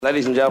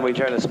Ladies and gentlemen, we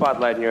turn the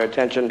spotlight and your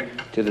attention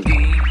to the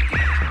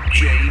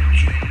DJ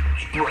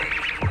Break.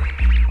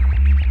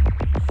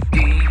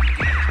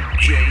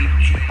 DJ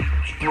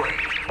Break.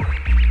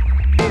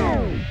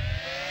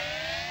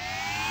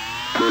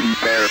 Pretty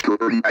fast,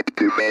 pretty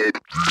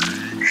activated.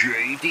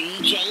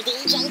 DJ.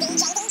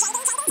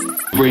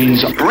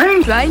 BrainZ.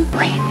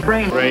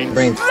 Brain.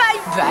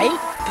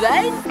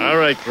 All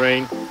right,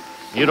 Brain.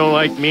 You don't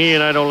like me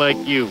and I don't like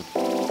you.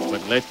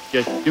 But let's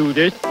just do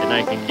this and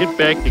I can get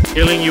back to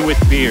killing you with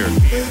beer.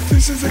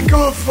 This is a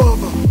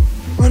Godfather.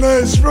 When I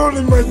was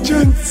rolling my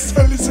joints,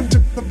 I listened to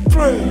the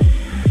Brain.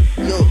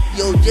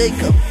 Yo,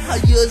 Jacob, how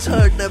yours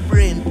hurt the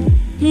brain?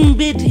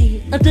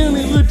 Betty, I don't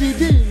know what to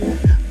do.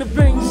 The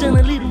brain's on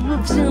a little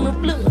whoops on a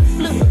blow.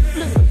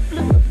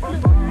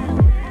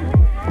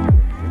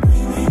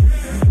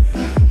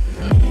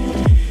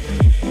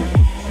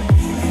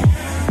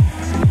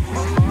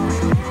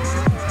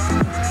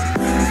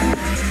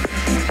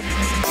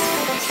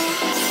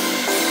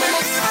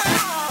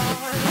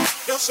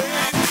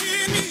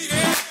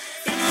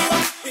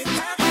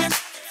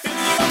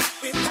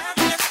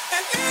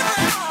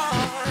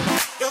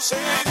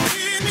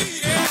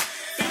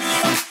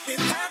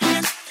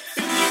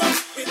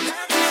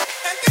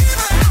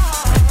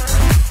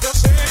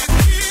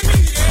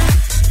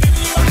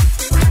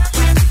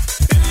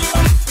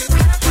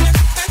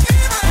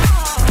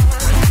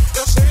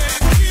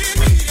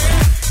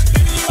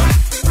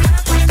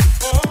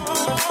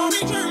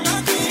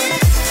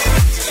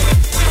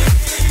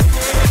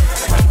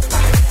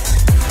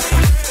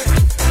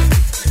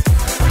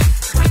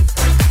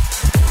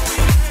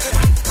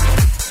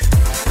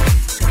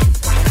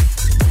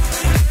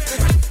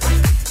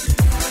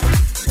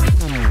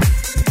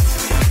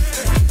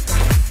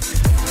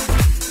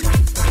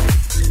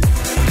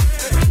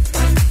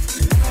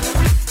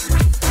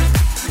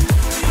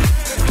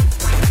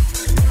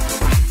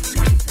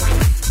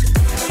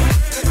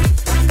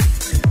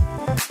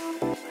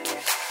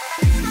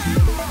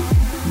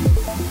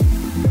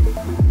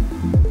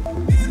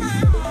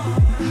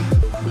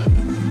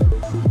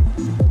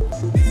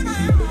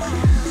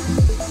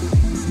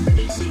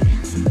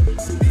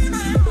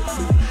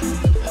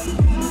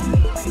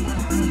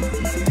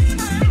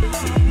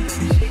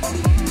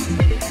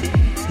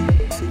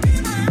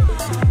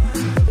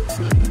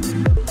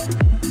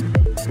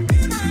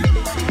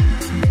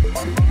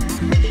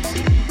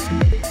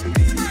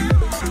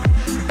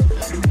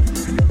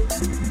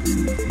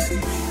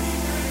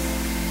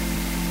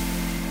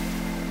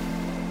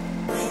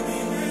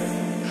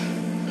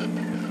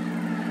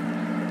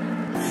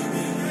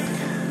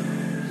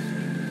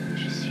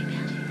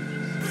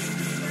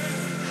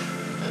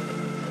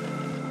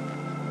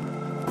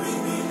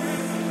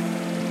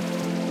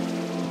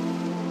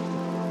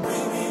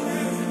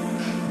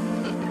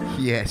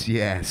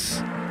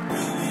 Yes.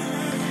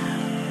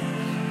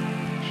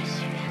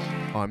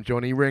 I'm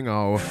Johnny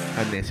Ringo,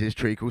 and this is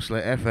Treacle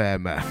Slit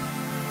FM.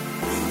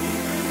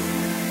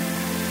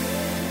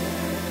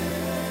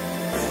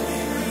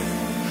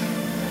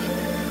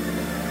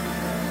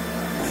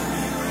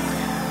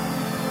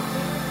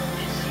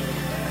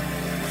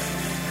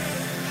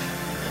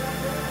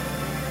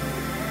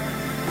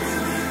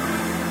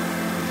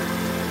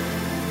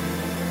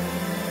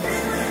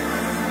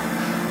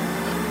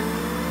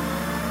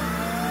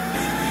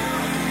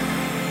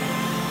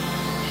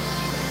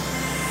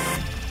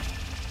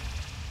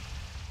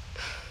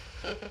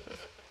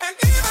 And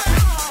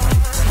even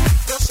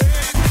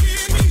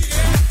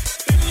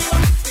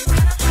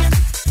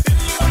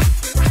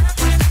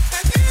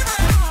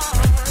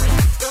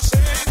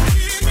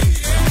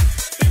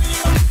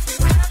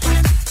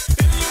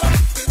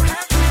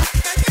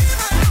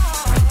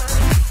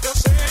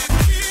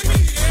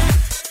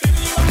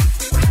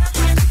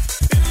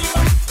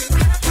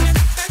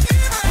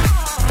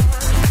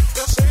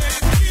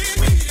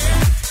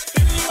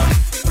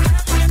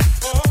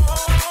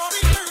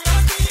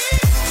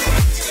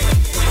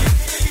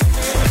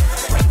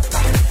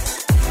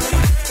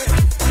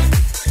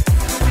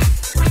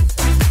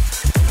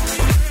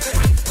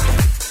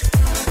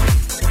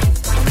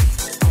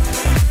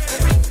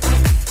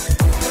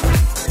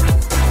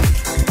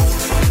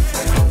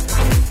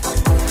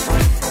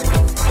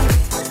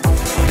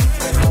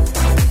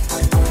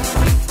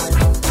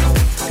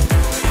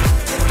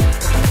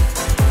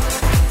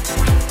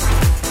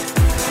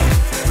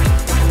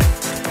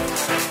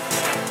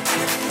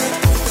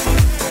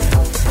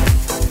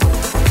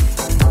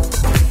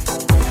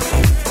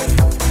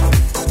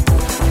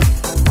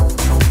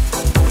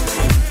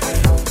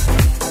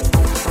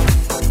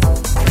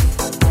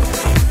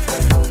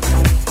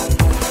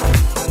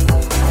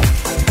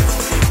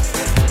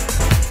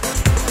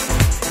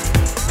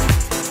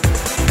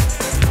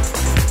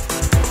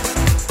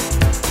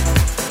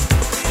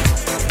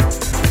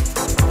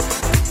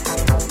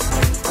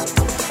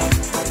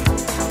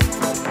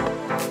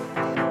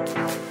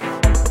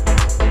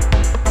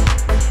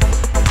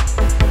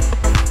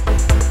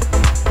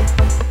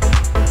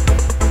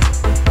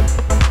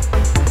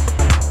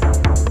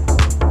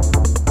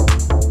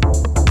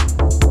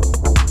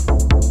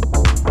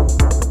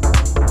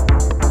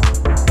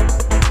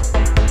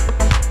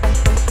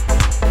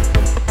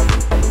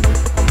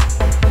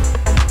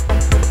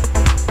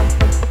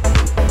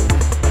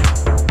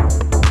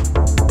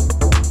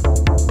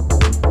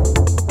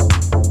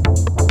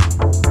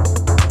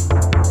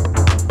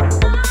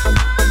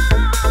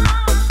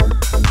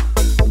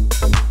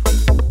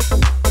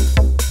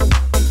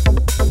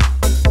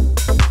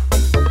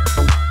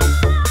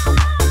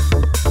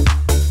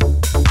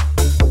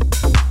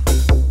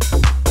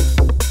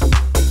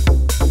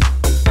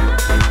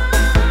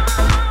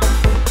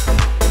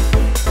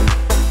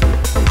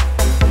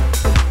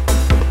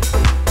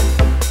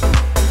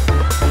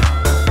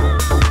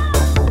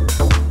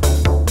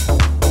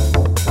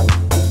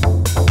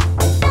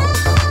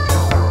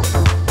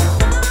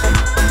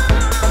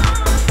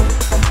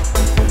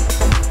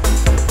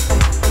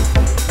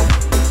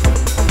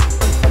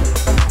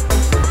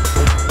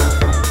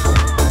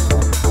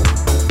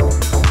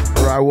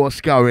what's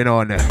going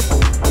on? So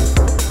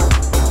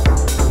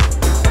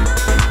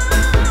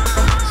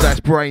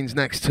that's BrainZ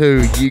next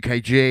to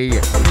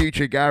UKG,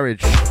 Future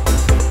Garage,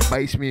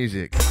 bass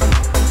music,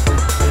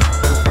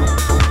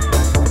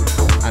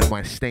 and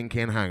my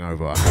stinking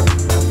hangover,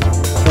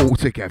 all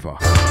together.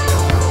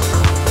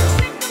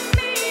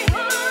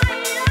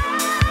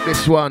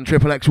 This one,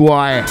 Triple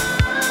XY,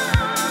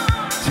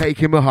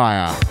 Taking Me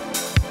Higher.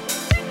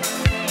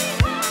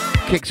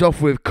 Kicks off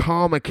with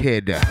Karma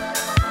Kid.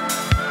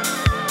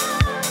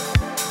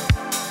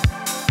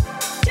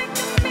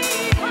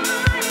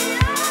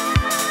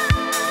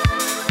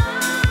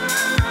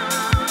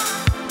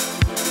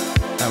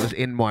 That was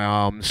In My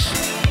Arms.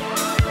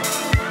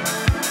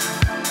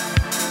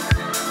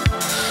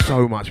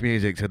 So much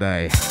music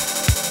today.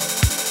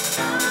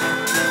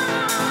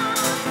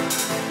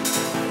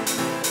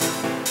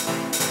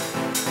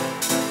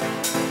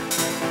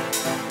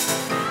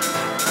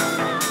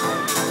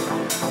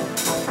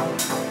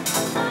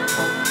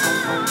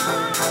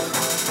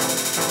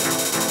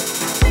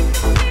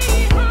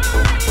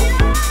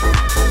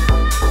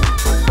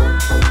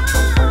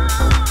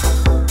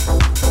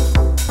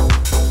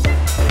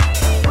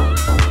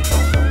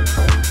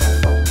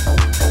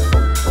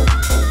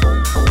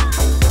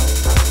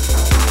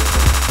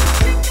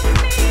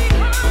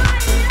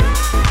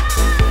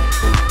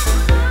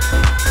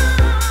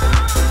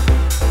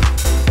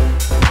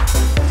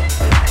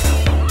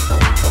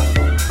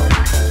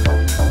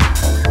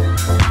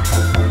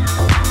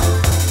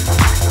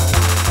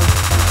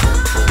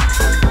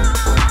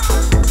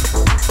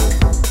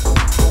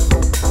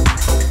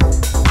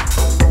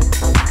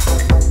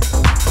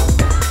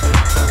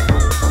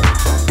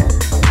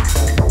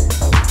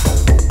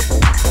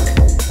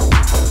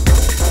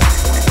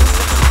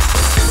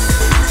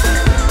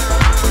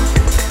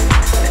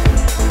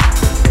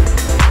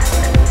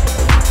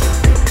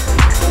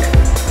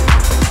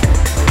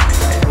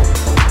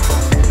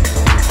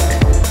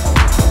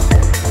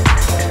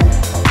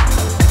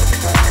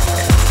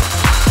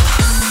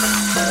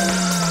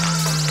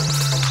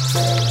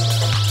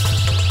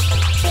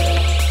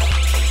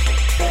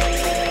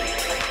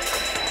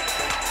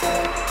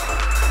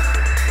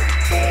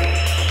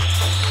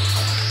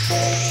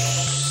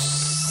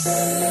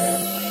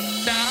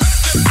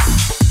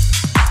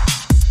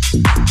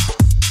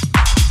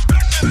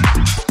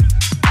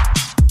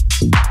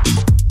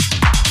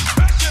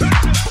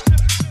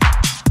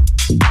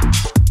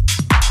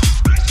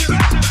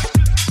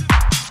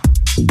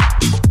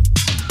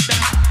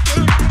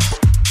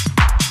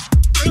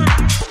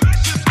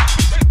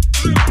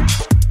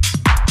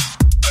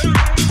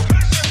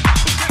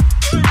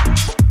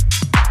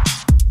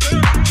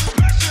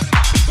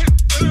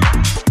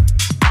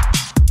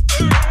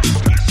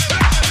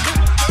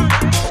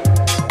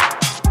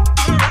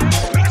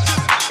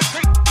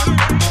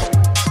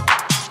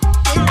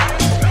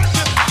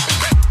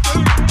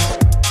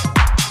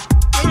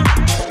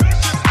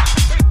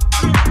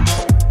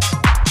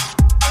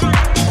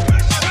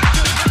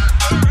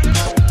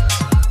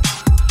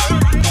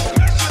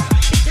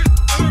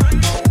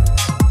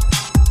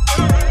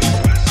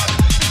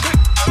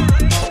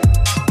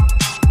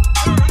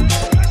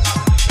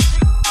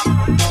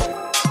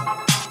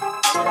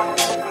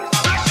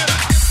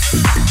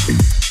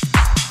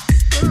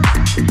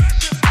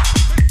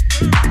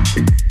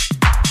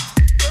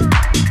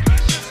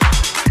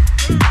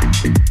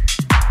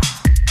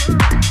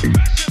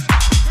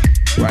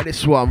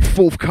 This one,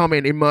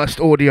 forthcoming immersed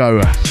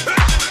audio.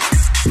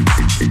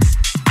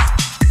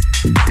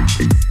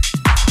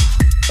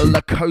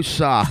 La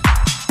Cosa,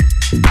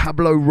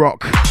 Pablo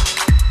Rock,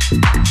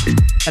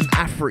 an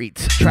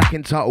Afrit, track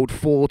entitled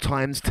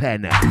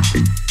 4x10.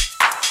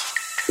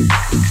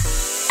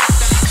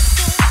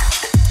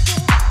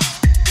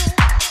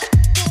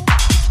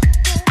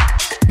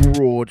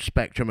 Broad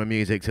spectrum of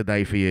music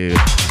today for you.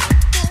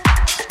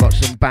 Got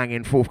some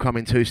banging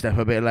forthcoming two-step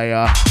a bit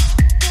later.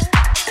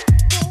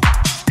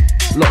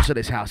 Lots of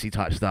this housey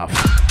type stuff.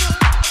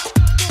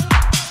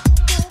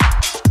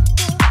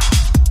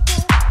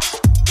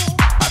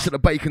 Back to the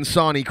Bacon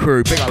Sarnie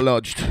crew, big up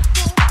Lodged. Back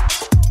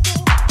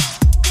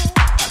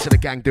to the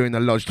gang doing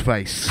the Lodged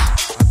face.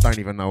 I don't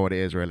even know what it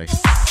is really.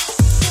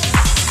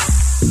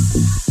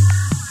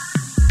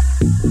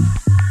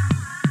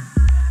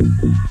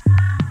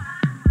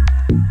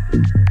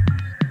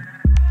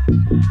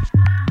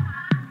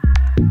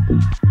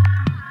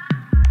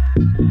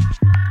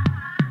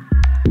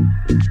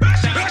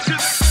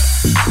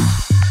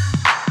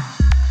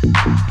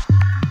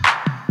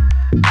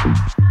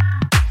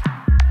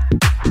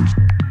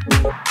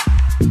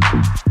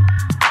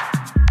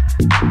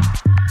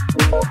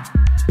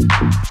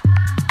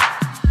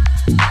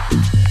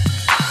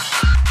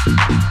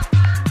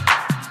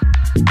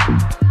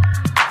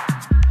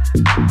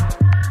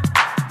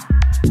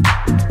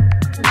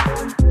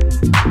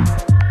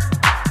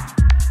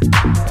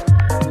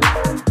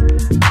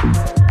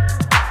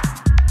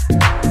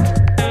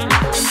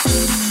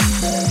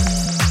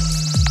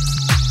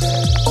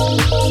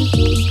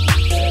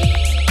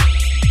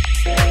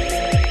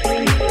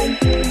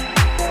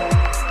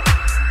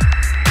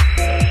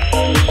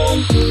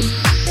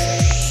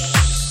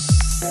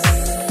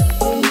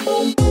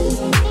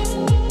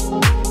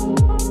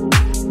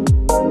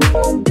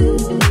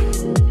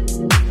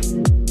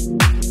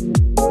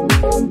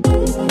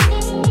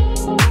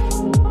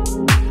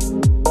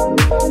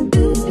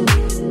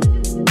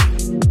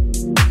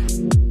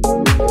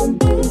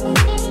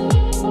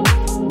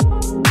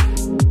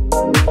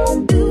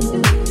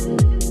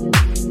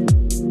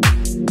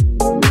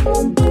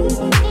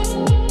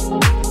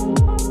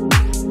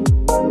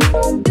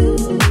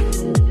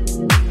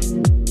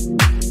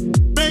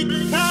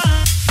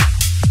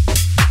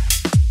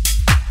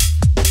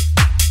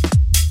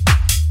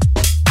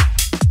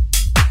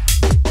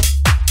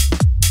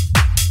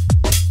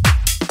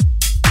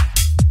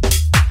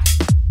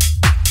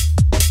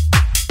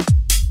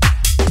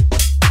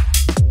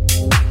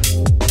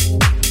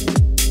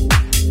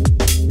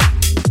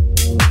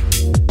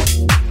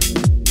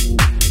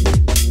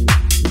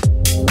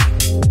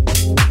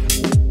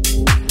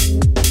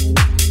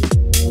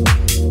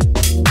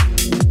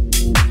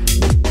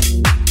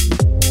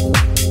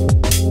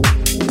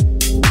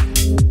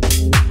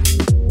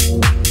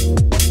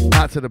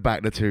 Out to the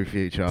Back the 2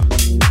 Future.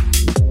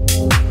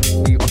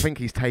 I think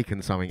he's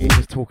taken something. He's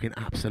just talking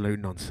absolute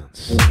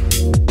nonsense.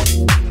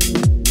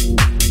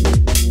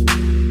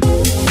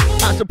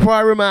 Out to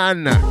Pyro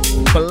Man.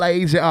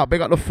 Blaze it up.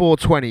 Big up the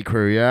 420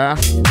 crew, yeah?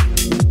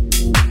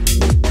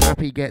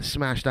 Happy get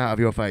smashed out of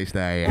your face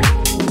day.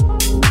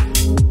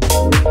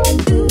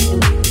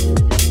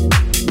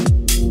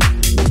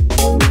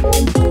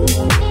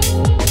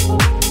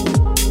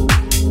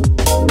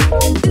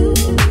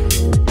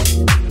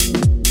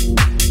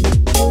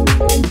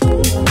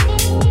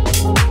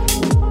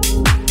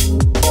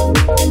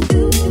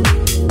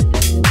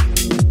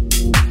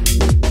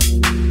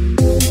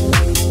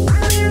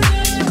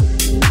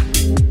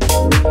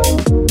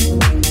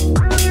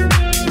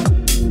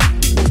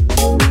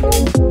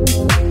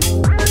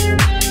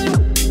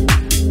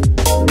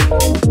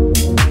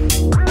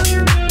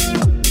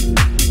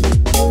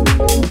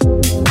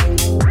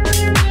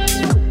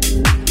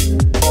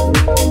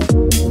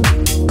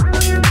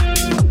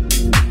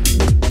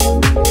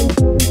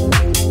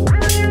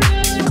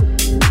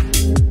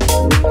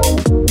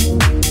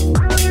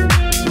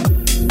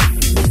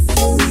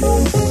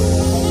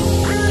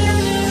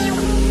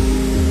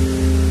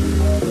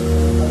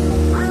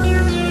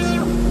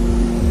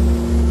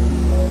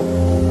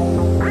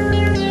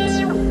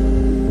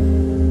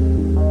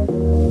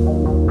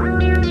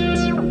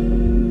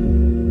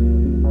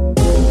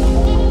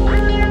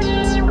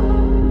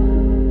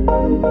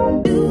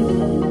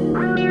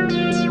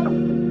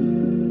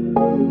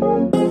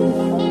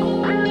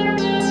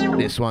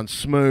 This one's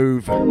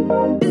smooth.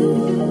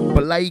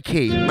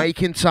 Blighty,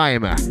 Making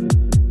Time.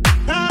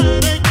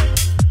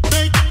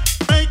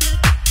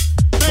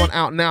 This one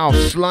out now,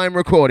 Slime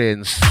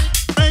Recordings.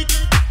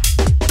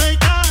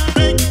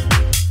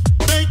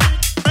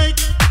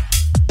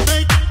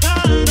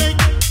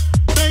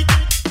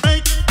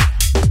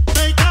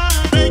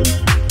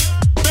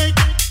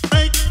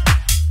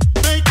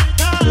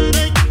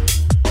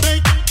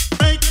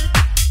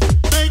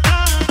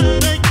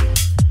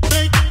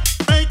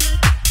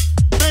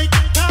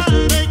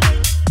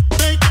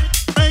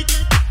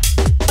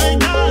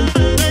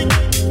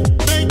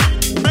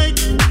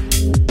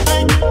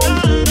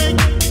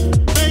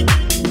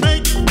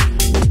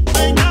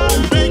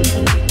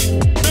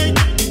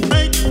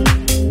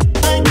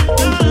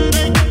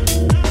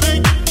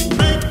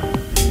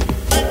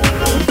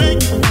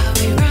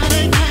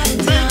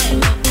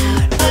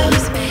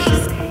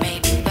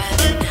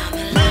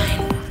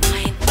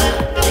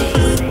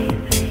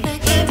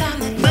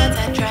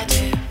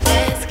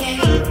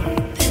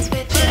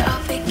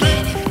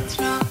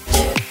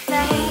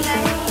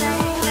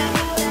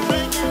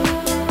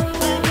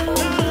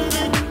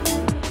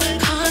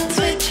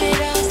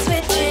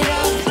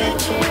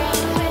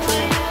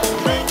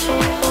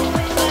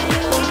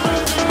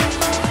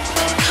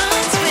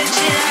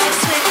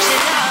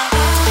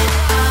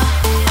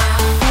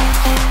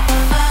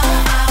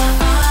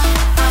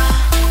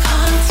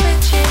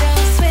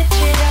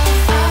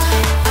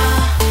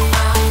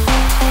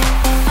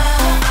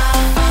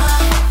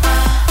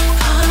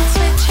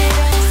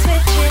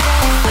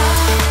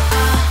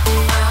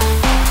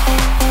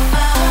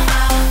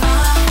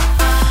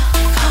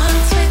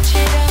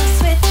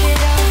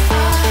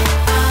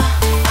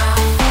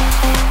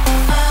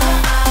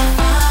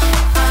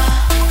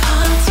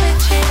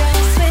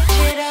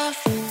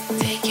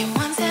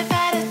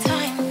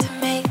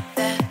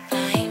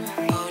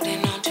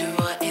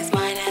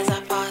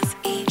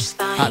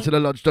 To the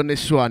lodged on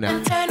this one.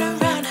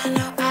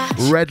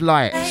 Red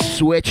light,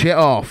 switch it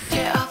off.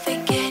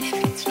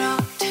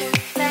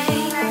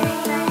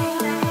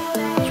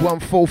 There's one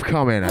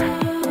forthcoming.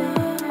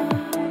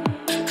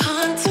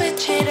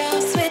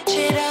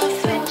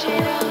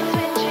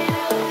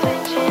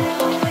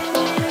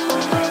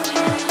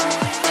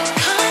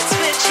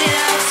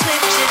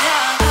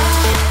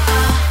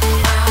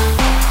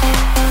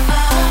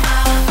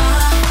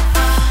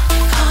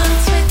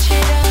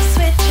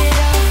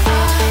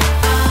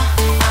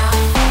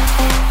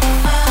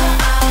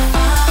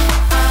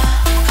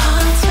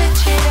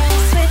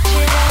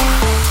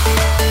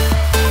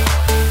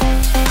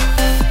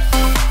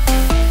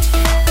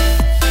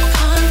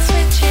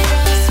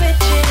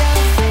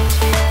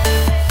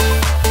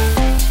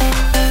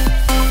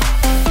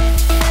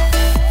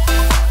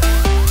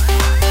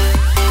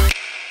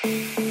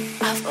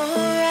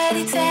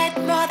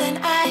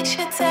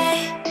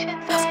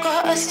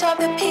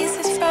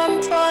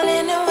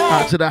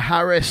 Out to the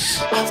Harris.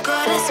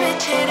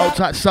 Hold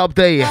tight, Sub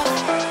D.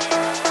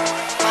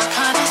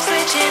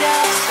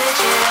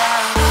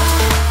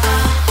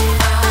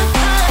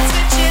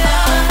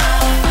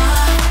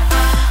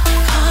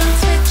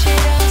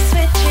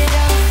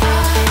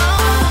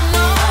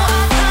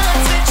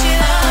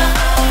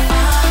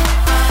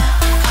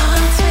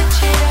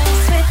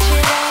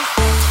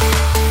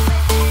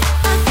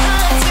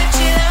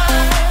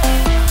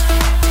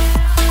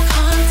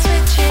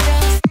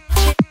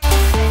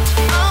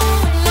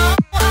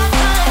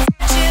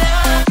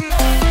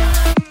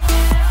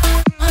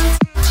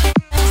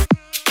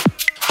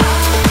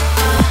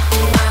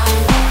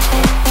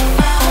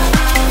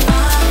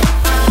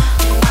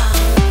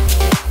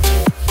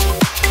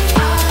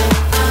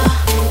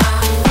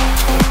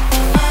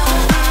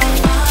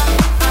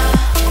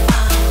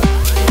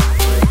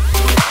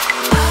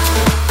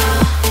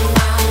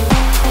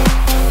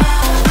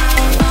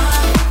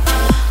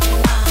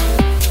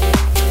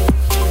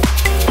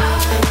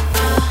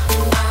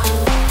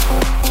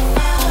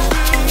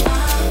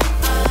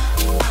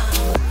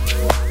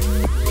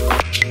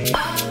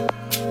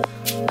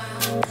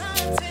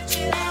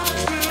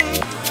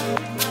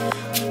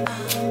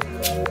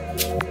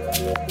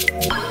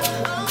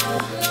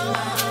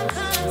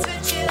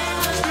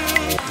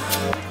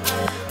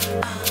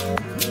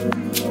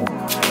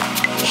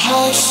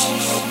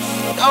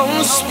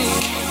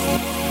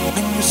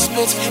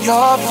 spirits,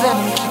 your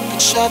venom, keep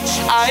it shut.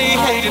 I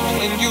hate it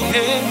when you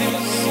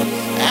hiss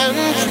and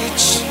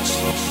preach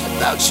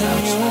about your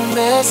new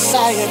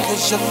messiah,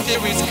 cause your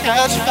theories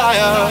catch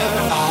fire.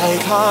 I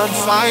can't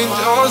find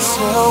your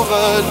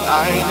silver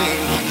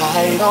lining.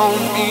 I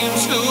don't mean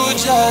to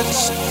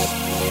judge,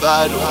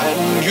 but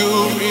when you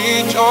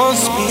read your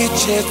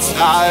speech, it's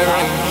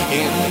tiring.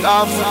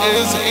 Enough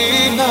is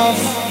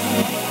enough.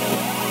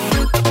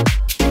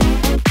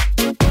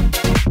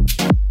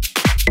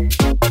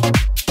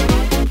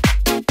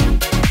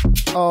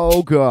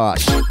 Oh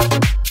gosh.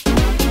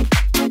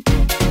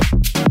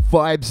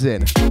 Vibes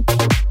in.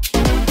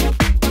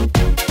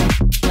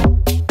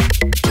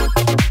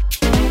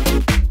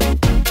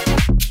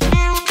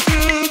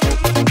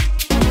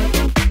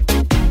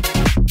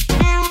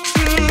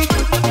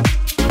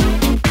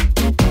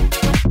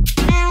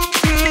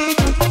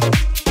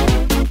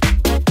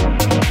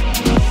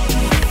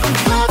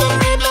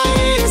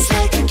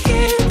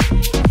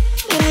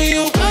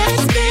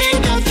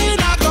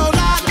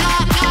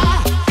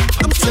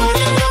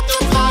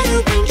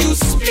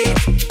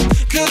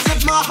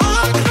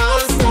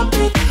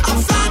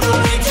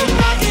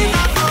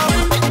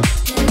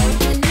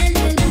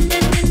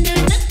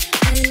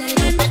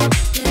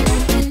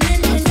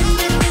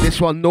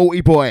 One Naughty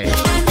Boy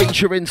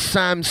featuring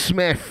Sam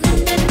Smith.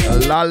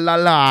 La la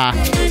la.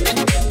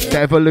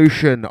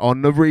 Devolution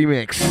on the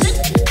remix.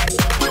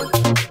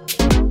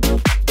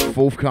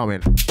 Forthcoming.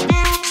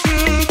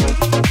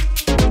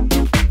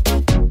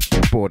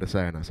 Get bored of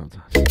saying that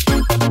sometimes.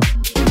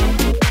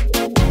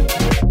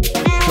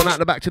 Gone out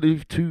the Back to the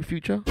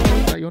Future.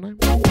 Is that your name?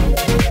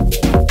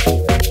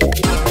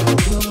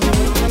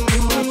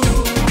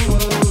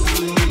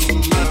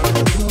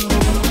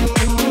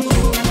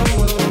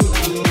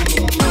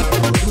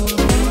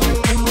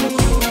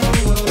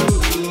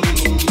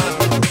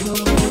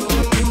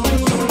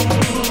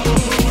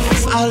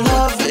 Our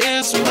love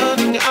is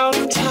running out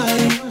of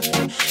time.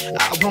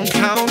 I won't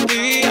count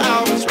the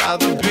hours,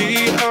 rather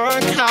be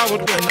a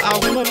coward when our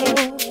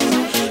worlds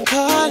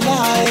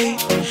collide.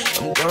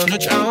 I'm gonna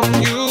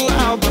drown you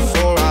out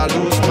before I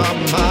lose my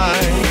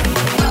mind.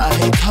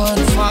 I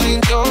can't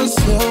find your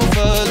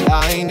silver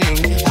lining.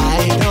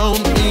 I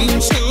don't mean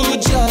to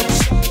judge,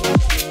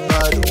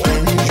 but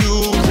when you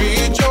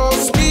read your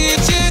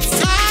speech, it's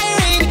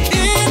tiring.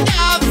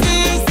 Enough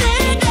is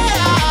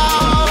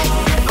enough.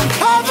 I'm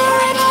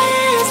covering my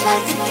ears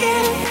like a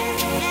kid.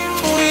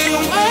 When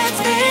your words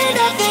mean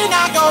nothing,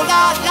 I go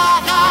la la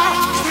la.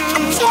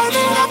 I'm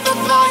turning up the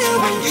fire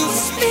when you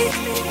speak,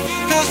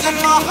 cause if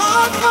my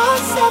heart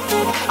wants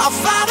something, I'll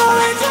find a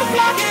way to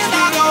block it.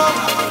 I go.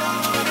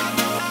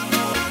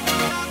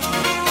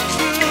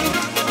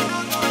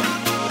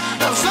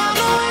 I'll find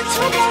a way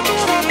to block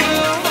it.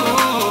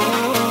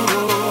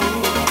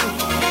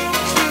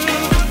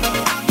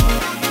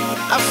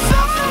 I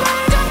found a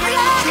way to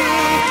block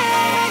it.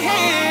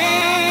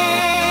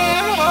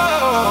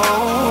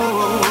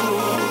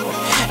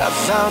 I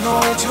found a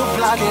way to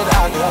block it.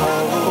 I go.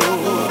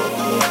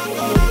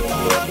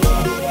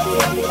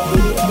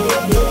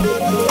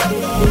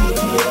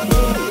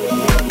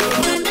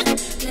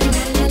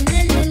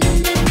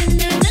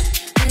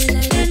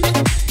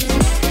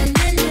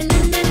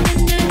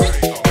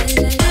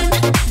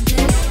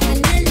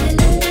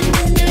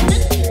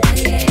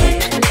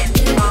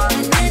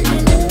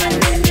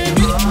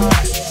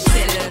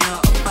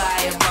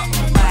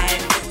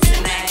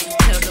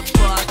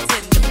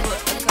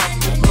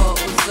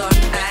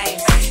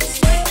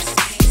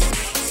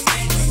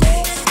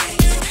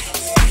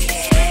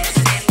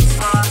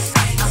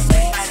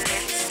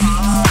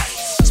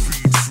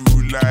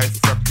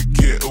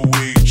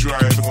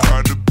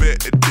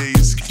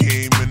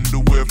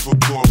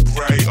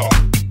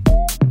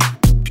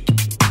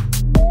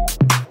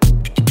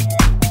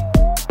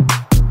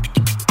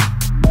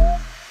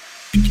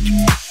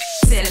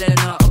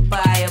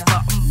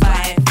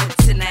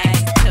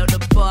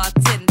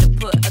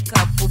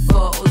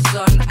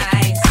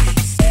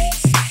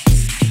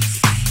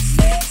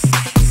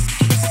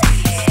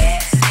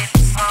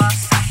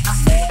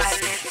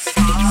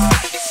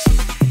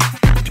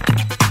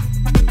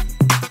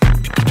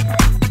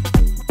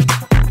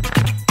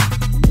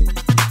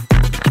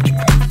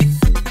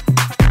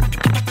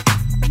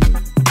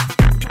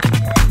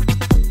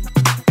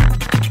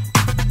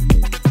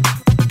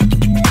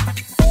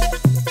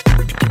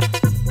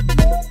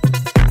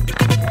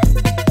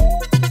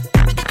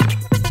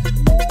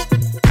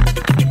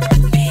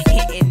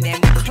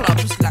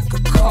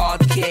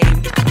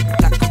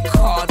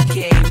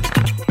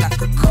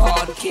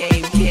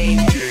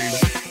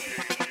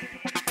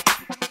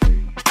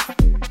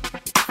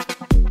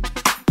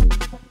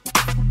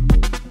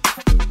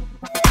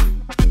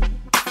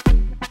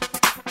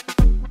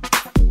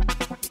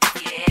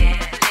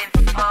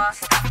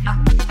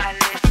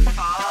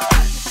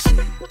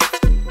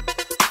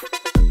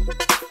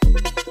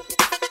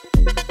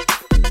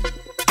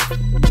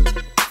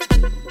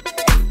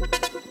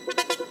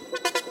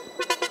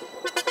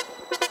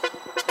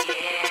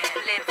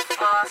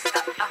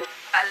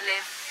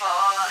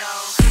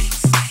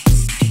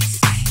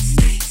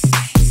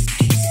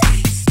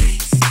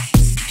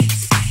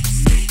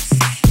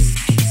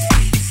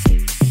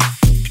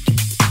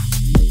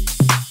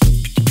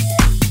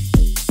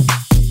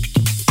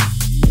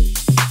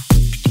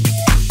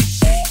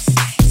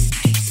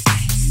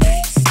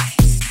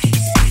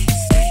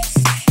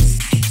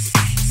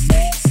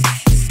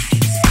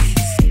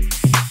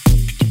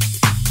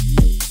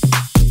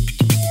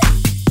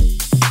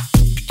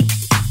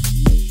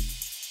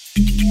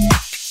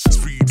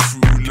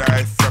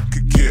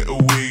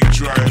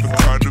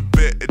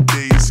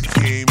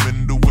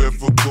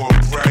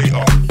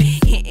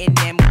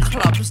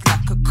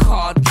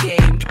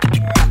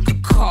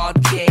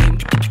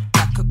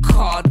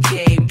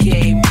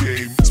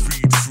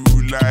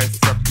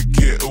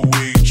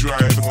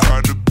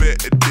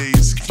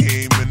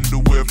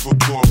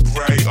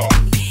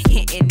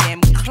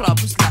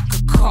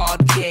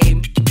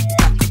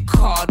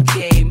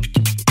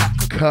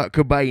 Kurt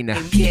Cobain,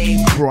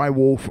 Cry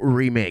Wolf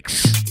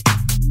remix.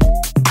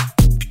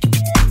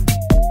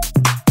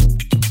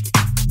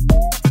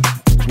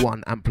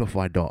 One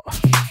amplified dot.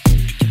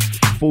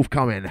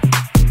 Forthcoming.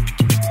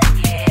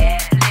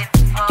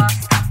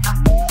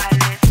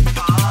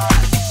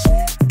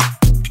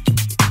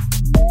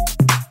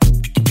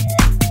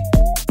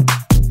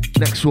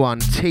 Next one,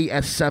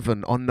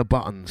 TS7 on the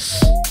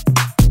buttons.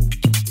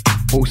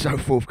 Also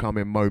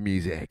forthcoming, Mo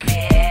Music.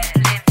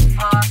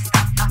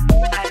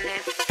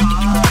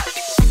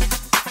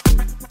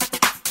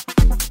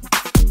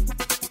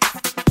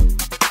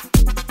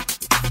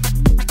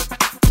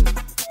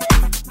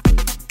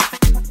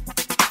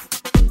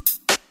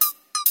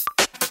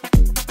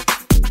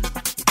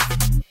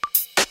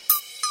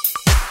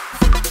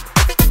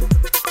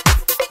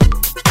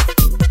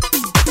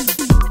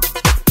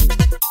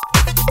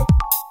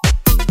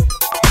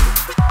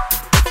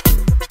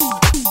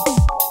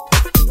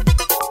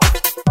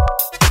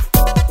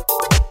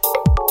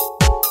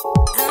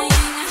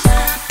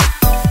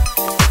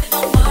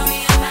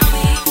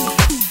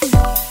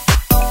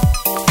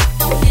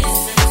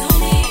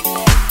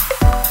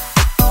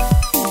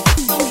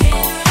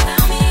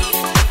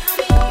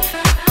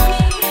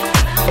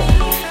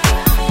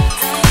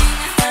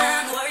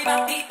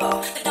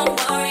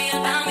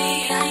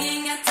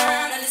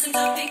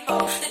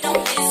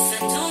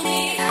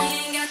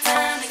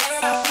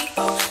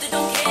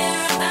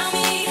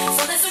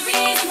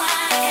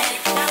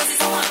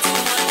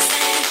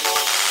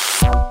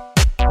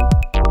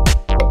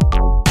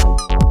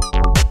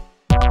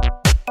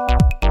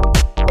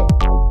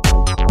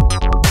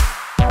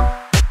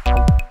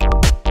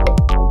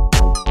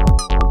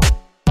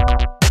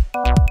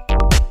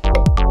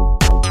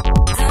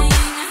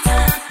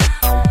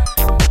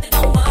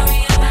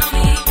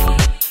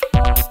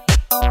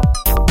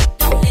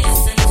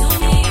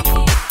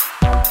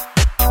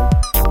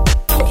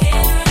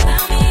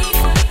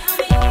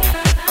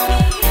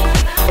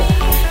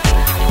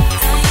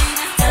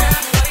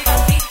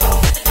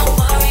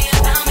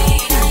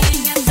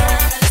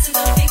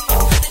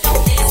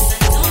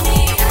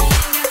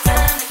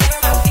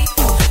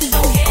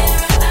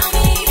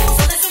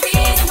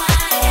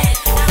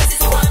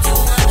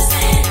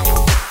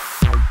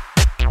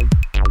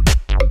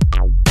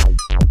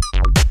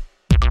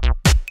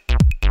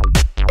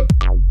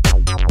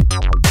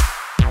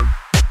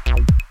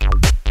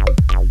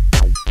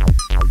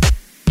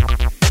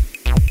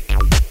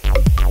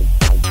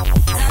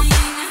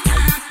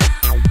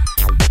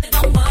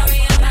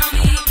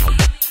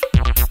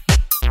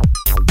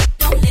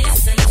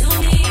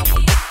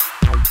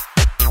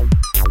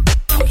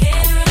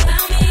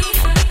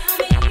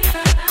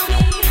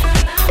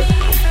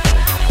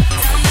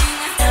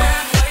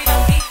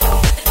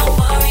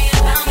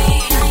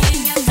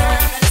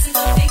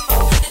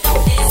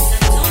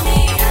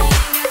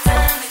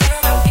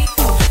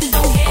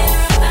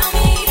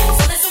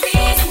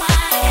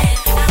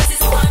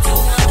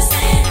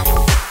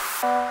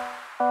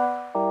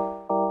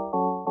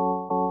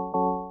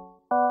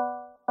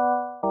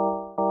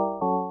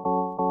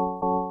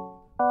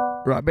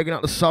 Right, bigging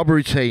up the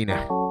subroutine.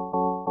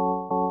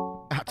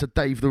 Out to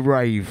Dave the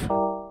Rave.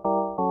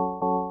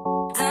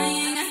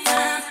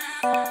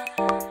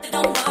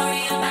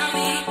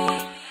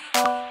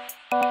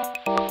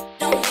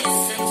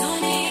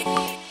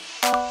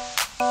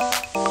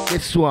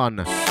 This one,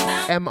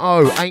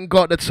 MO, Ain't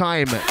Got the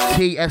Time,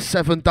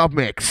 TS7 dub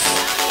mix.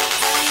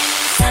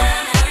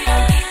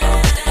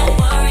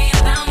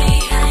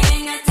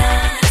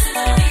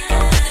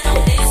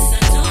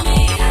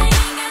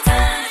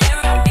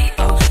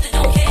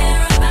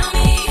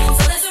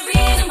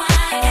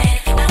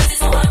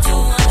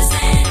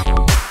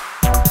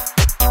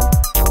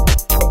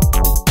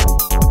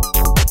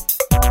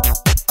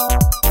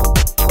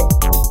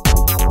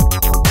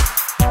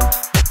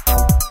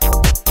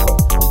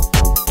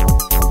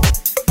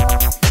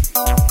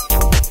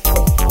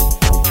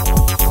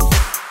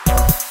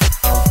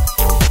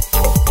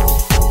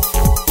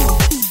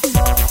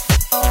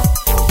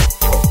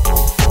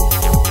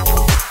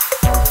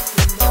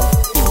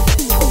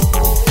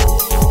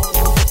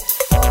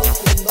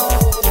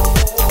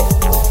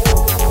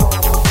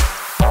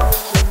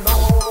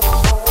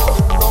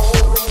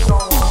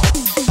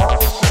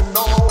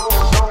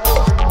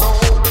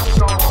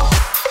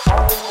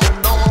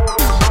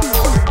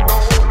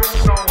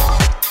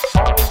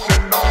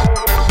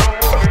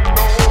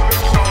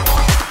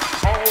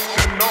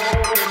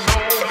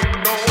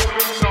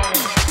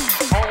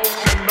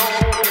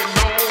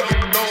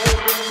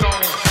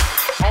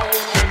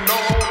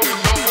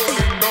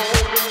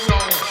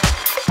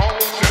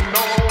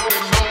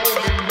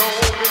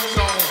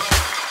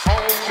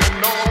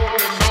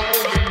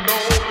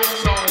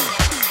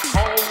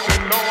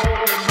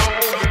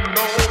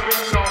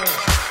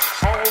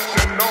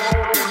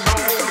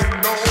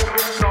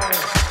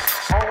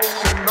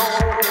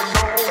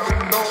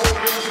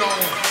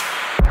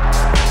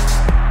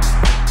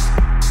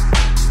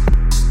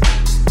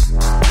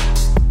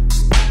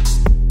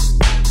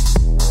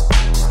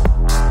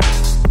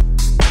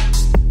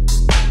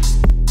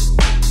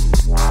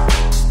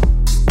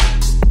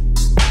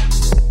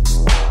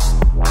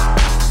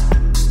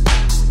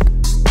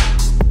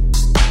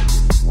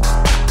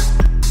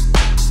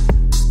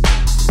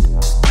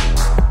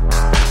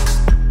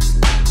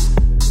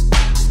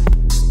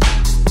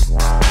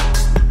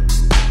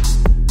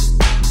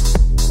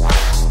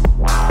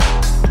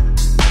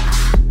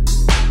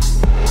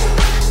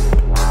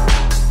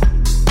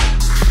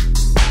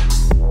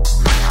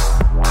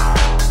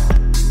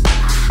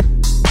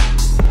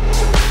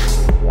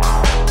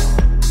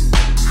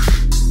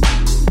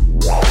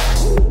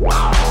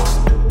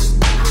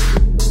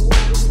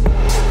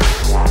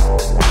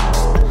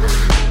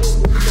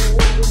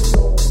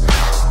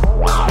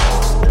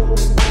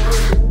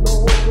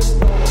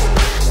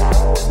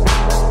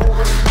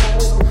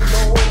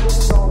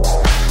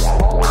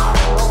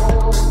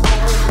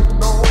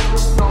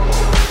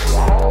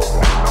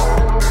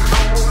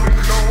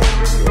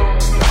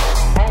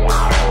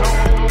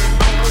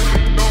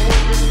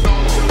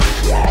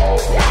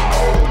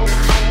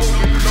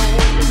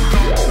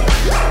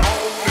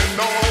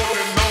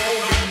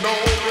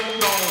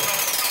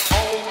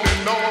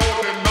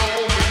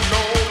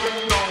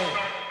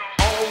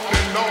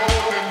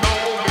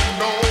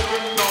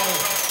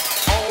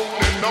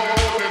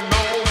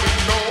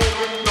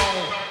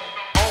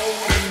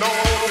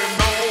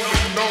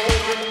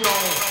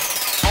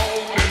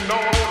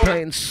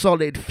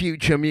 solid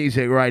future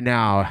music right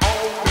now.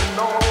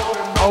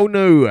 Oh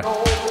no.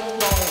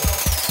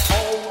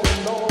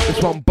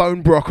 This one,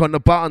 Bone Brock on the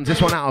buttons. This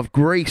one out of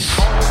Greece.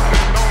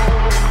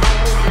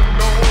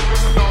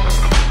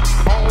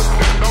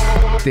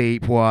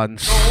 Deep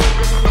ones.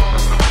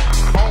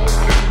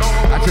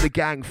 Out to the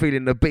gang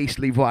feeling the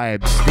beastly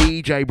vibes.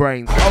 DJ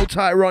BrainZ. Hold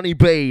tight, Ronnie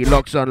B.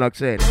 Locks on,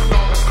 locks in.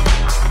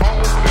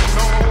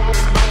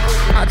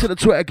 Out to the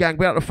Twitter gang.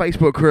 Be out the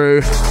Facebook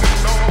crew.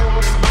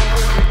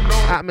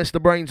 At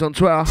Mr. BrainZ on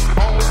Twitter.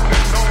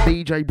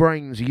 DJ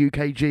BrainZ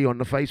UKG on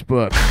the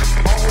Facebook.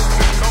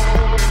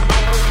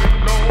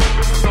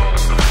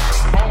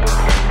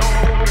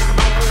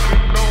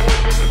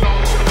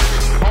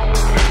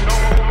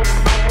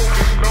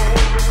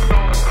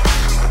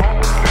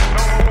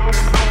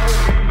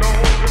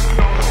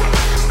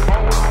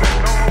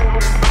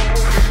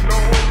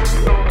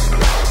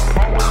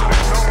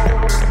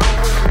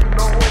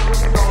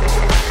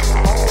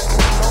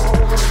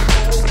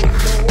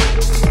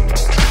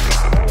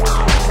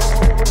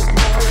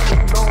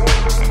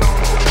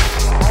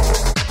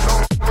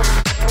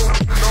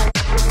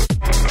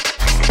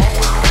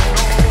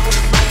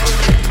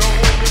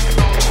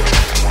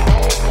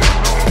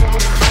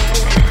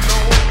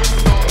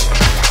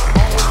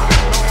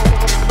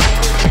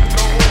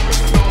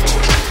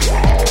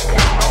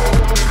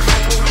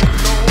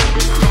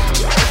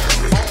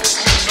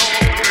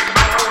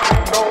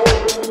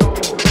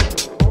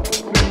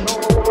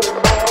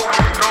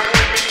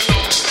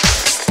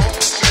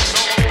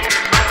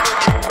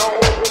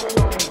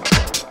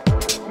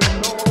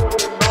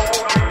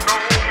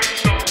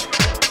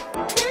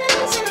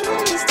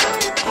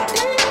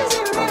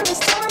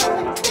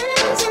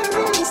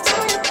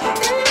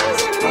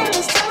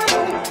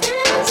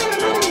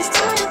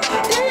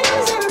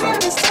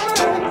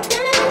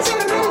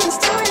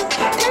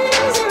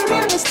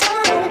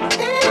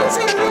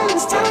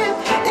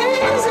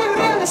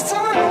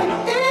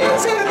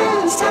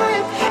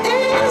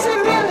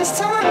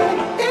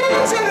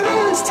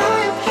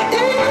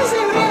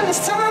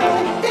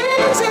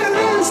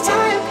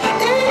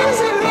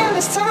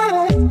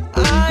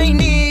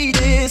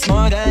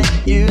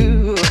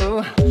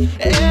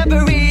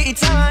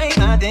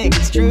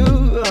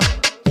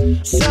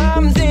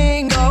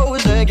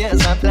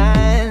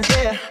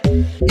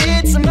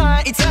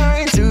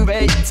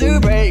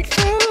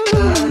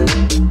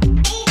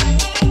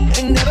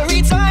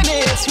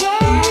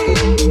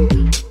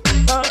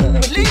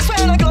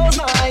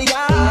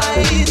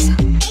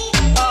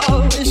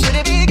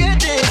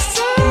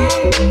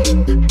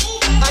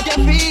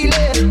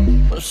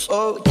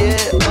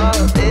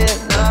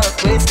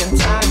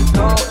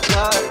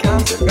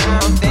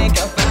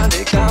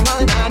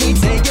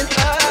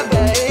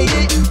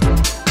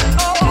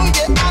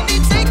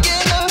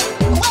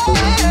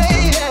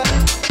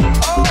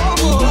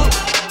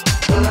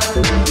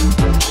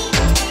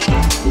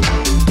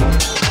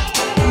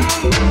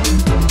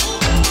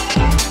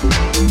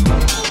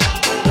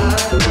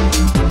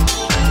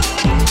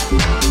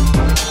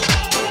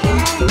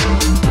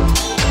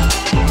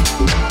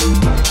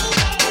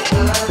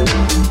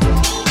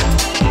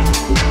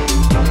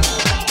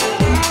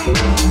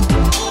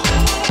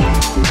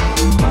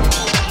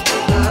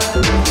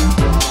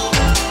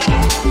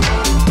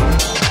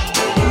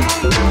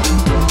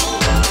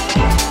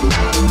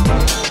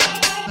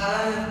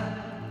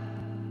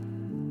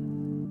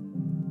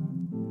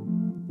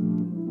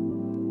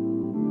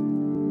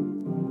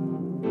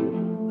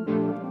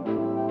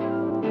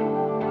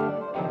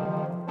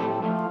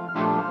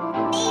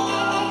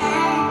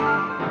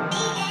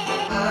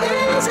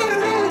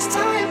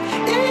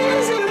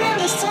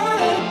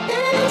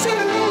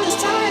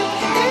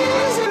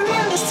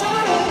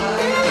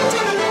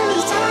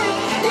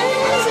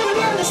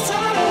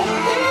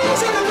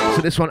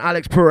 This one,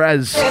 Alex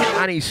Perez,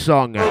 Annie's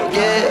song,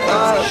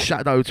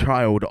 Shadow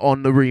Child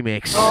on the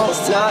remix.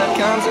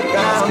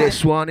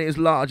 This one is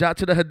large. Out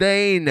to the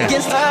Hadain.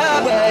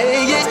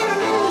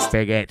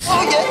 Bigot.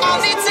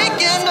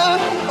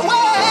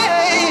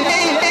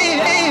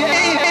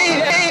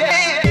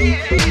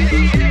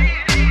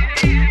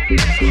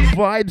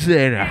 Vibes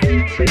in.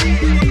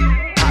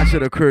 Out to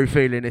the crew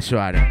feeling this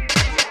one.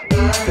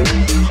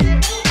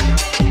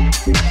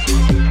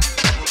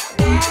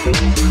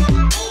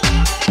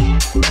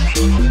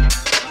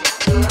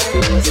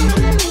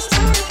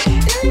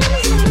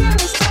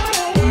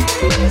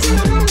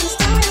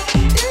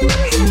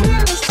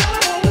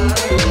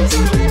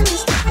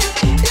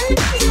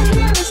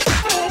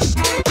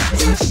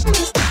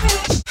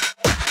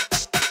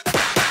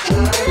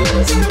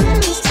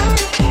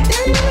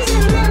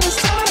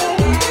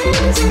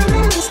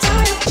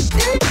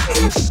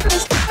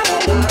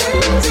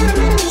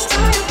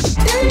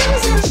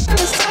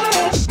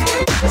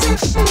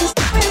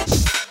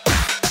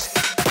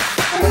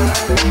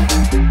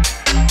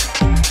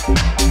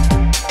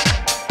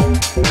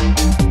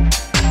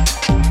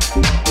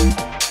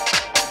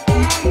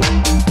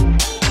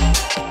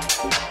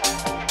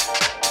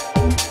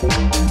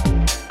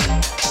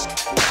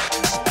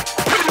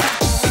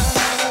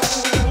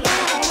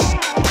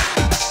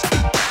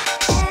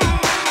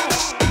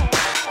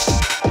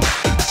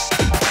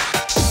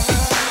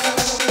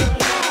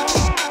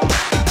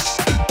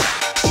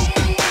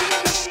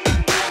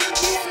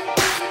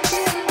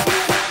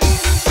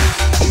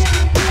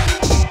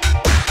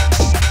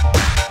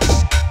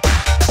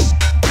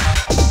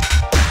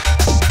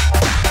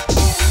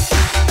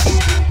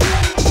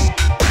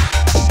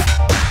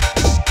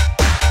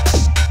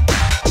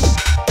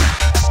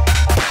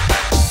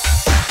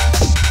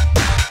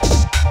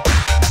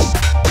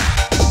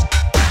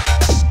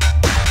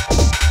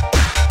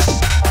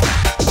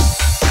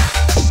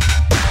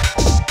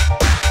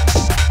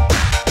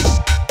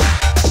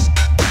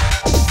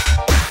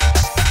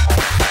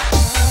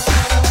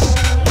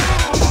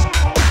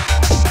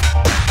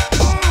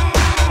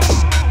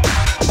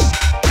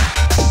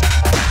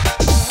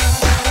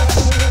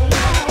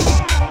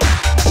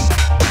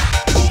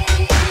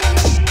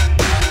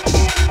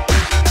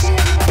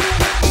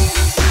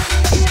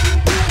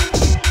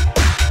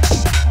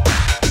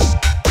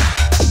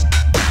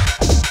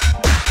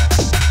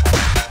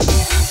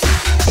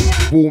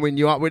 warming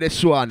you up with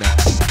this one.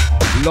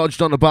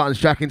 Lodged on the buttons,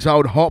 Jacking's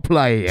old hot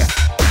play. Out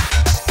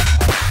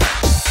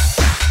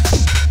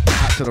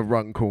to the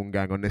Runcorn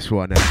gang on this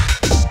one.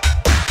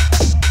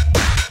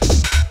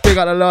 Big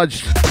up the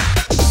Lodged.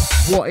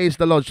 What is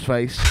the Lodged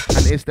face?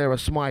 And is there a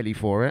smiley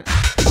for it?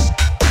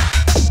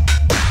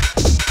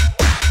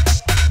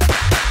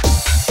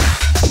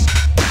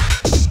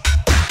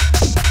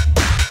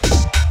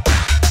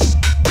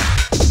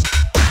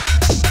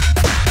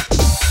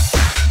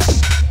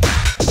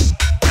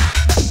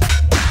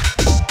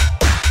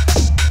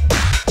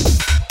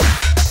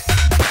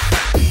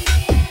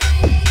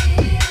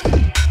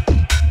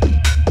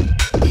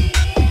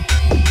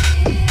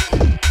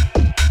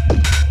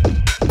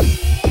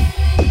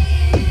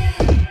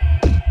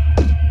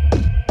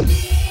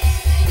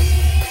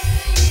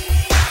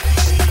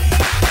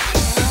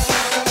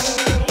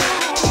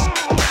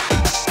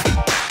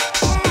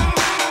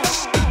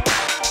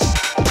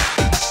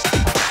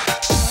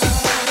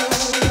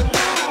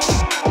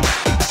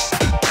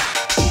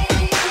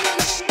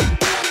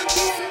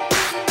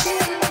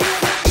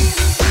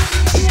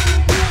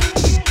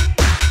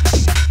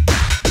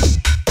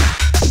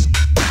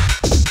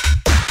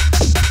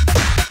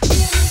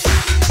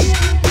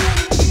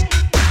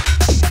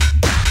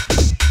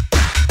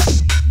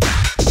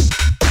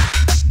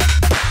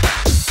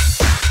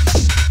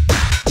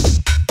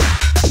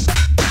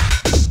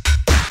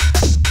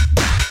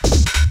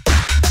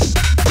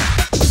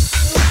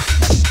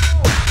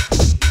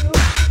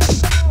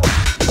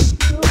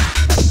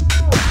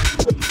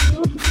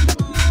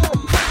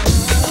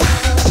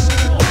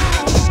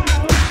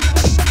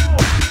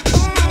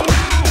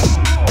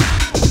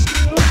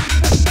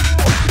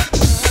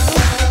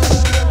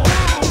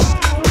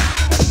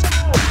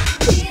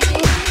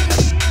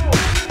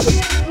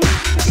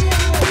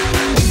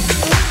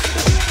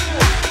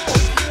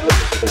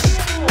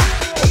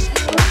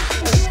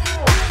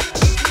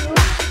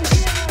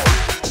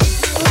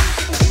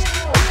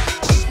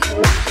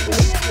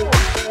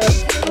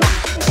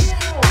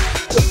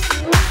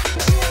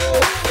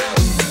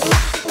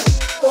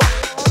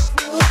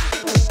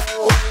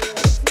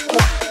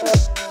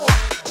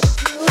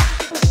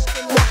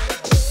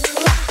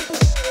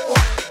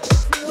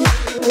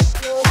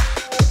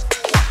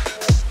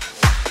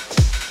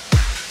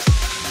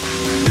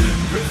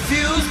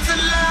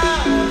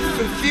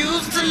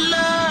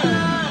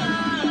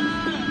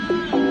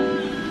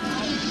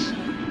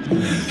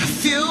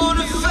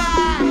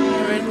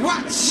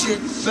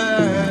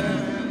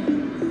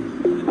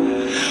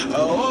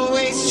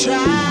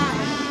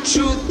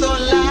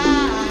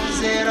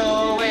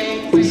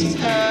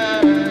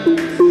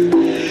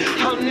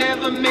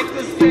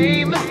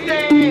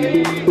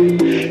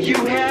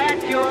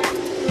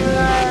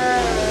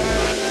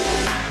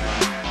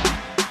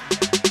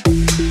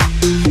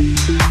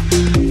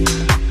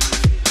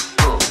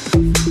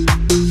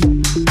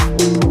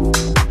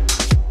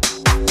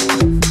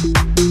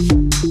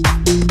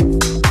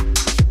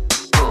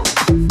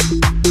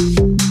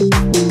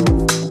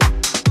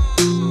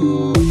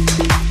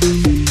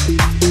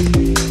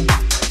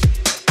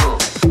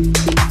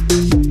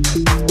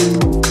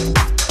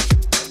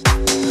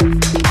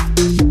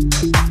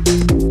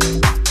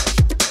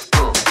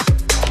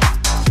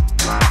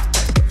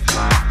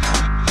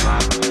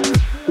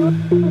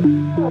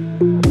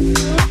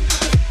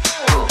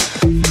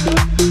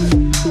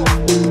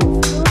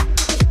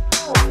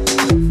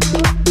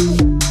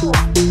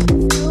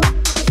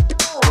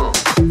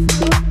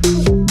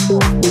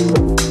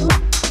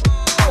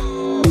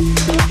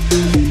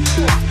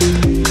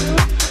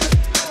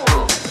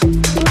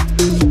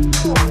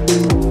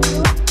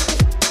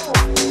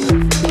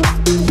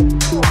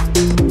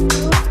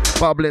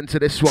 Bubbling to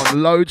this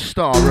one,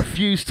 Lodestar,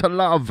 Refuse to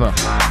Love,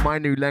 my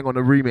new Leng on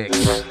the remix.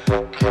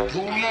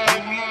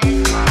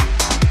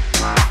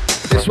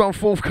 This one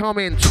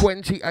forthcoming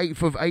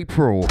 28th of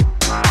April.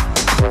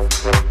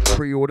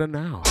 Pre-order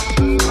now.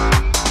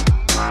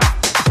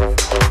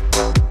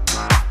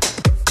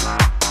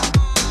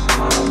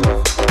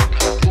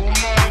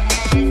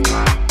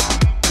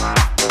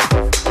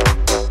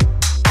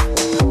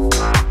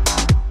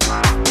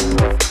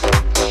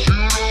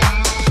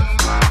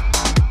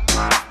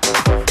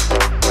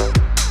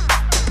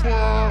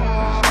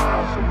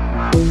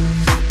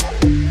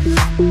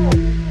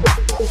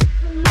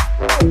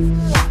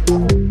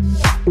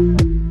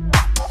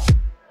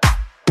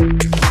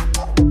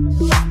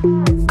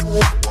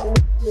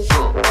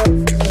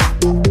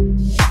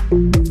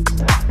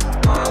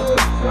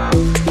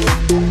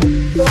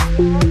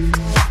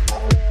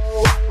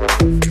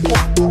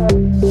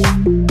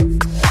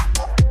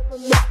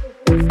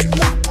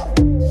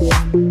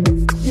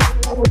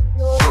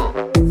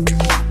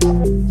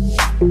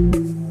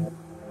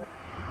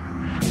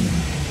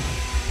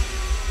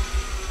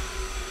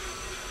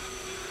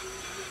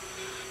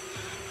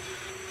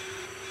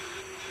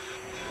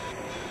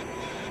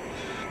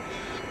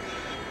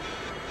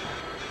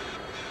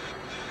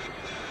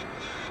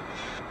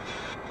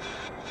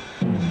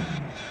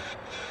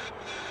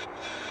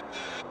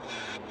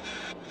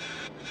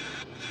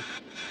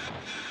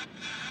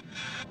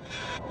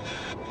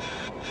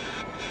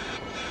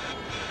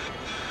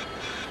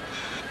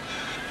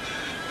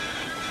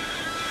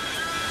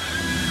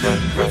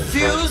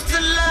 Refuse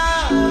to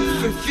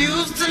love,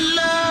 refuse to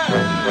learn.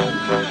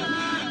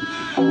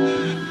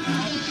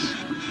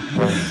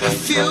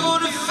 Fuel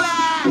the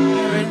fire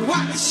and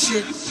watch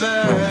it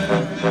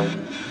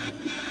burn.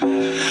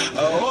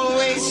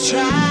 Always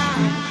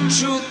try,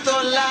 truth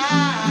or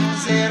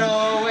lies, it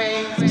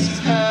always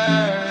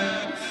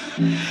hurts.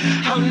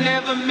 I'll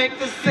never make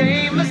the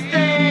same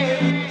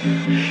mistake.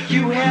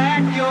 You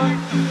had your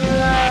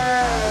life.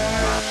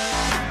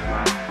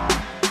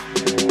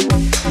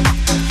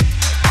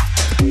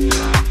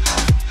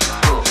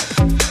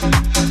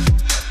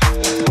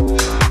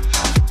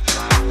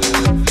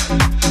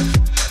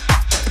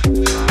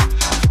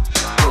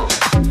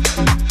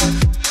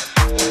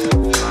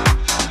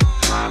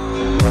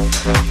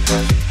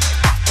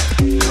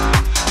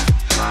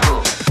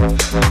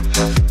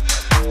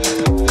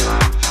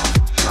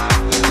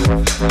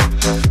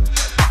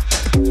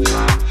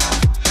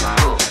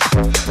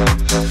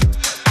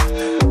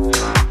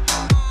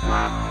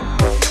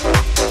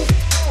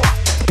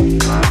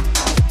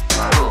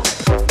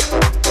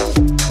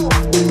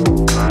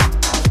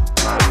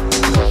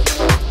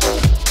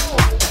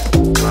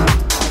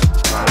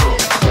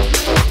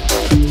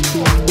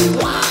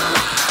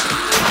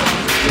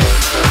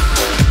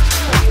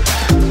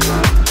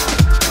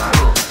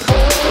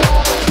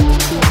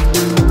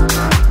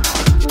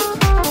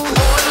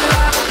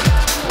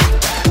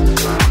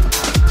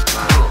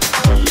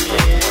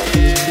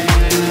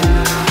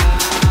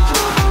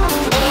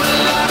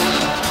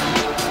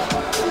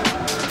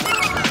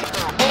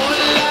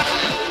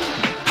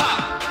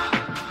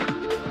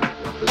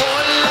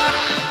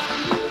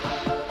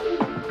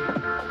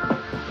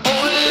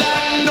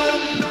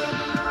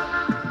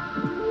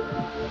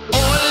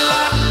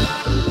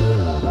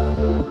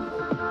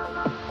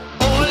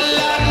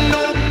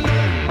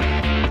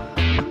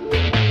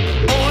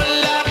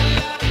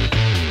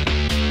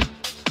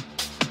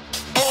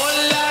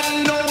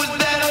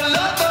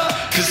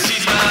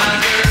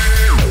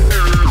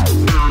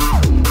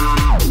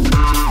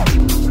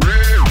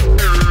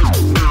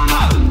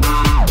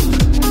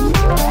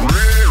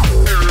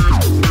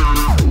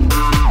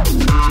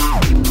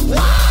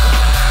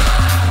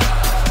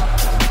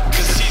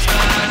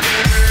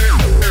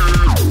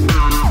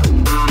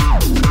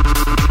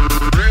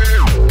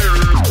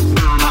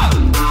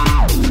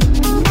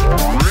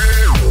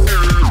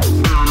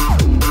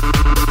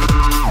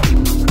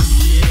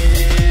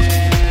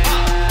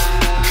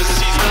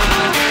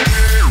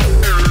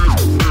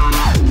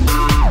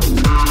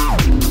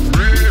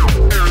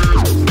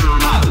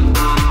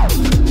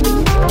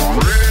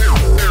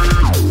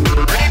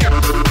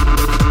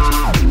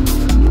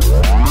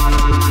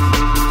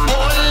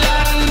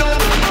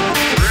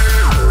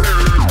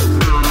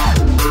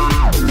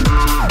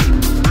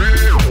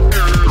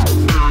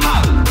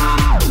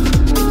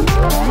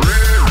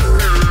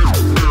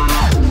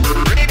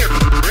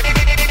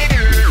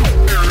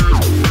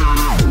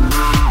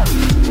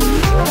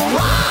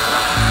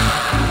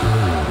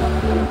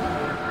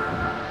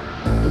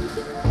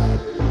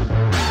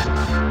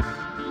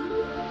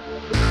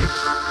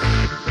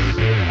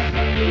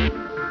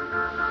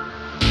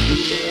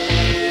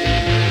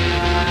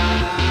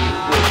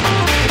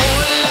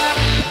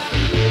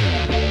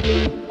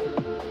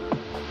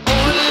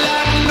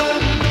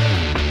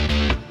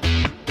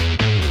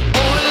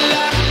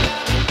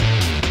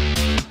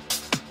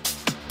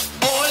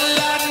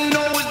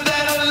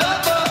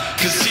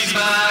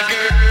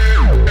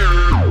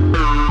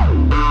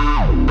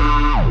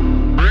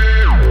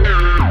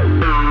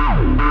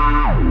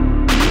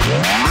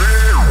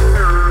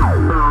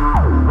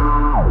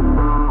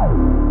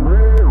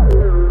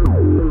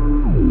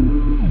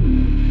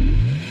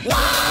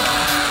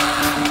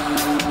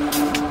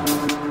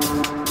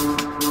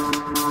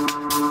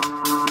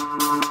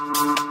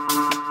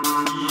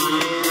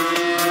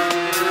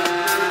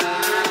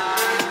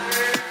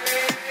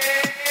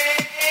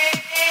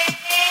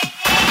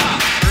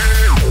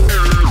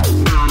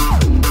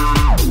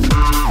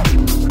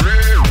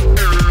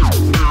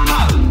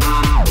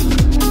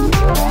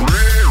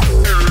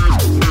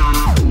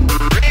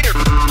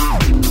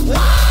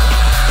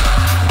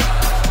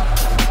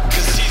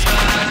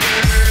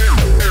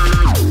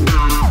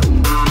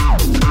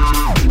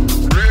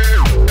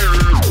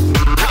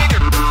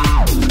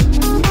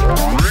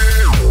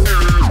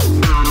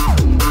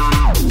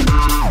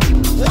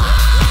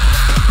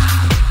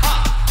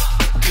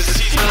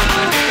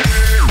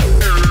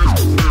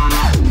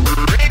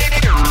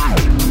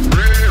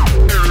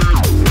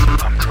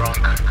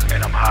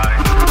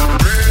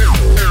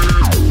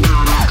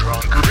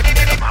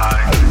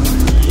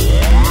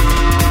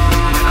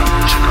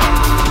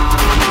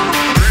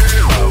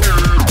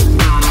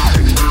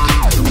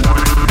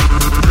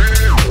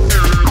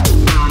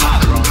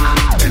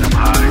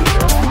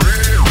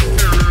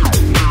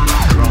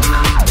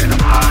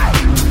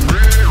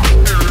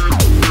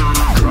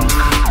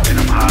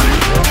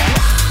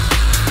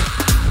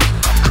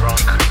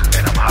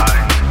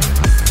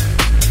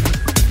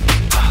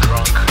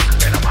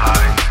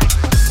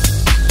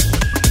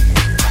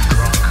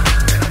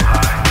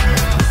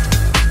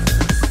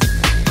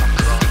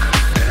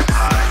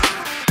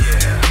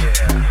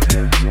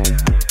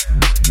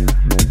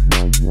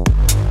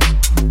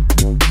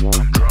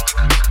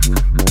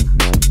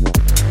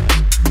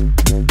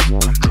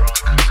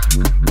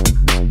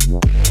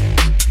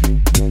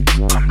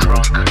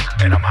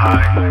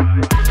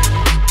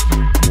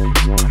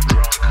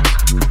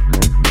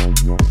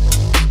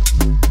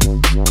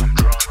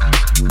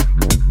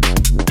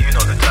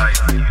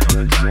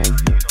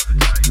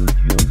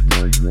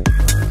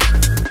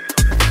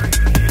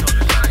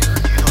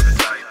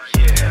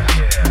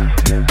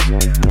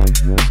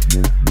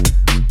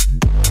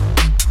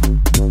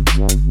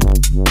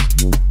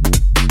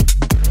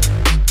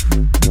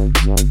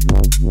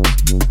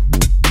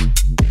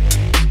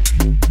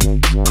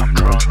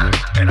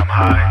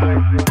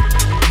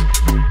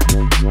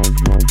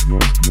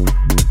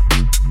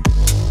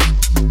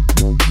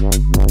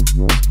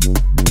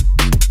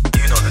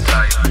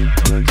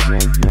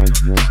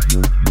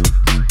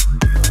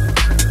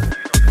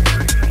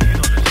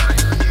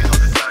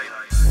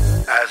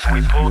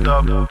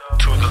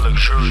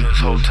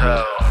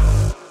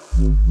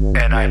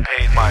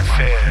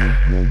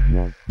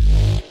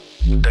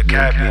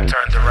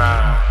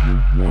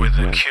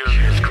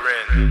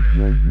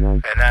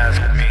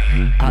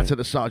 To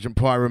the Sergeant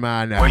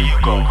Pyroman. Where you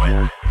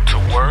going? To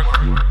work?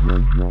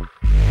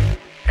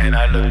 And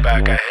I look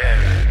back at him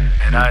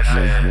and I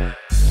said,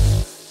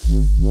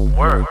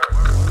 work?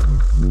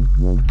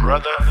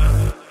 Brother,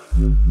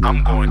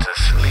 I'm going to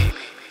sleep.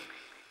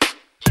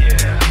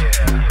 Yeah.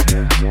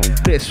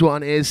 This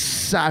one is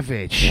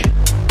Savage.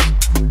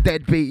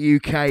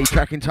 Deadbeat UK,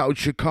 track entitled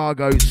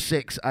Chicago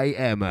 6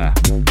 AM.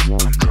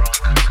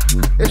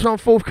 This one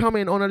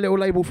forthcoming on a little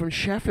label from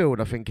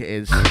Sheffield, I think it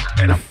is.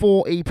 The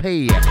 4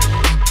 EP.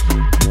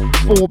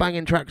 4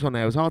 banging tracks on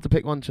there. It was hard to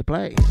pick one to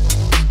play.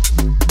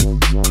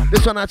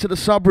 This one out to the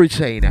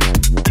Subroutine. You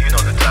know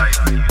the type.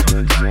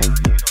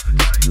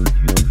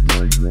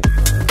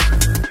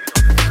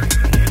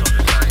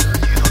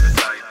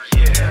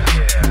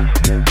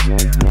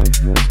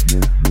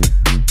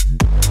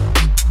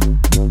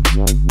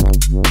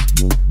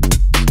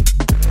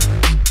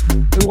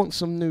 Who wants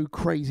some new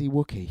crazy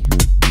Wookie?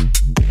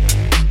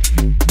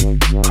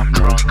 I'm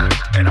drunk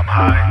and I'm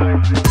high.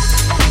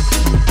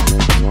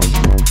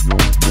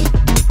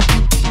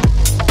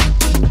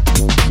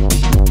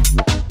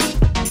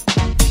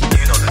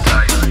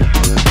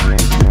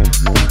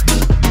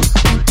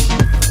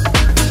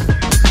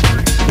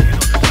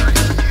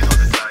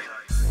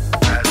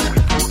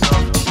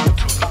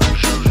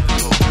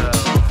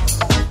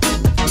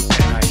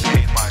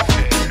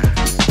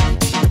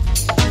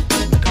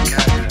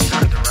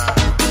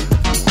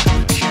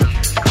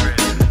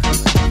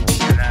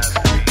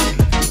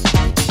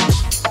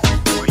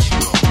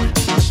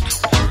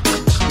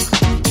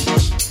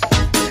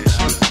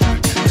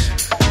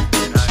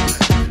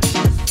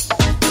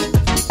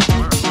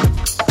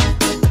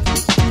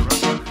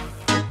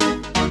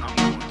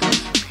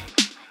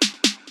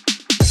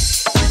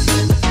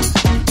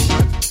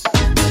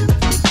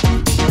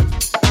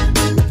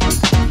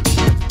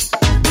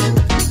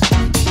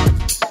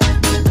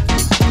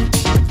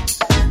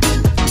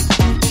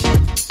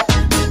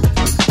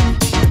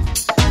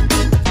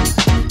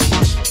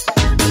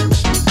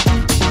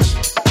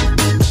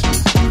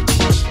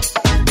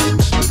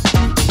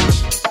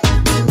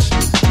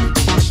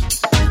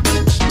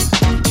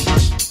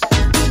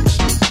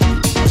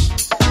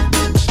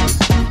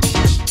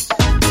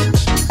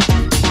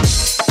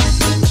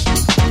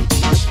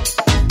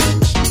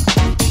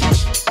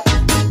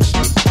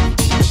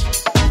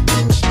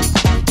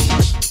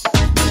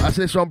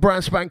 This one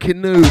brand spanking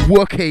new,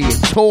 Wookie,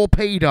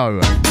 Torpedo.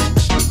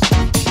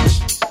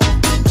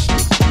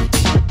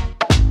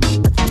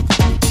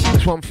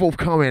 This one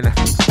forthcoming.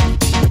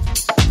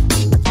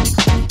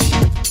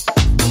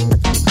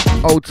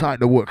 Hold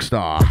tight, the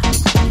Wookstar.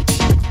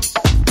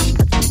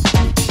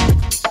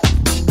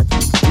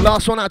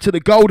 Last one out to the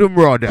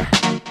Goldenrod.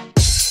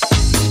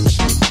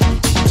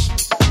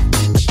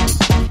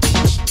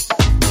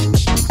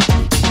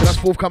 So that's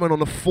forthcoming on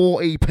the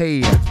 4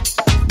 EP.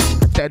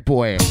 Dead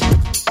Boy.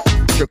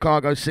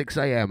 Chicago 6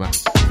 AM.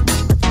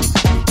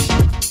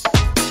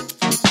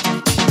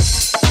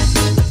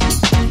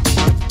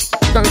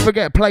 Don't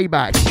forget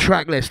playback,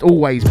 track list,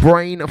 always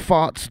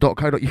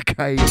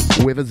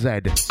brainfarts.co.uk with a Z.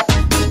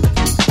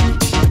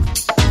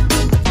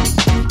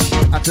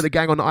 Add to the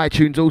gang on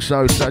iTunes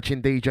also,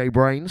 searching DJ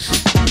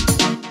BrainZ.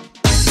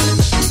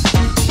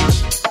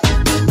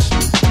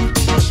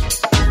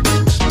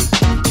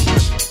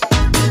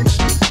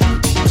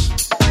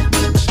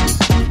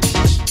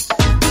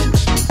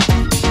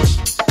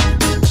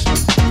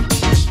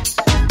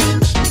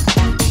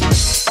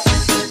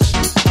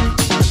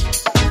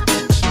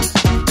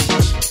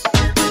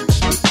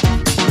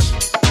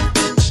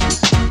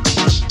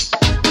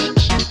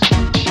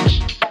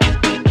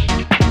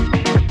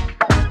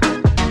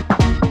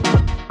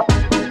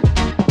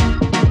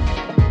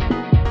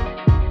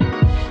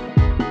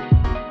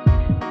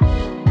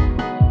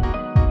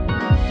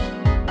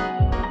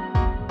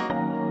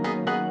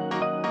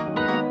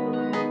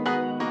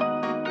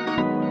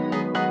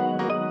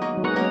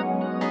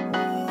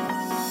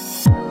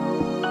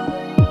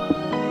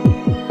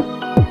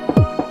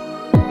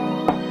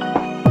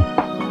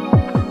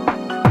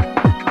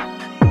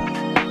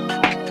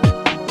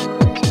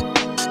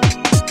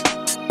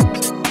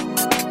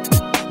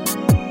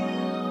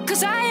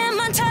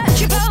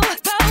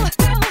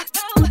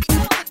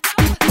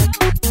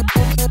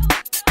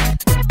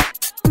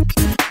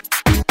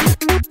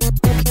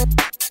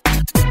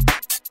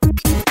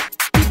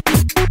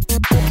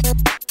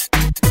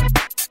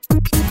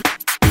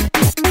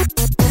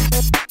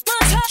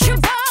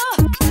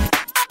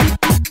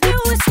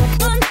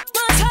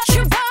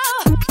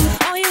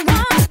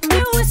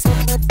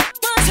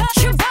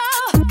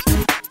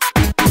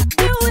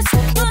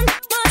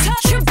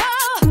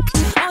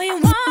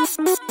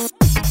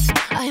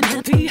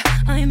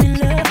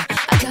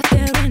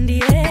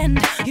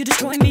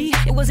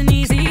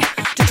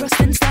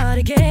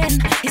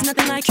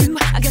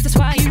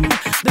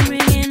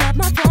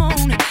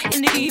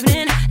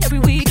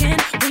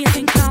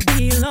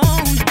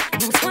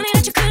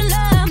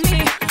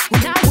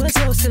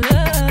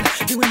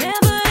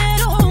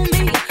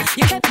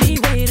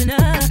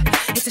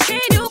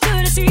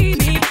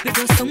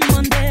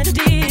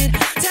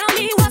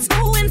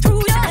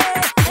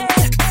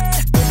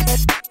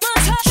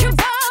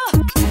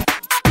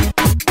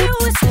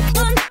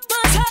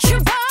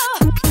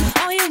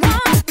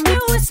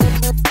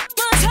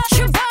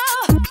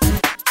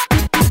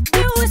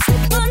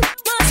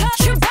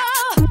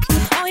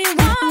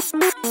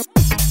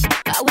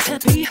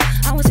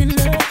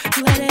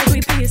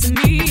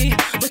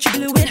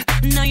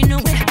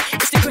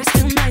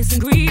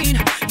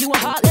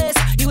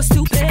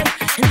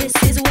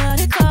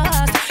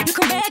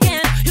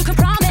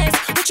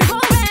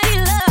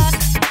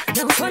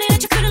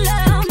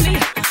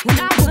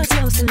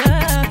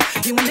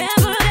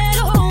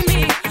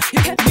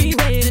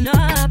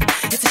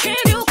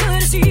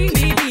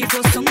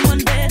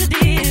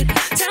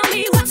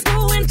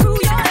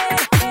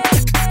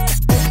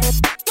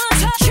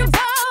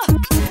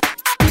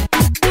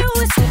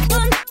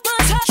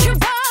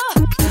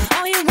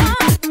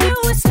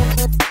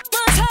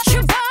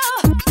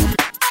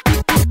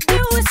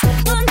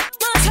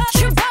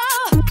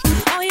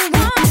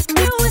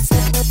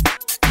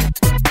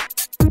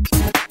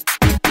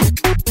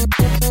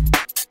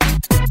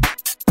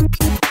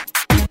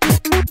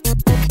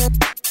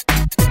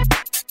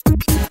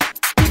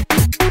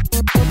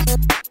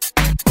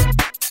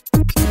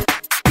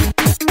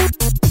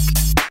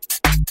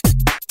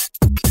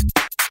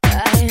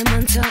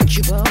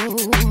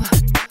 untouchable.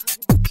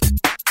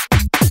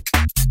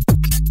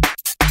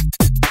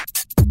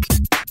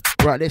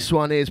 Right, this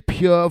one is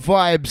Pure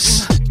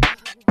Vibes.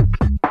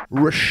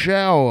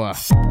 Rochelle.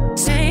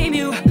 Same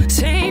you,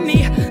 same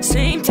me,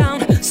 same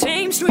town,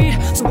 same street.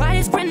 So why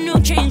this brand new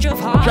change of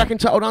heart? Track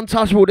entitled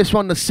Untouchable. This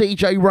one, the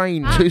CJ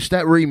Rain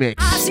two-step remix.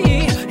 I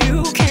see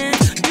you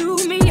can't do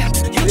me.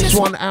 This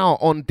one out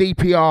on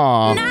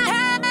DPR.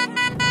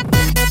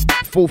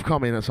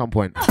 Forthcoming at some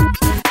point.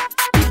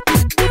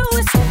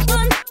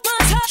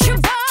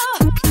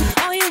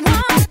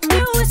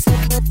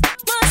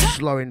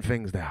 Slowing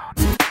things down.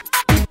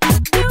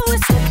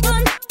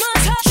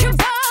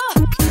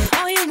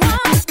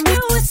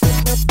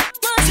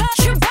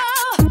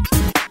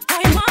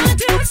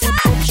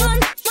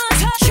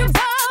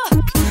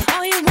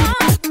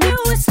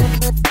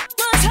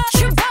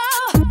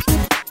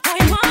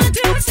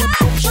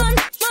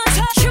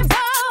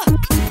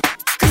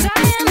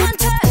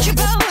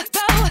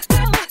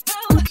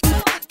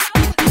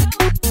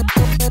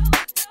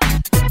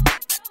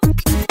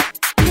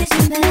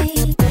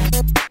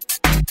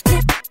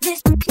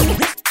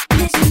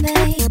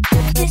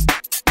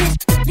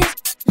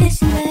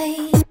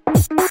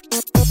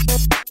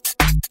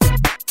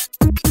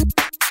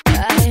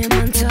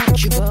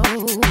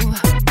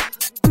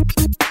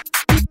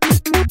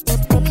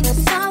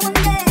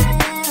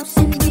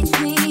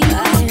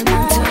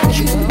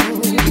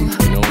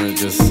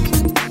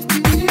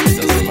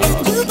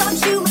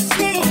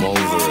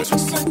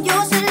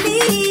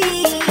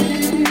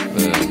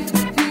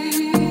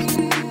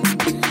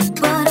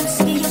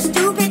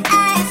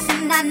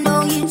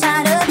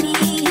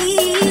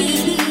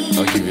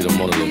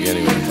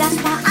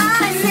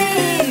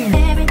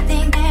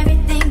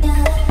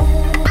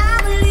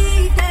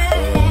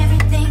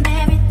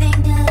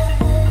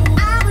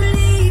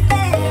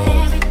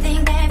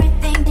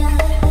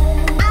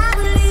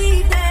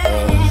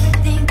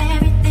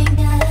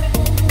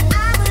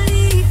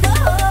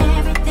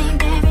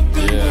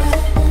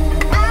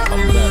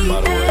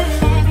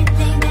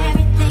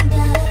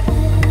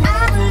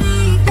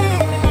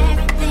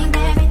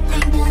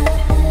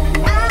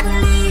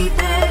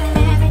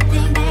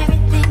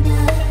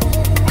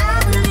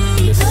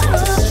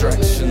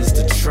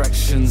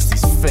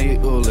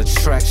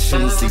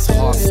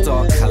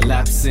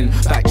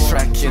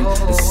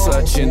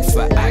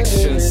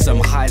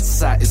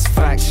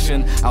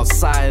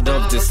 Outside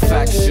of this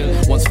faction,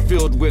 once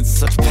filled with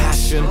such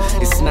passion,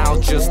 it's now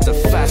just a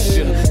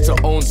fashion to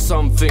own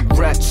something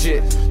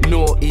ratchet,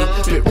 naughty,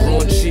 bit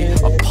raunchy.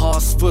 A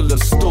past full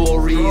of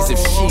stories. If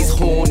she's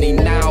horny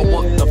now,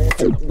 what the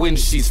f when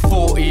she's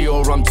 40?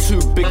 Or I'm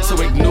too big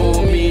to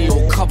ignore me,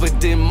 or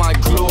covered in my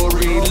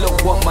glory.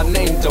 Look what my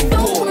name done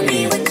bought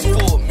me.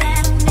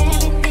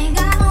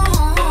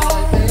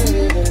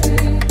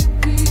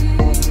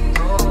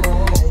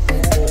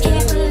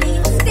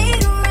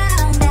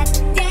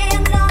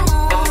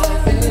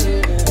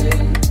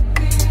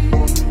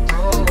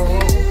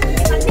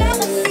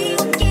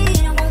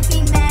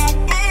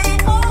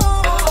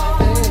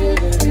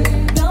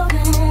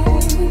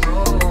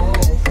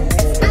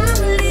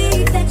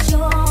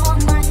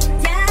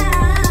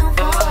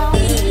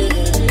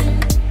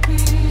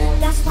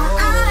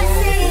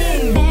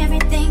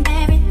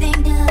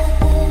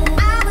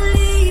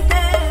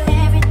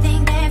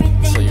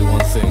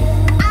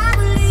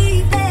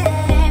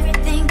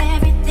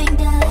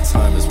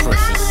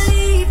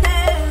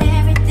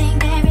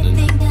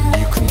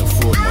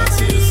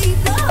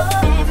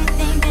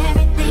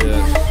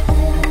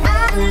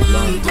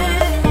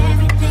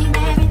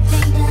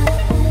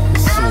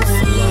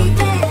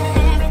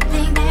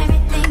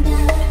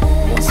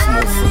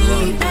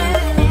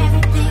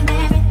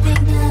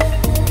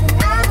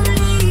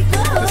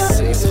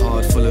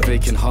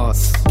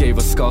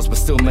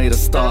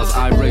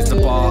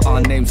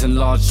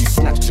 Enlarged, you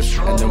snatched your shit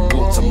and then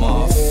walked them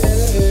off.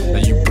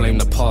 And you blame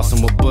the past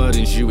and what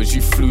burdens you as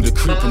you flew the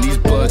coop. And these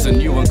birds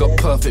and you and got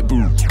perfect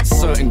boo.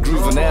 Certain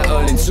groove and they're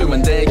earning too,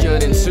 and they're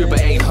yearning too,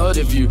 but ain't heard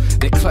of you.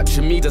 They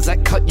clutching me, does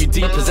that cut you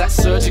deep? Is that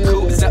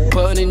surgical? Is that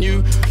burning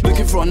you?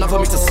 Looking for another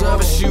me to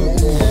service you?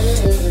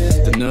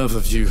 The nerve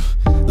of you.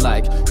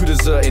 Like, who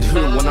deserted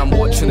who when I'm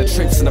watching the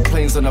trips in the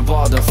plains of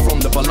Nevada from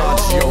the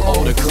Bellagio?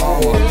 Oh, the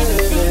karma.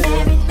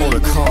 Oh, the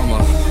karma.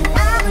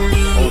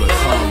 Oh, the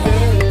karma.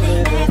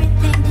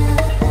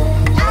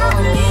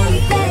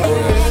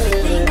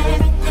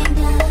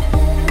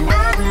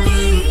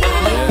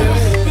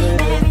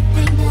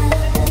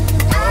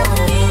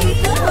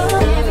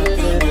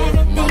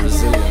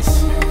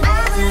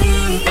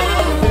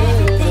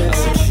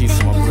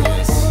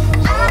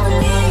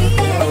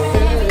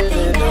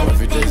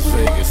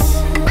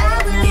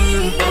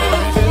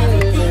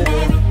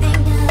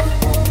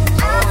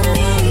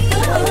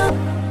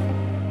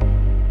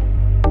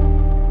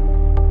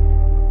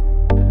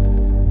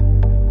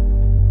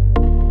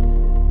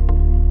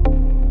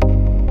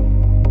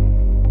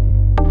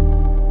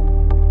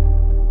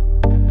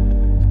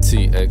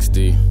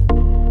 TXD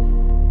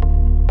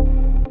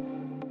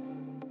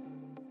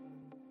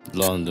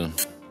London.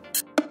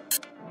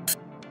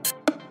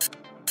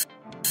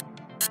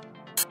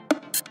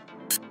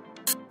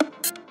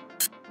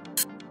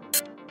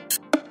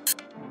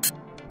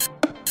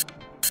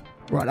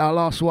 Right, our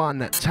last one,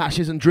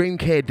 Tashes and Dream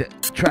Kid,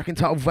 track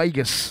entitled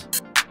Vegas.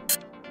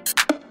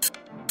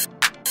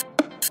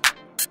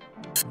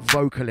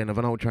 Vocaling of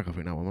an old track, I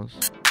think that one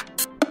was.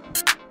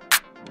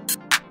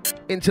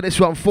 Into this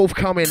one,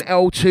 forthcoming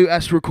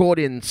L2S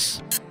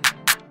Recordings.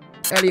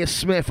 Elliot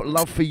Smith,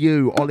 Love For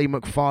You, Ollie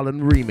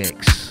McFarlane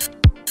remix.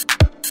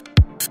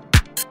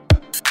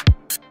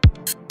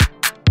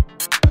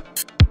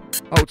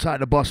 Hold tight,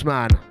 the boss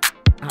man.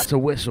 That's a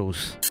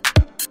whistles.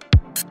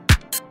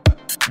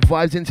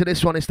 Vibes into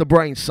this one, it's the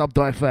BrainZ Sub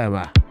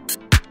Diaphragm.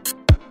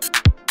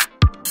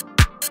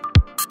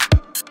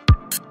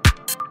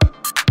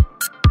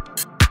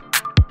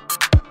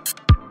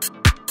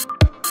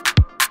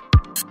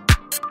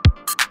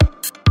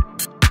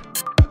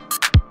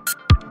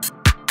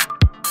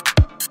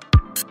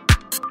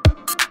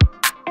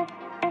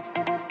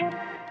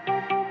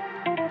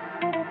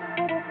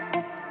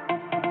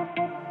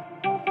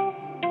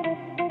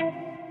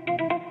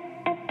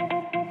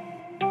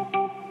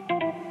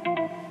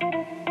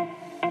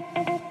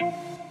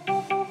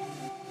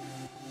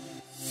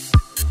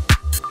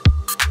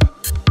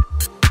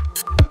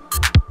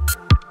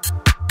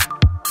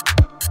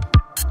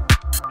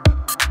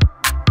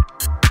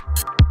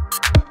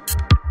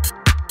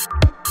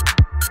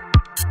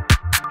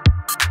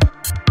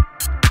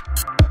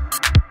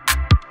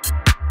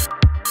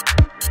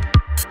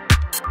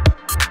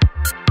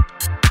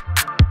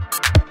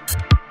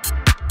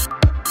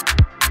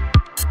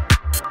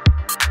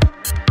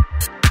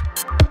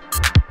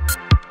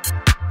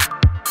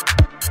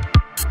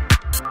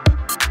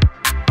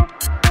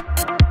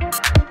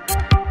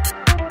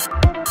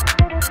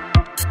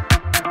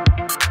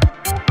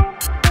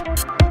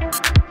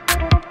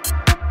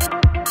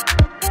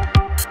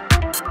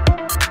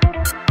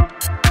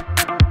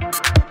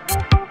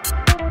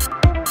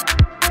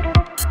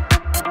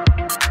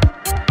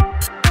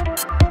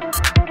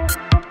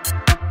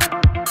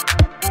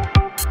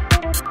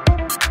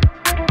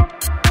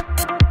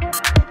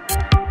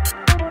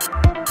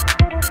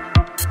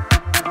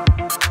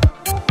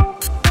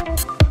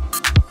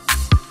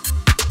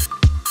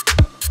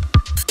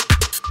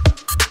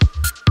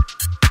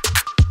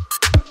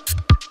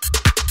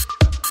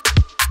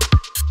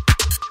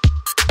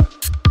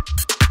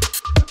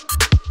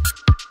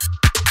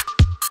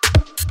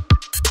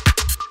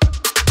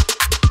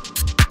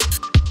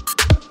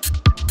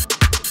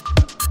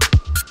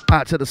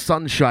 Out to the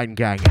Sunshine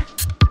Gang.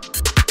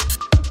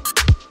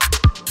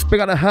 Big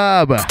up the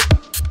Herb. Out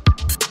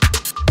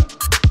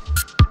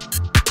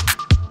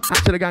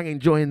to the gang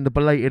enjoying the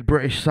belated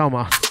British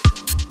summer.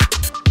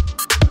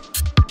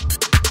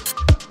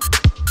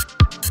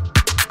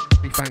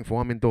 Be thankful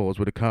I'm indoors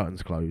with the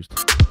curtains closed,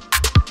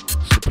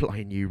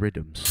 supplying new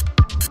rhythms.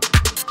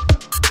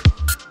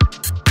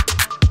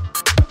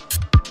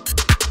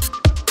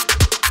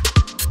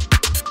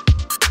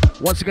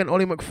 Once again,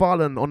 Ollie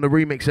McFarlane on the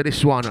remix of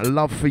this one,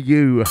 Love For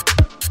You,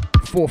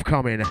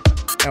 forthcoming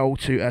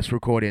L2S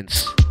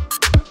Recordings.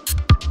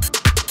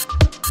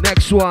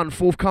 Next one,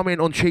 forthcoming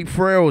on Cheap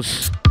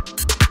Thrills.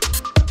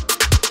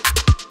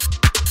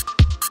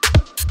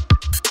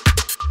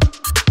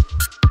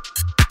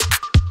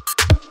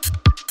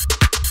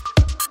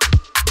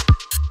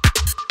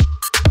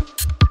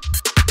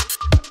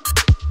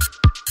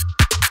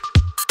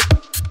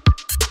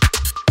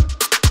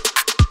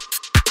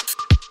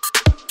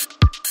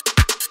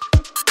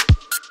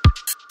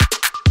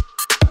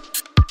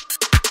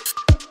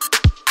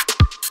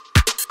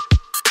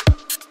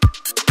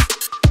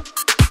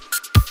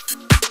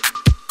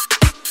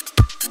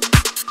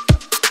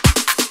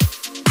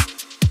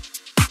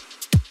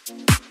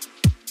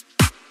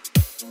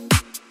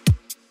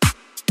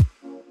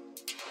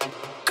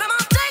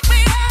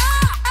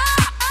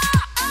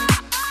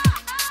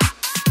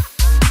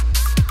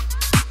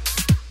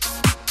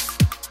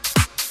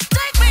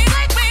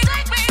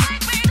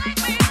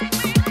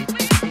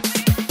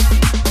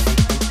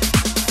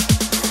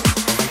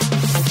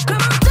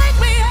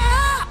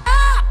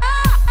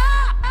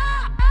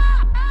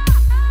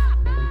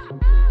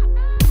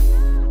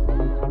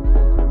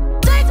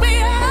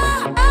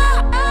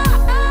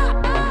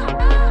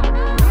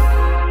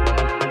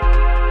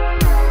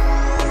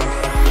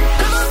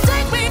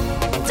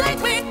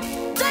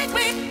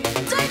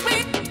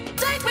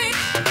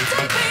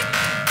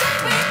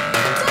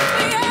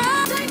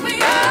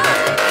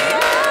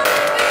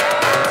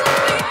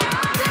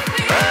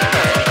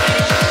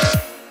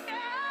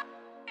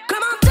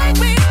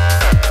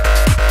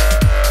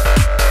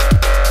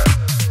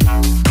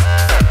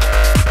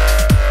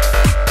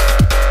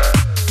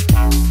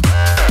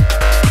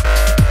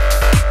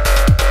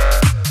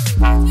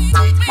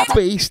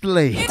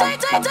 Beastly.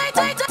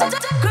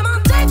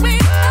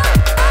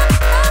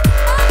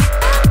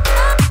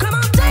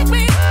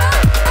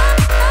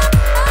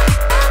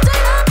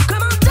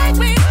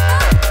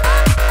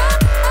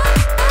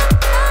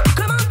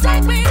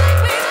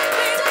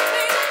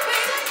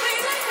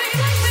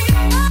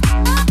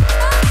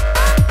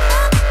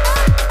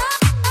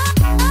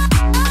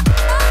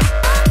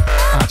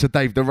 Out to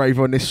Dave the Rave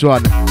on this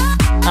one.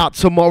 Out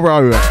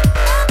tomorrow.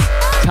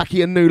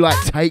 Tacky and New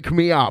like Take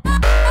Me Up.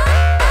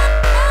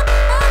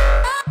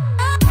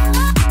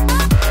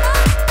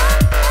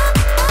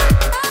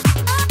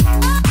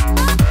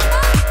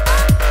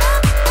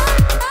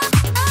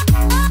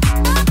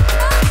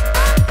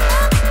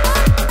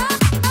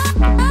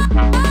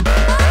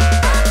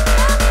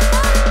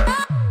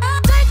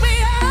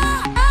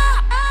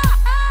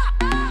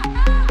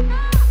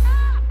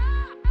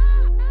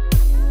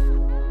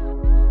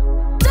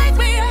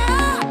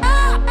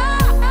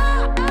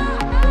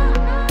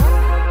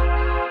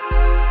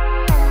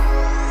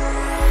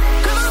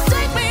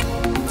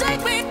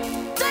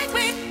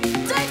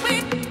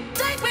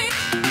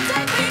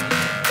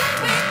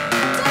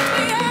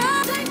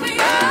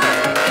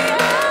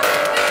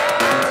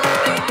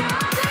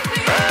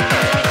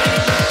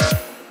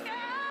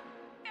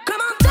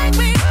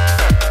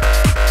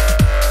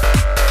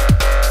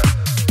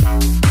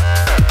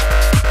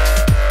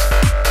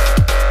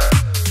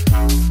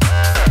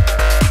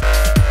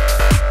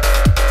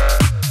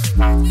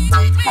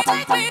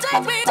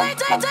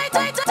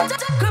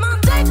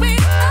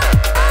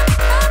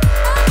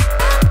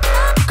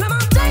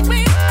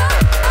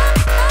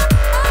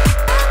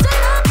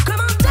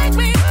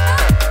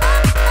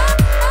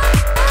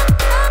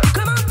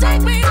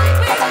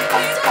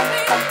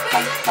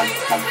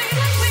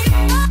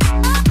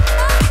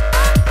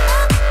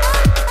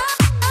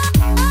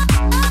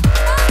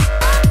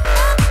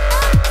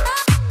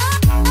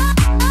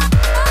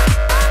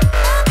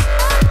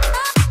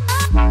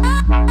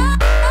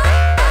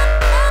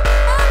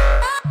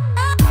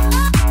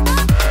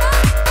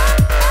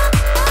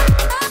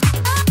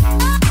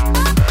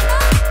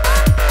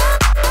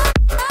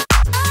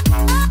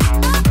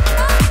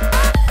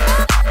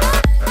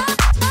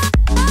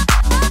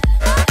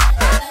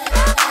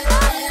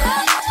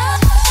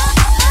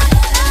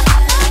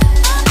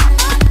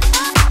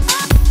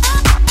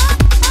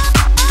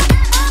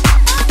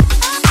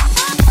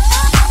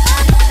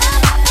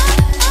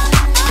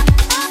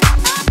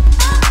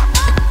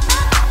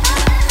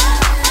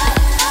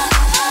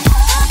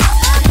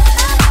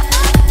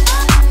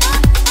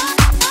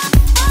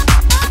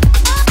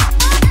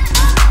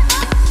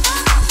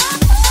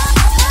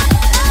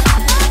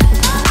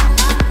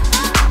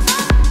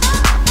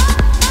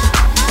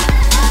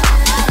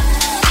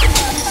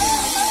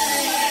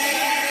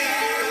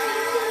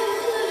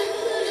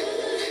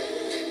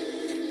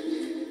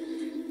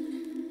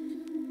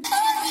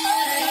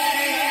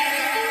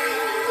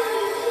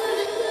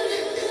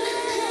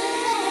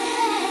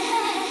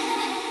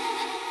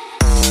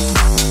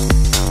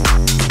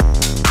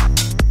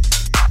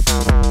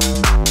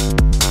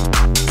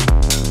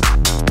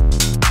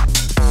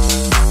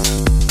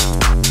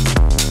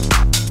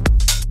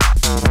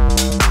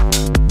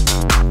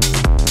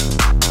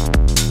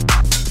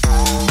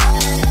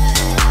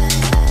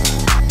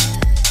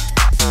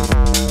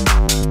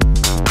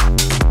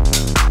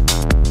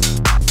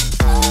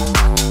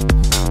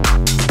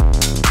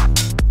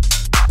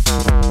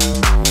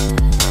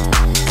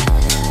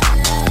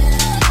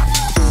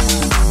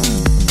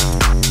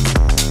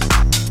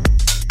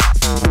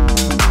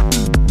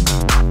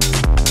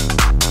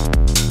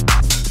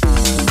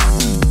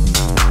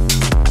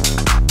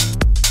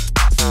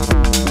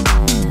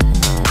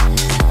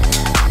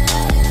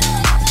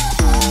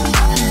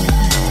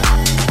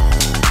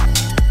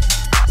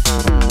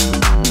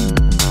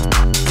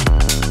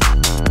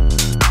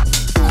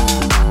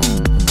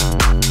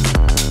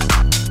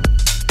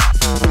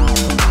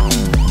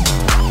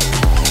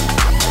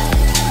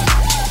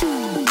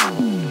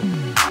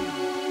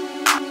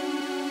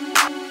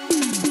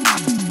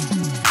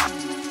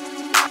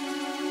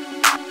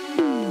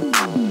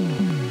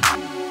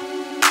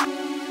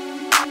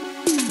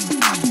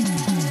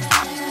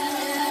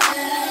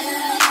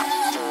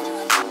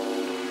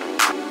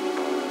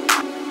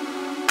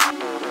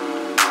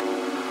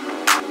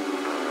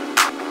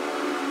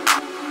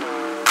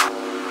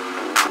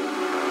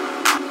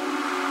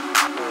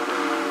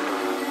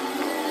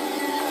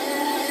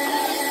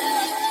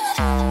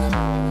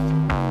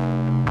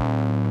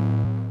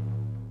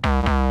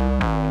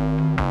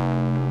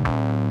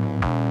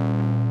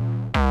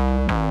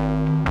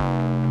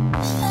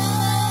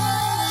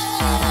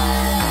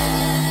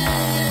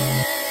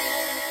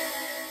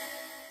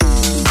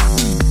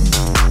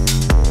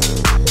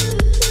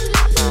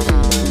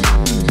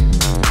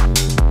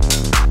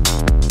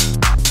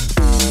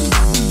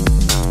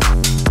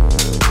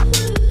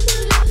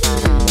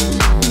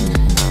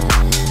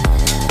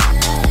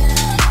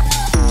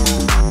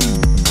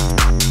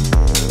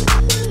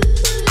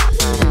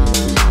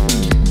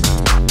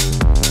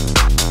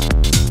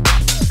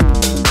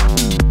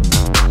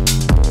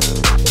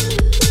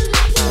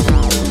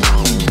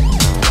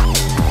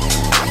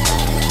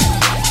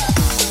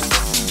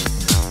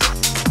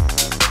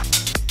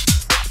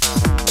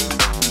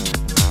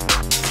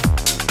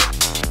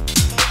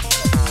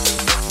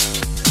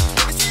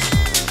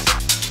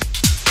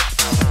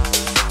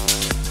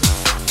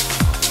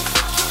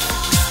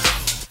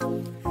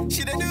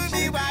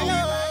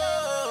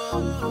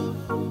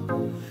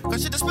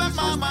 Cause she just spent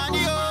my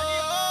money,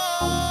 oh.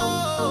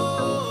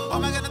 What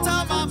am I gonna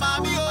tell my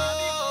mommy? Oh,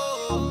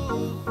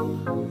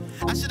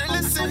 I should've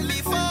listened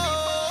before.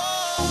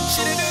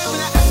 Should've done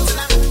like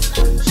Antenna.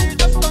 She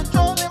just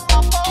controlling my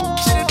phone.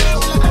 Should've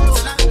done like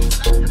Antenna.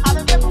 I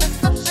don't get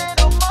messed up shit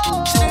no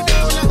more. Should've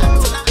done like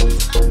Antenna.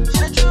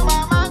 Should've drew my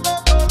mind go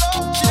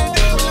low. Should've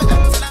done like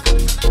Antenna.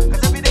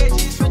 'Cause every day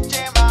she's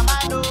switching my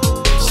mind. Oh,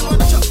 she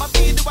wanna chop my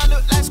feet. Do I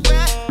look like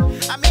square?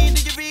 I mean,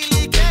 do you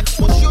really care? 'Cause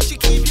what's yours you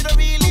keep, you don't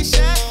really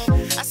share.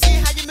 I see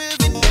how you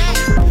moving there.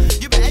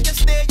 You better just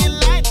stay in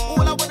line.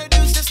 All I wanna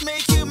do is just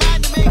make you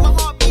mine. To make my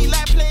heart beat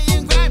like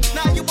playing grime.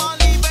 Now you won't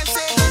leave and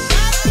say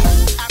goodbye.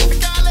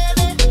 African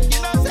lady, you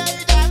know say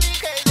you drive me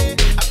crazy.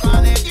 I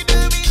can't let you do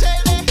me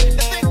shady.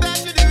 The things that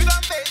you do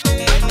don't faze me.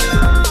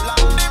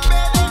 London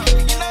baby,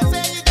 you know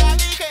say you drive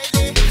me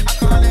crazy. I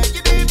can't let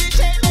you do me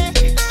shady.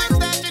 The things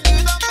that you do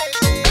don't faze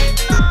me.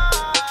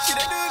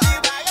 Shoulda do me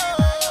right, oh.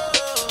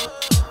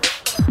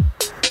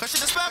 'Cause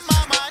shoulda spent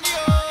my money,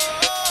 oh.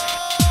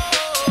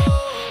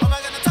 What am I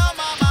gonna tell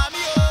my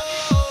mommy, oh?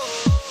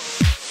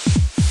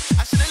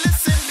 I shoulda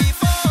listened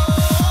before.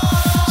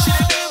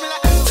 Shoulda do me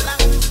like Antenna.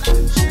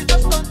 She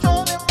just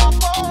controlling my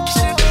phone.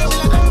 Shoulda do me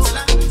like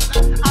Antenna.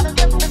 I don't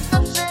get messed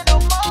up shit no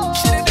more.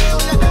 Shoulda do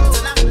me like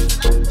Antenna.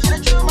 Shoulda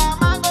drew my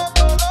mind go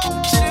low.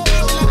 Shoulda do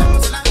me like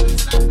Antenna.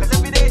 'Cause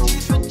every day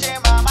she's switching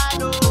my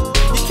mind, oh.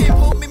 You can't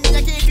hold me,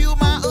 I gave you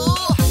my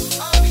all.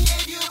 Oh, we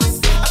gave you a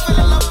song. I fell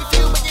in love with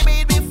you when you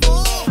made me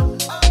fool.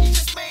 Oh, you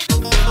just made a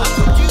fool. I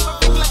told you a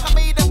ring like I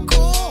made them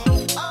cool.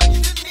 Oh, you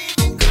didn't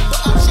even call.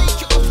 But I'll shake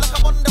you off like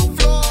I'm on the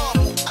floor.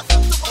 I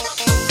felt the one on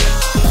the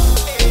floor.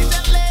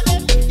 Asian lady,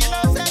 you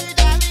know say you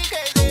drive me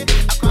crazy.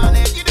 I can't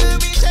let you do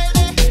me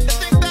shady. The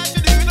things that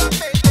you do don't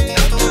faze me.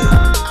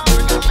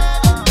 African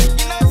lady,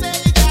 you know say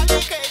you drive me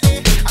crazy.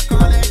 I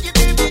can't let you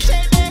do me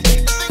shady.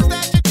 The things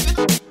that you do.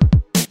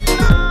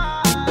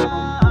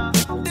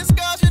 This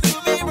girl, she do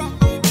me wrong.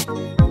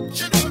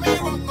 She do me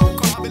wrong. Oh,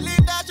 can't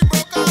believe that she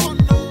broke her one,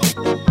 no.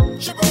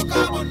 She broke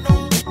her one, no.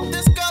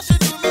 This girl, she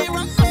do me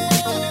wrong.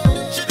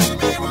 She do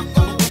me wrong.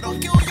 Oh, don't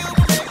kill you,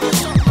 make you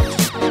strong.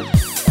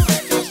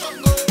 Make you strong.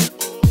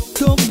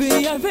 Don't be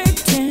a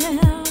victim.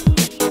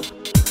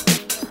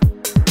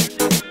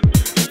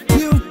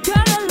 You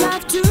got a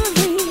life to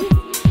lead.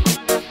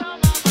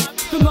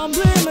 Come on,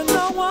 blaming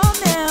no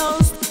one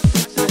else.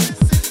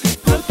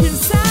 Look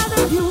inside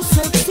of you,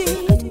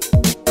 succeed.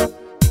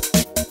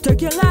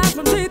 Take your life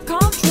and take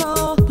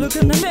control. Look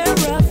in the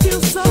mirror,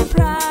 feel so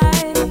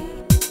pride.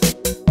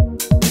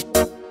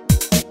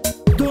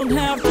 Don't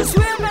have to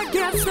swim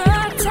against the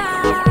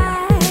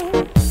tide.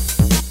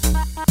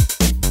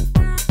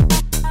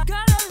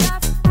 Got a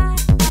life.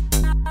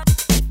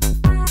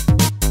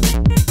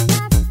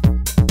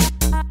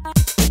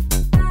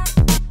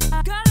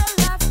 Got a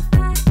life.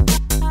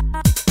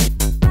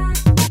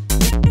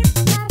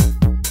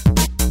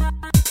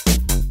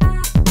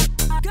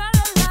 Got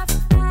a life.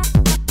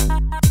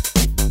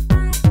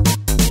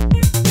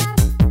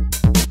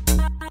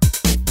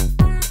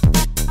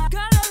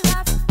 Got a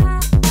life.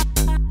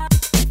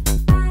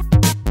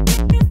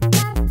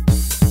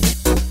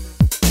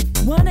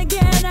 Wanna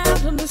get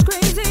out of this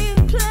crazy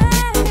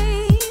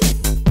place.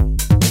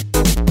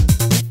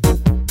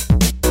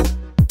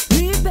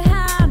 Leave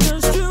behind the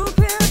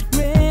stupid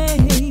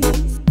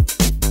race.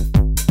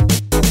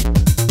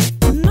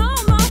 No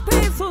more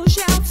painful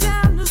shouts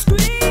and the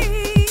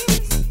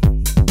screams.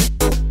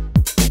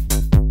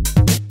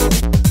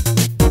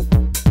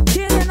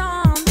 Getting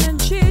on and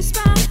chase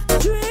my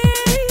dreams.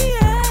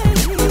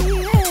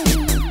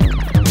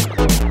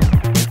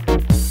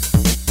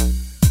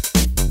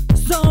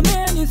 So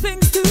many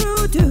things to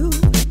do,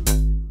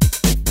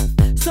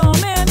 so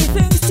many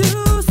things to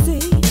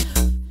see.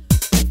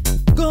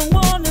 Go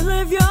on and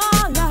live your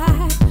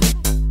life.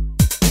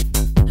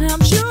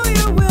 I'm sure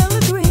you will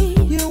agree.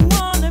 You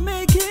wanna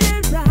make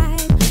it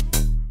right.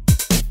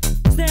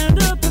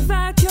 Stand up and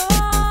fight your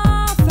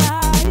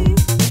fight.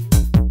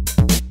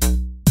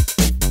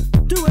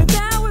 Do it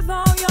now with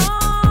all your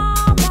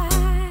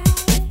might.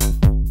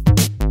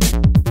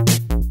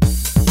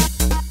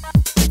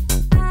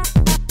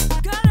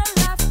 Got a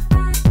life.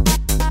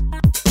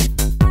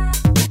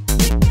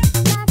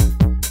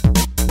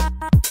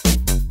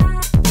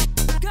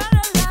 Got a life. Got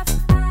a life.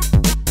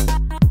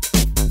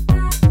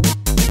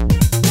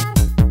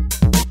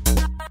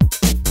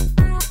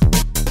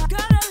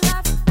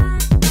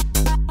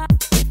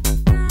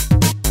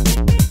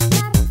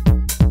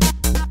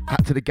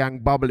 Out to the gang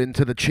bubbling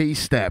to the cheese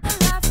step.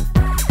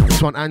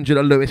 This one,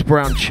 Angela Lewis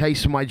Brown,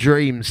 Chase My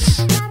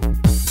Dreams.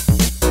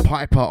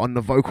 Piper on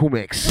the vocal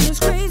mix. This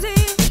crazy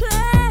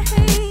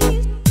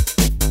place.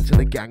 To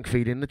the gang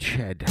feeding the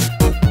ched.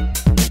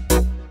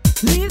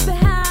 Leave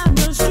behind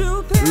the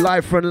stupid.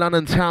 Live from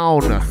London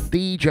town,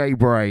 DJ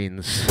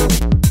BrainZ.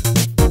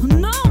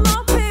 No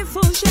more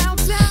painful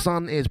shouts and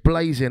Sun is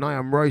blazing, I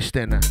am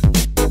roasting.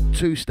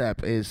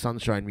 Two-step is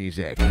sunshine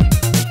music.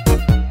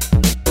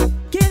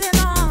 getting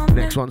on.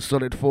 Next one,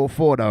 solid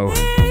 4/4 though.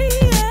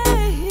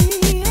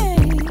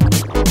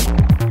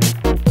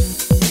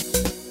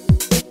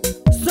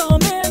 So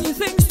many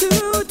things to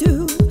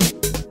do.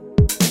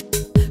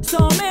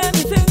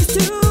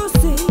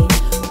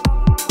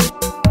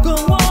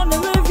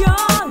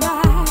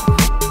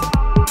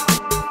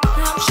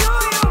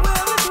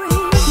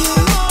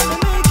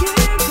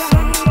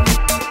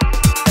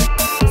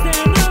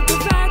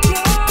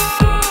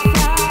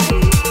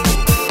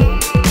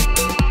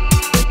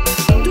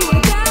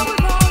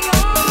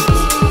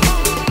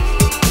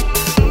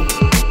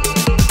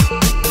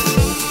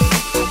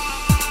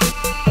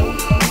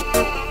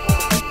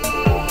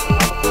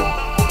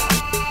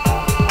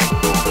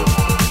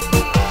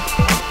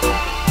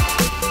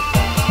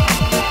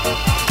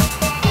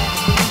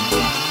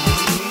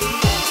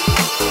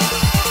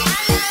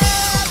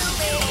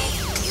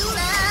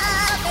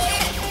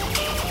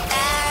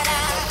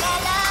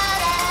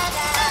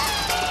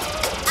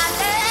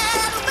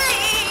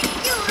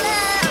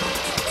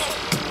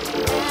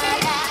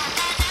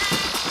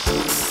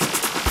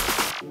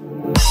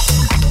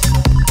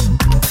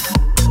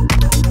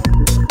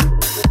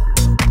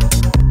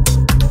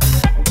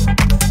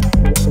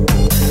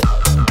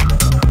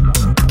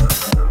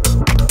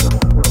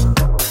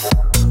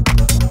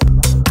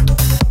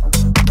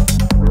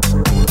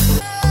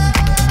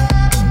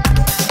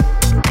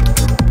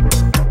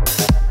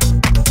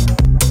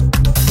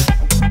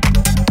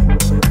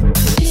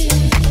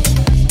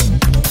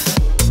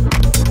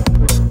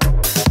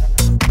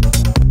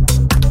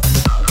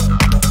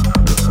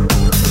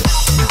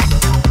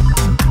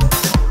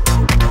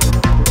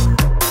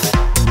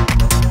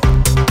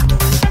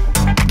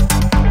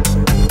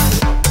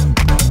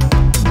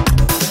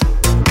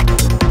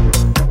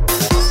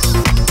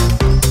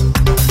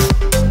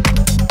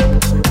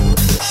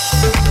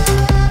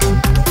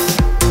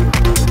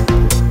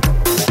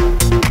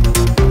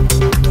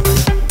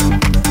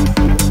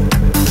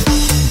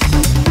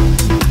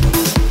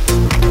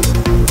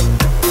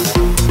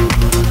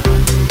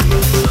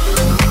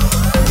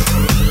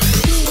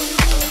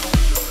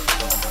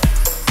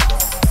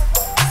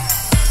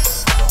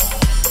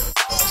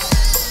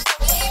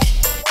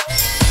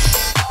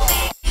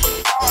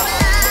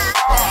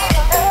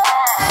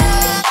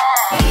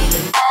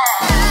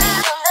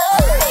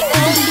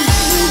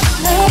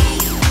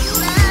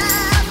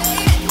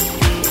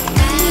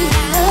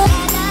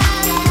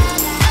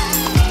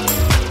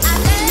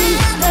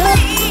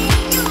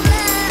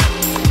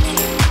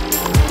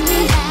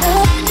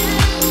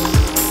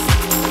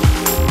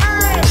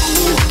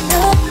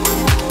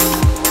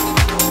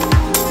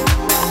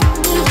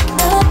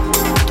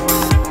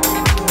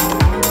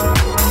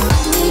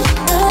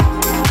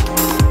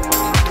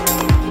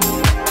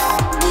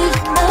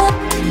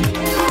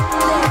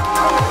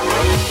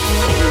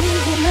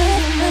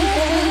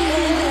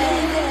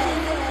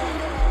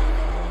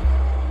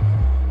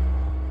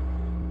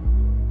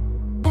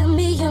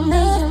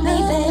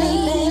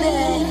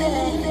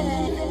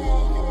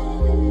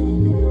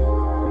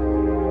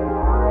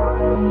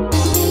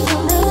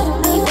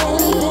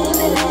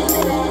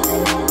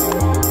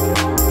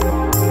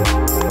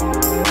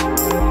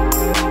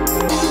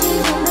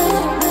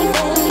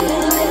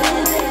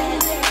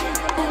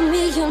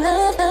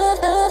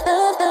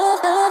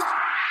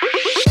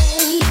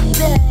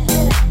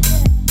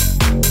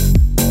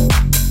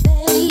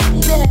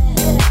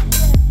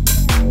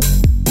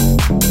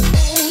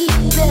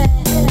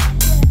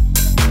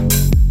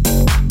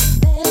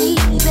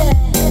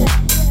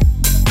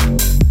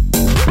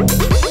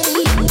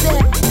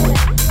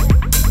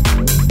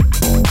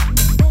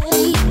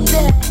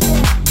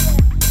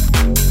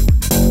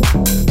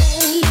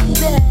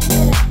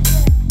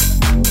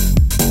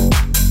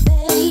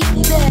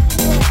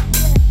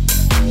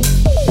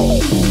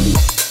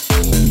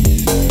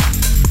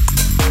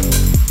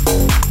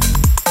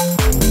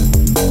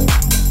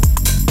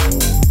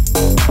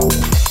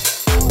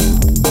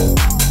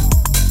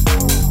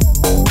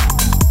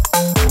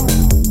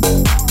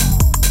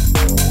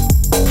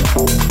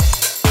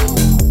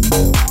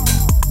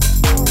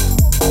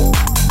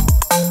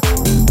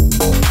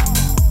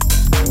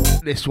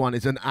 This one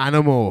is an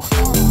animal.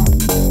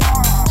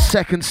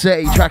 Second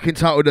City, track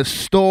entitled A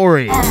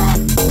Story.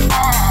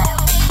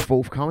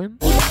 Forthcoming.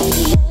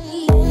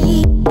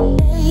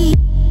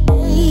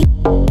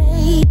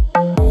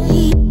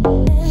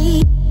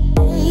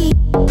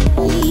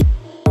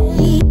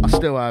 I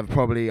still have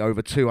probably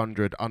over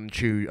 200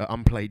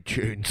 unplayed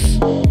tunes.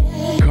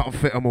 Can't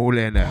fit them all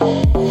in. That's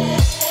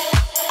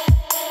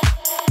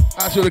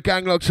all the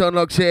gang logs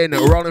in,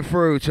 running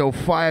through till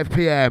 5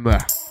 PM.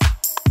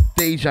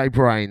 DJ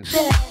BrainZ.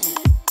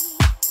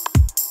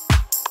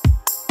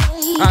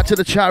 Out to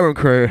the chat room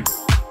crew.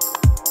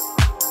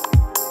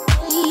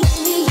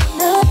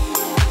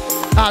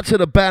 Out to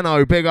the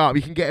Benno, big up.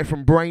 You can get it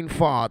from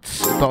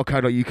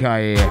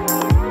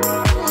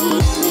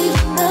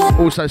brainfarts.co.uk.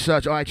 Also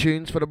search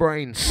iTunes for the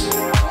Brains.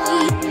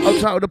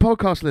 Outside of the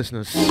podcast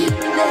listeners.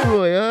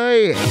 Oi,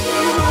 oi.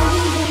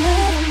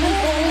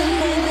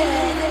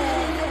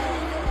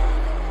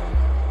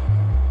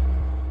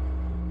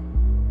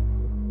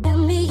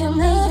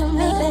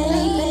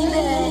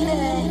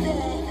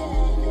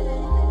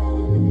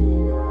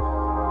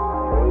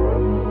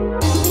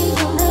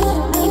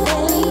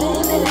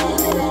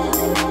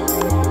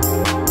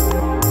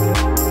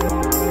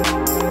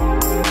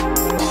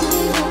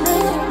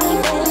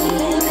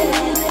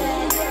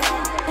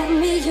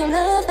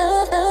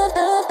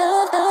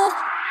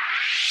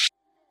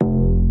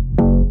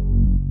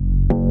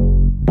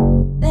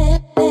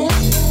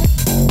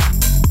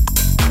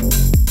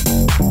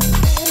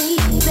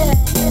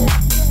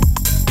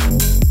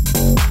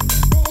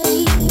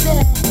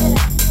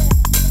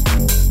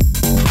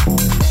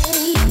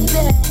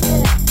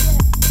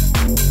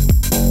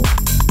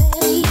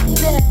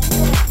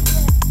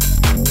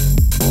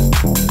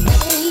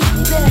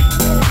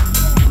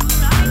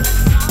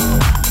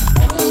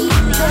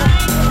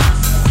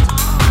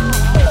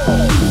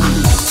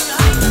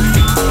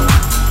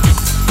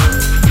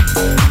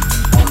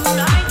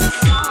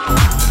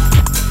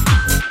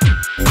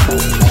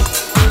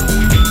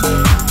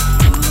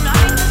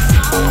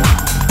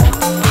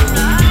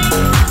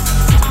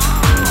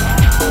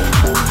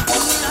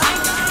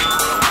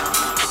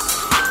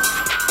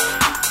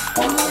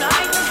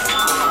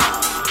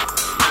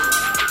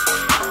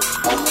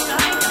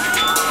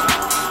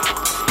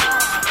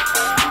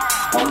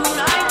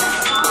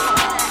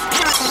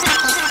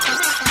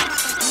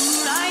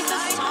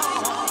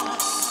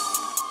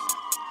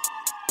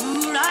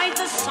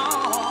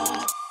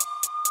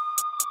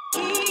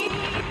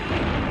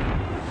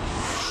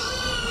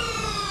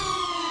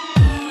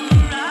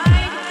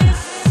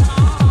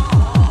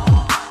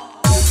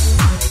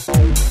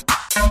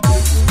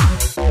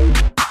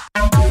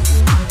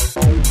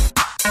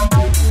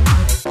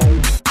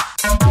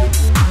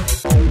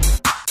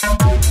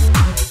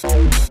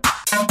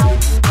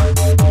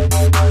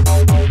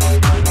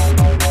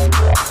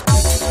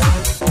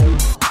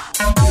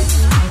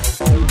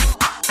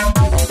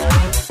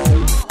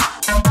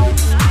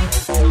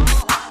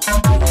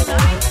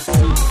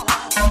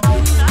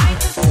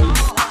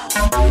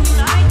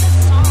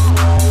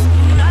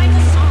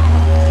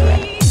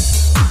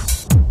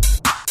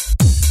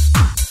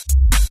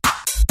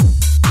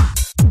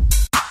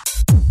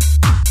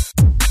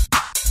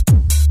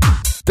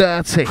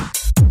 Dirty.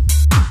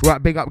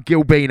 Right, big up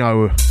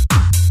Gilbino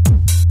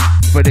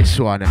for this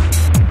one.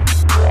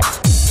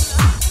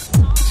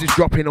 This is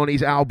dropping on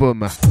his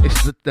album.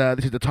 This is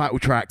the title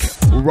track,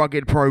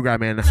 Rugged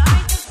Programming.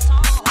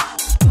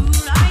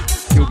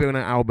 He'll be on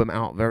an album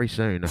out very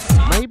soon.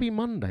 Maybe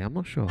Monday, I'm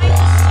not sure.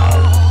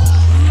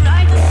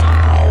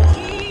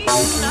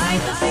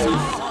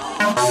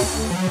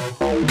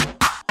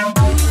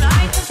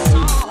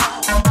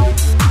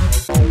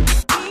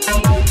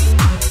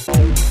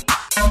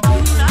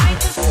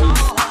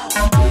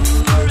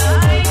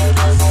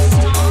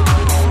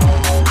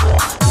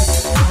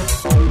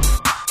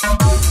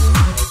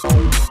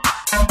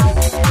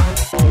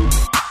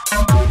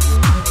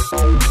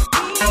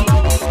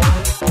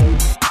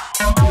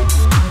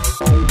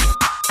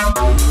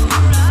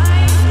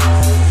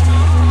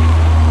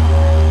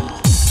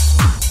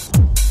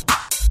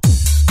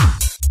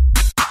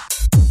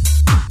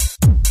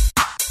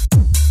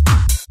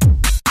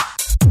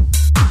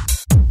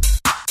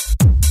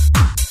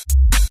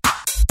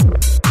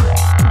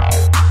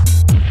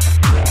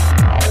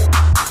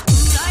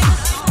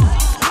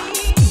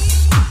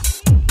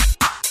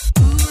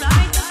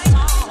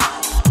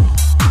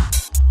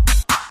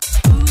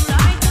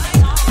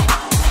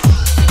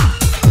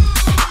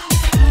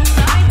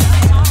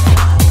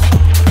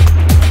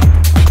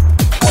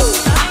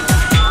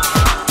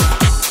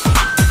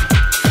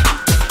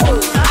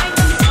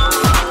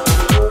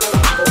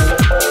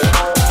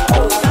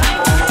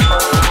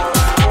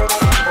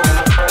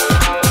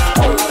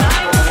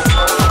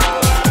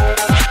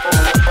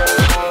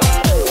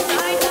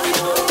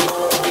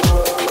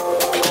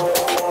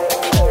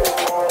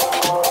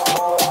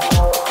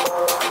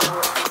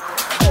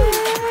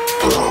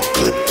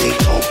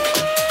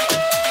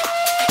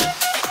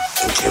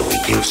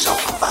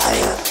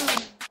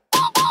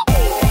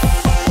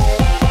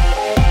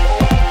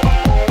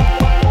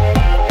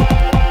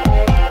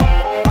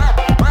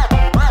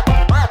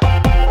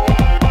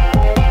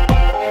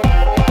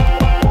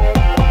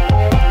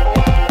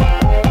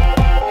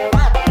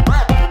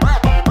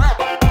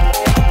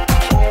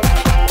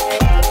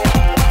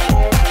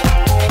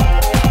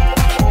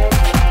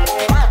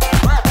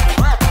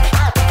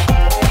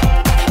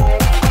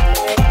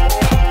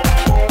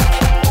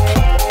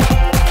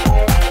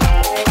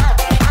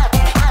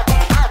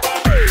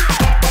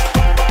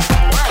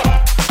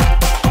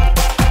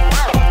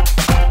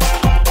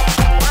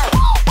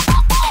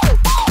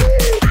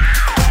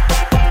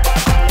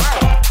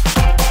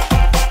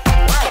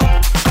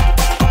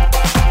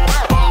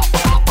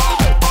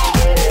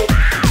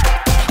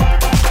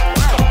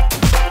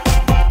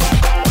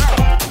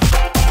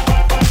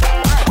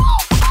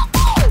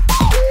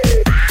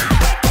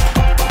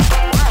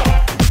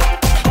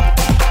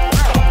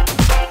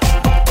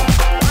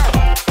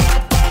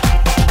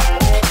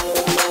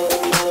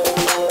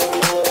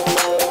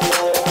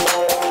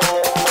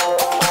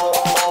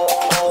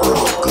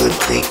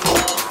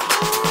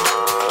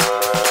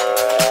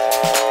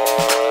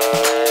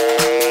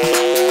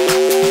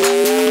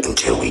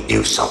 we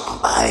do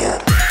something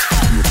bad.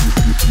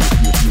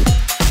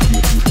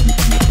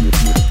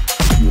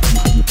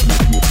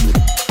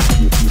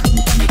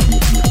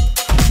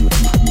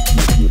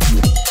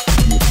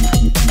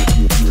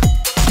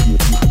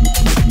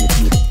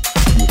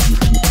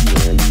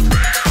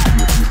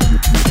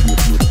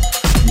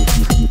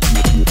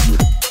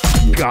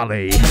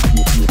 Gully.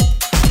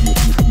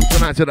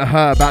 Come out to the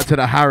Herb, out to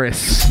the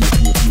Harris.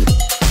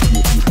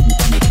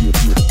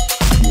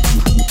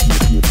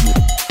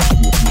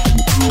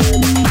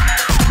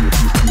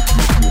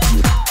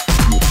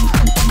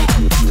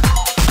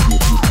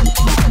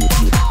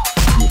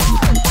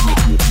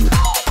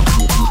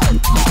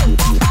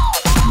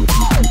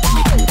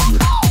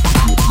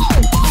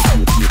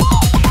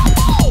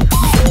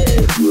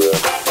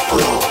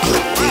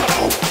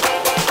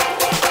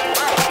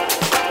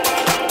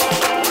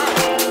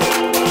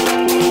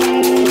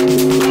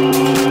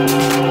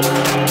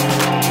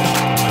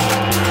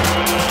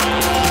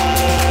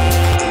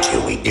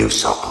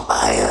 Something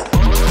bad.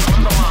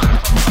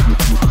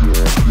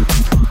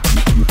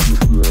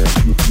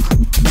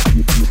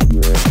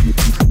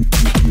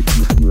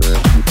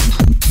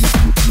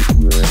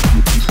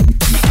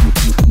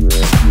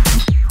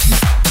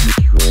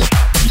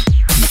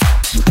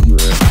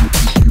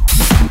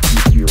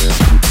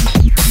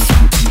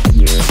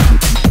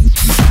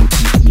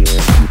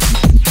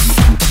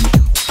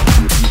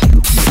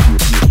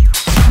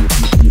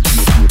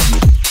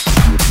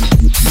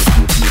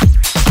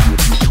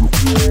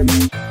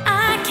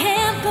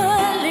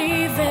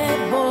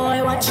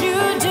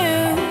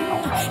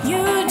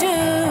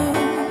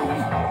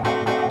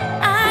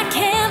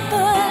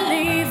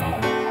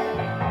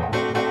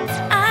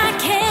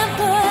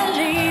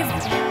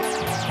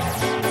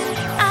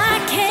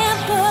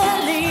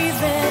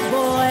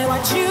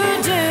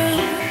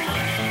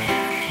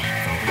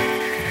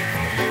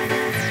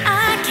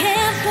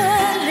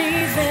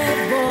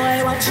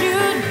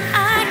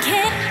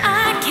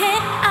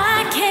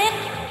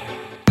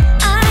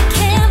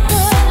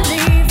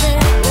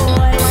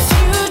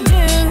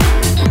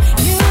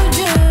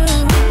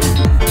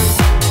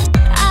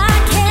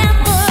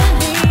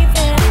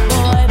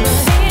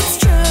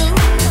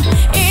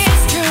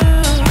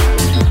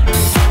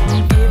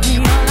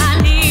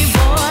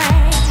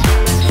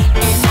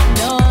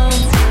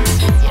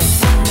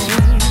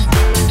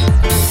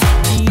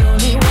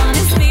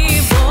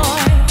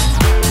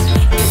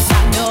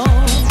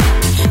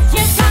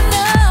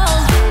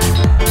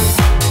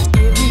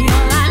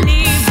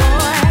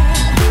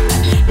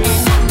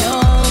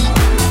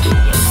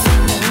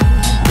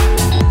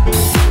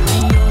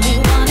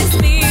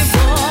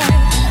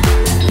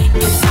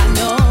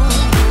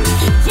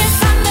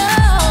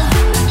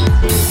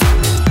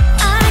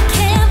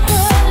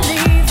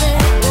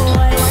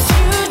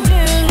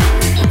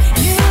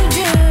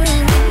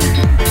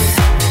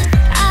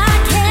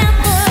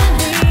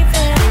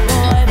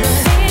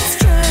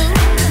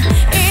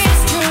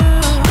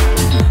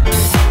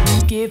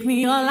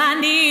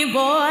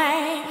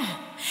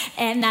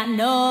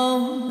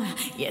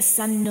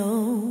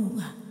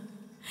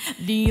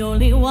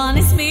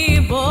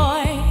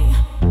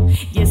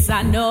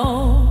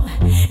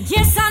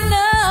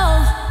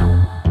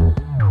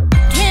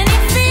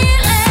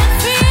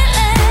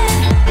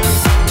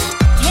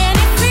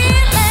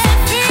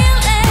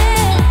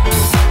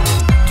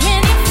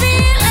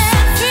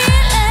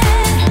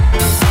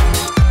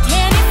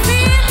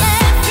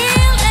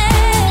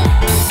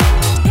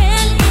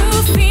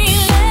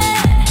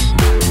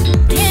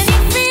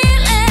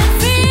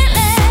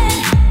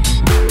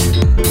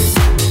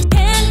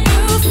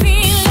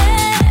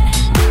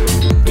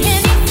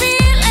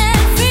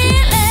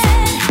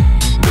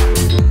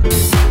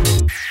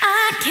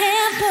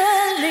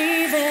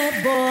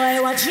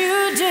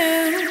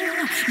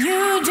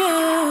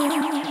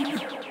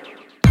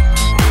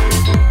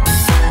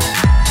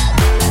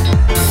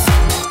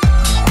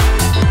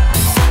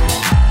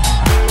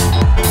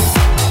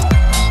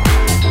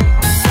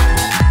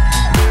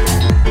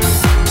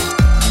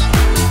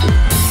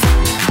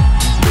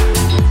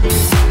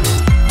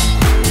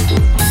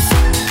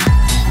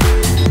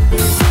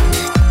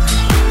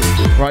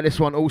 This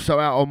one also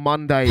out on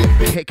Monday.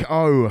 Kick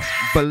O,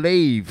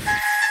 Believe.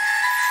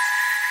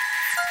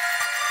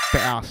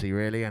 Bit arsey,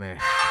 really, isn't it?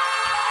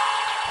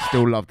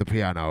 Still love the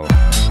piano.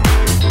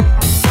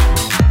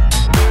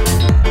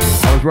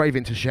 I was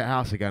raving to Shit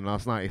House again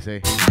last night, you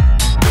see.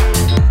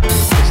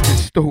 It's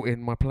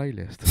distorting my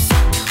playlist.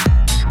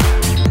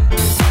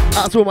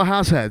 That's all my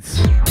house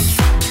heads.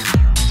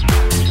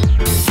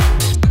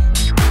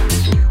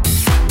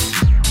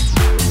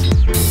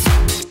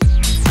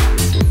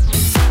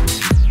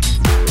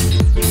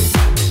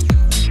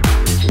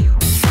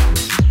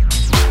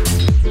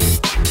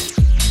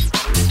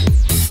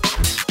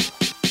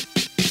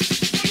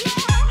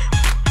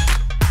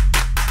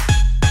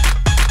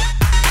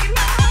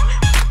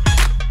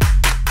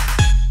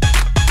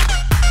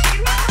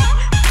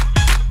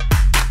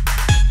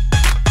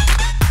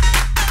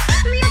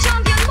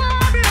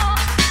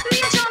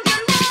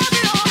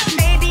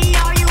 Baby,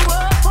 are you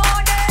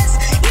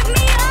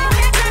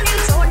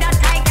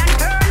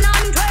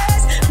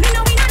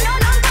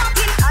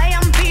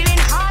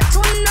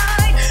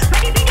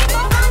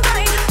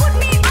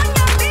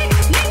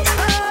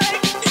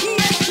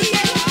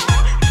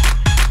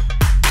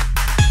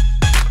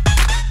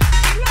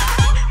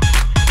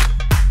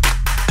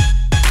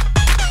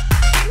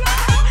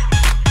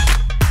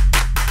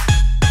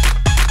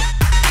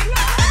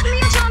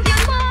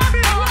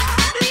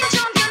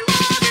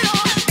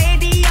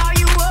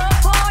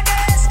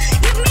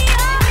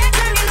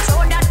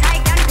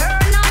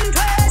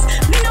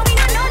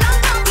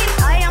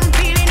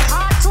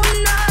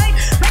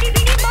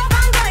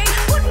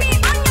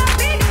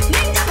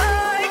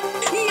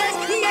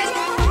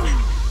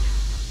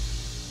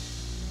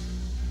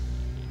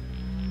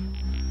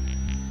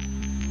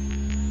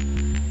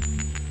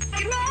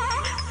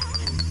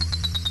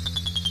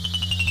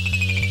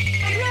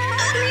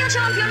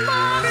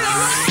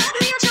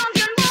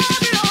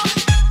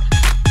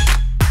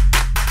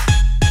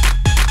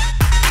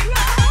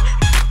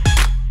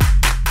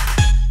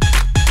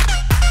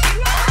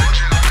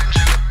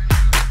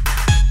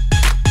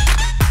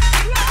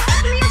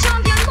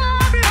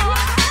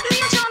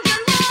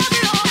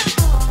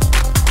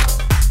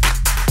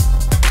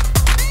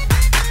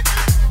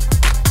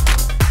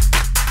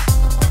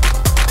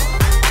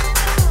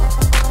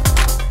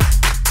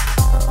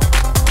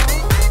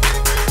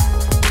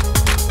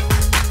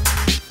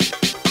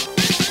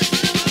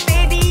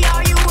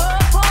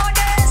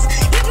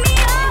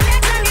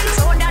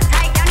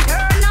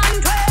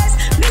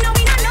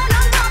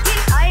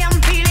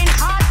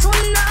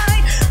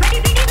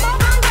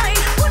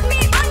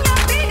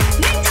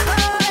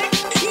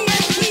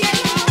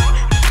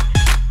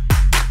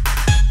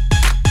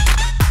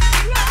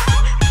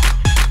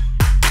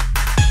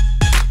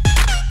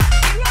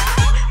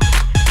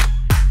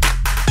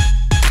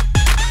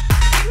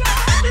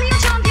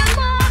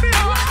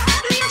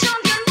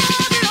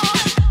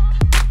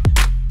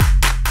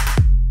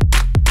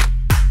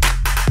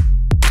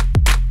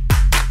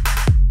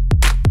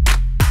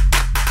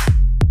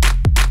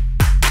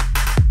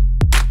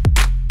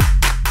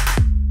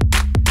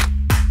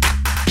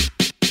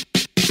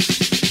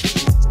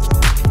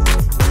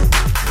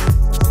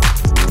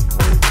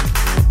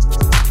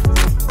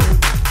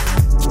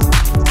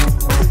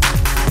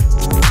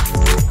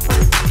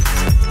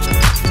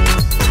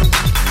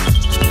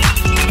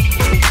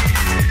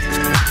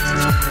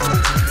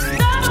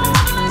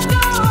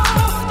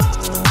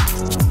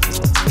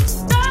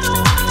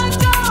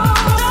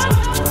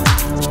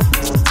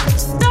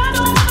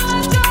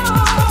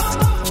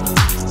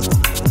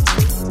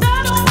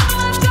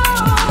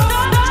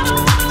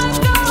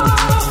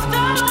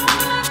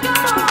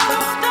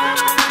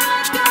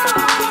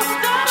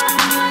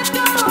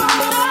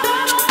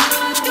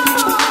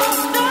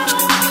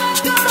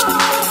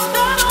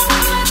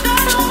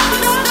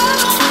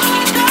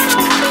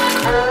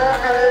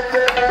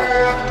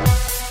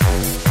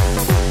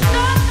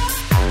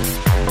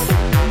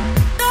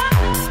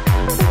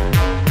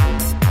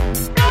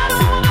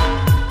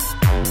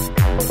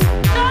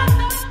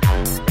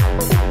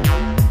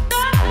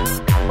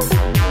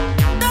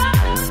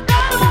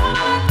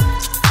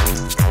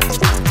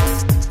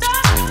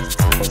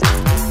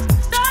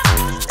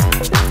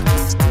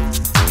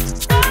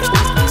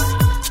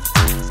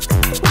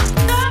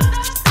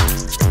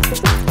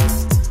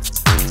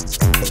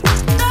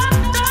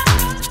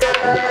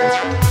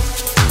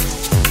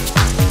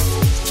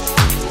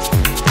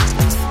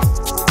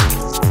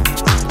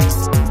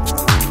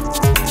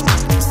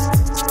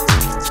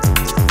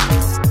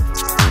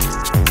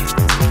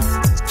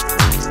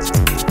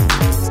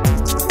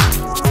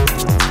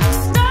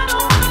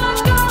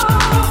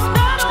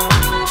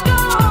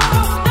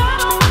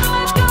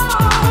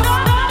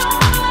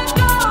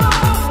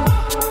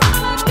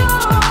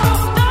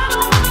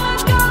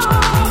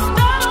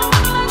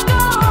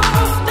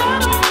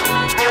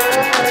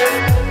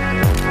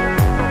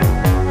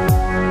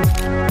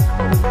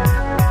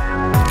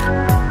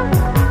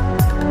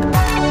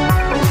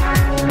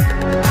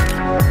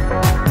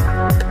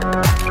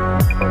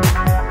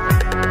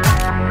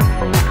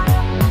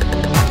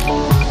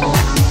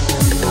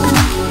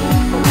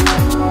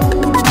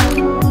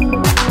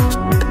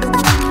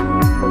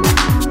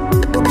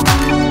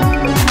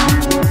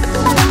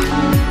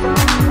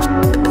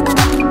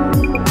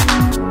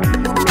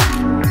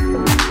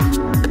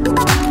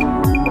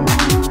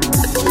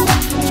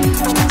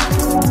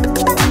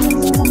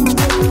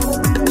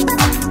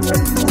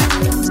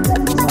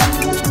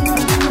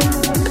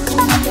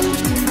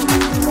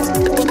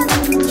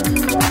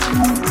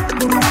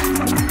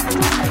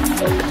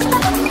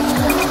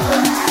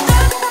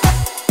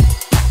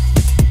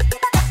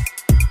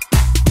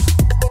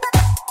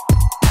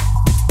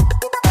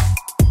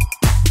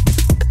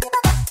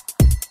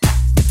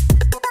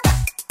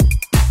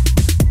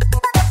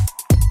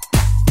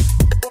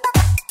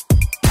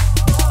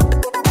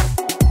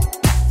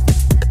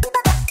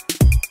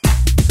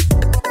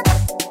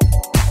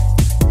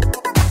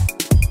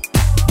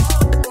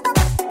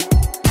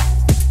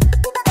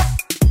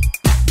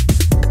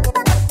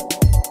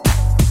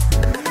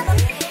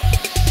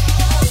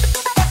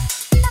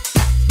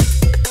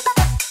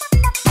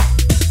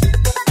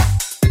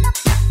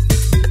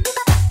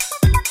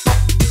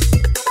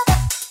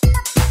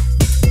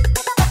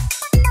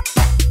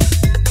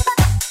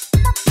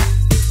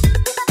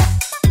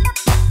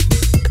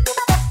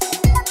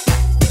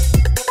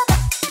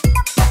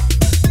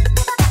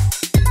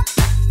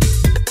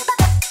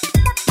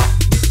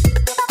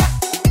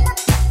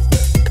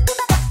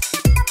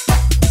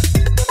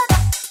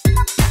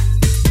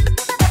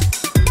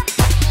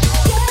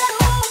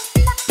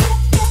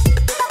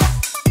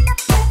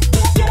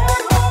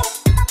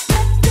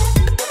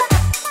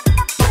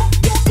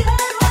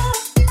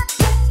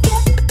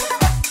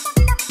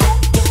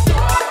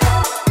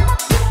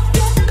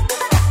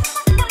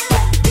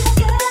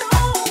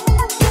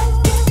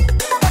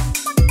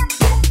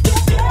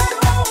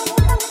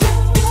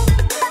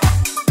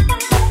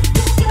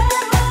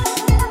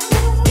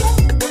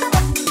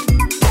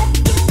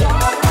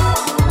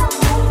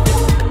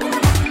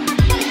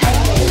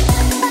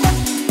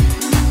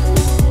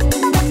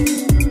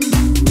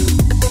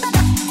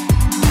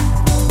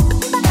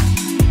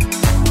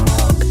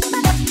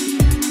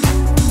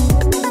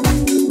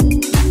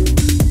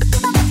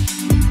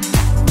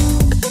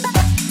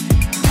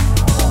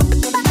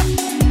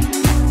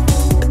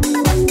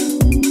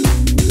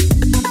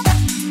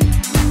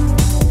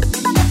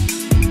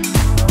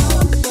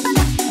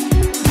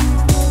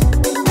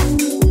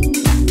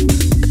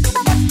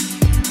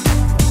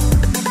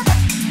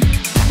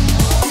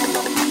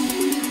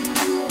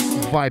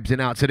Vibes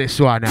in out to this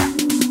one.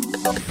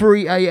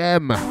 3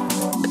 a.m.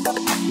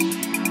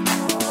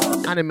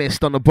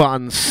 Animist on the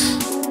buttons.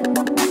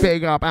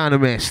 Big up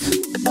Animist.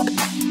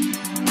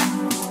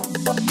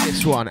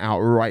 This one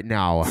out right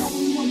now.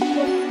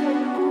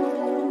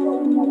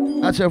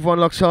 That's everyone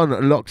locked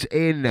on, locked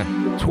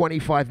in.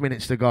 25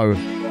 minutes to go.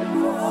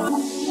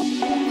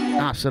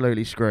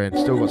 Absolutely screwing.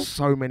 Still got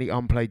so many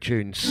unplayed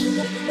tunes.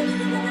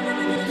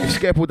 If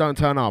Skipple don't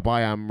turn up,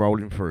 I am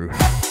rolling through.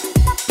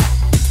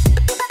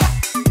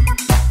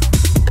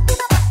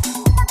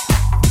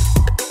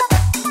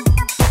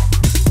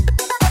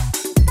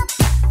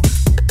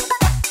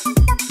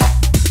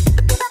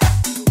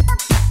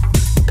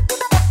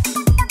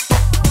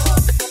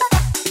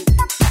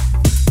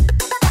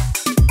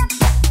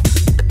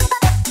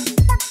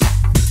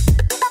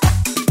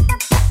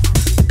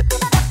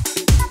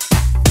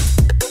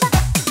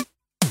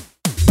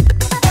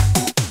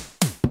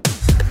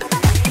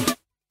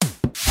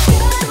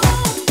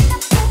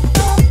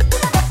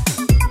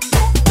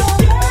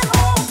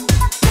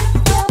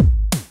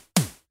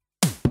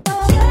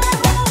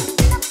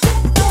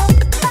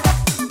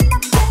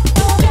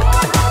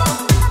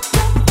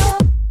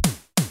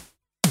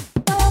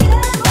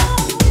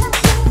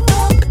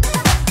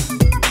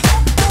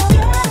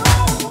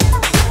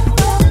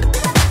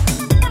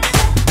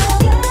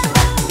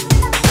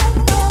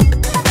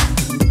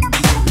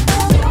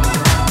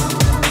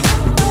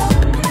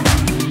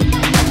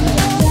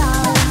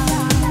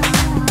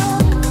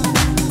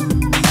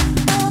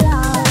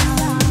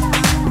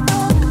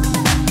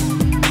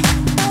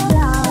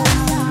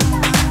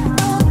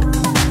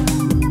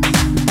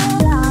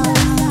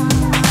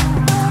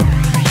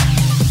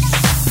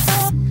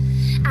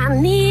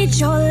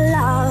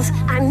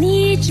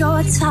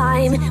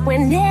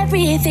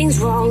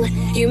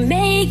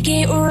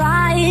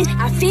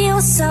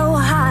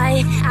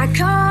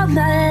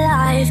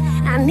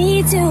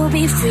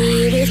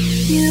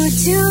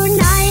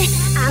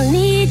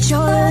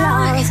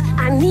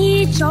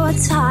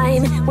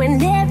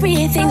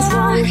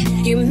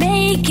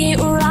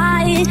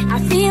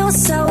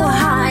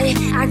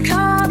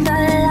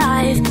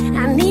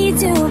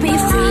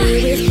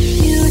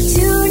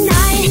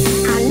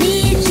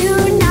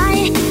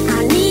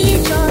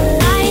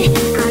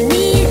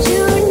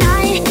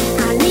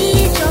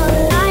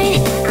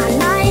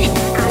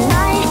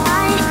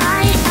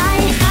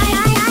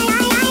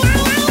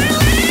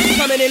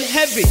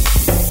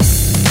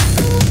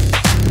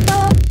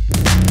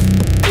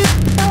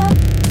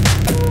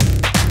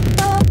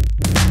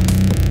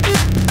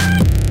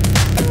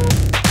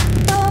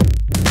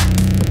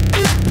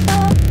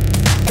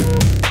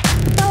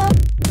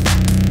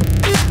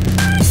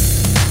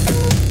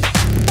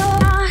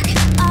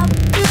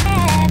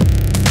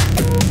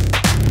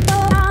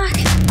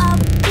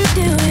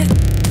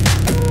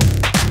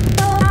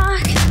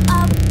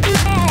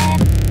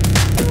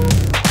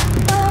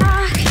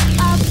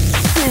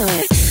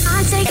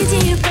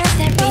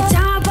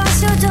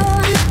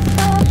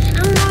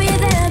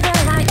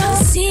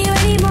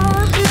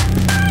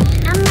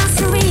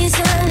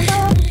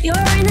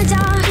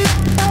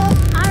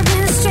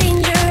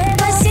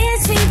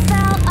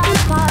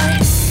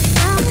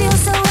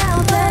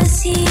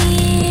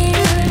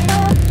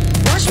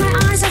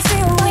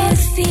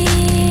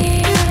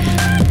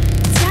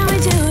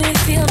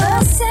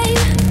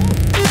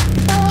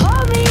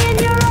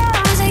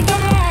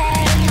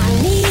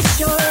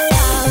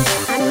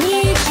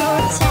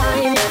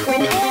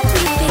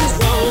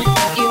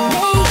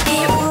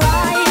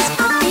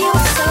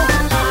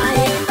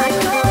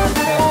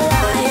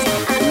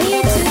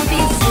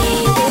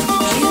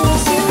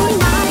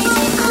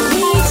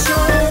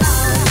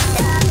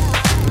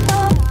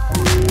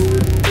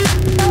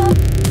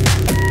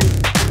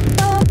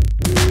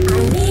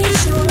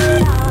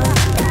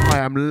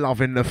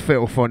 Loving the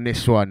filth on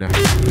this one.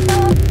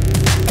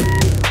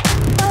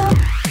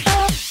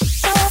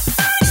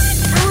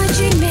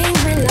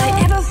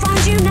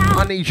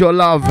 I Need Your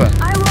Love.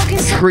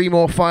 3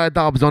 more fire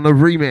dubs on the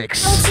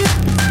remix.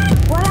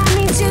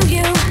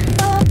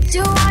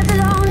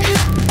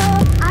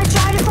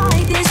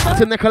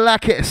 To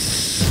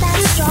Nikolakis.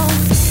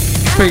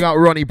 Big up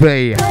Ronnie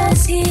B.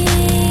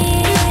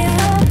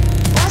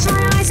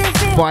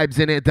 Vibes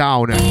in it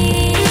down.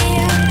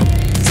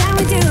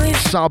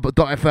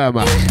 Sub.fm.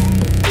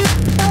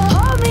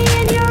 Hold me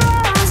in your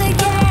arms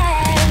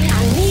again. I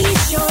need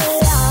your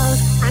love.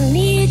 I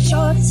need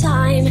your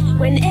time.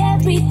 When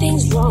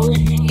everything's wrong,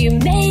 you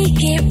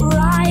make it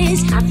right.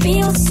 I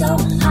feel so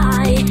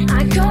high.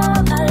 I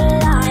come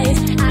alive.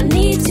 I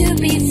need to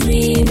be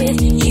free with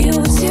you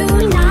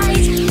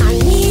tonight. I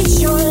need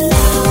your love.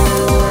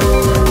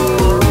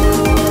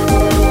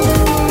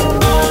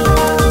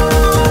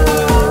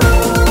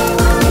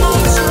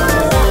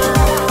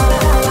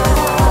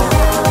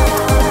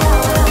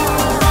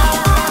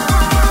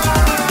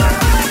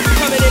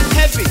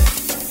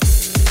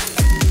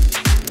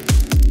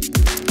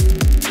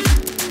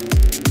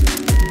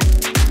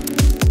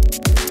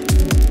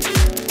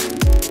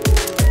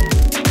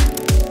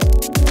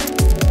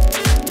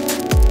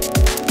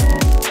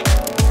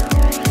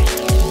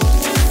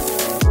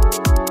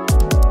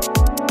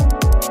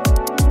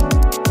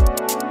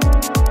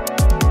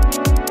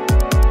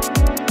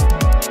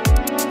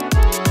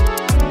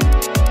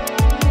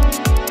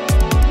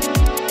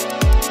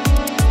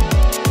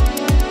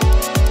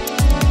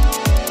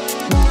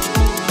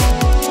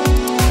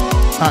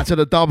 to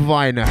the dub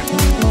vine.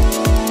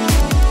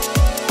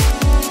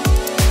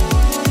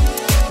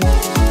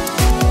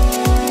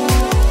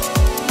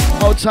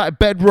 Old tight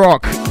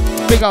Bedrock.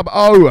 Big up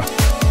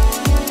O.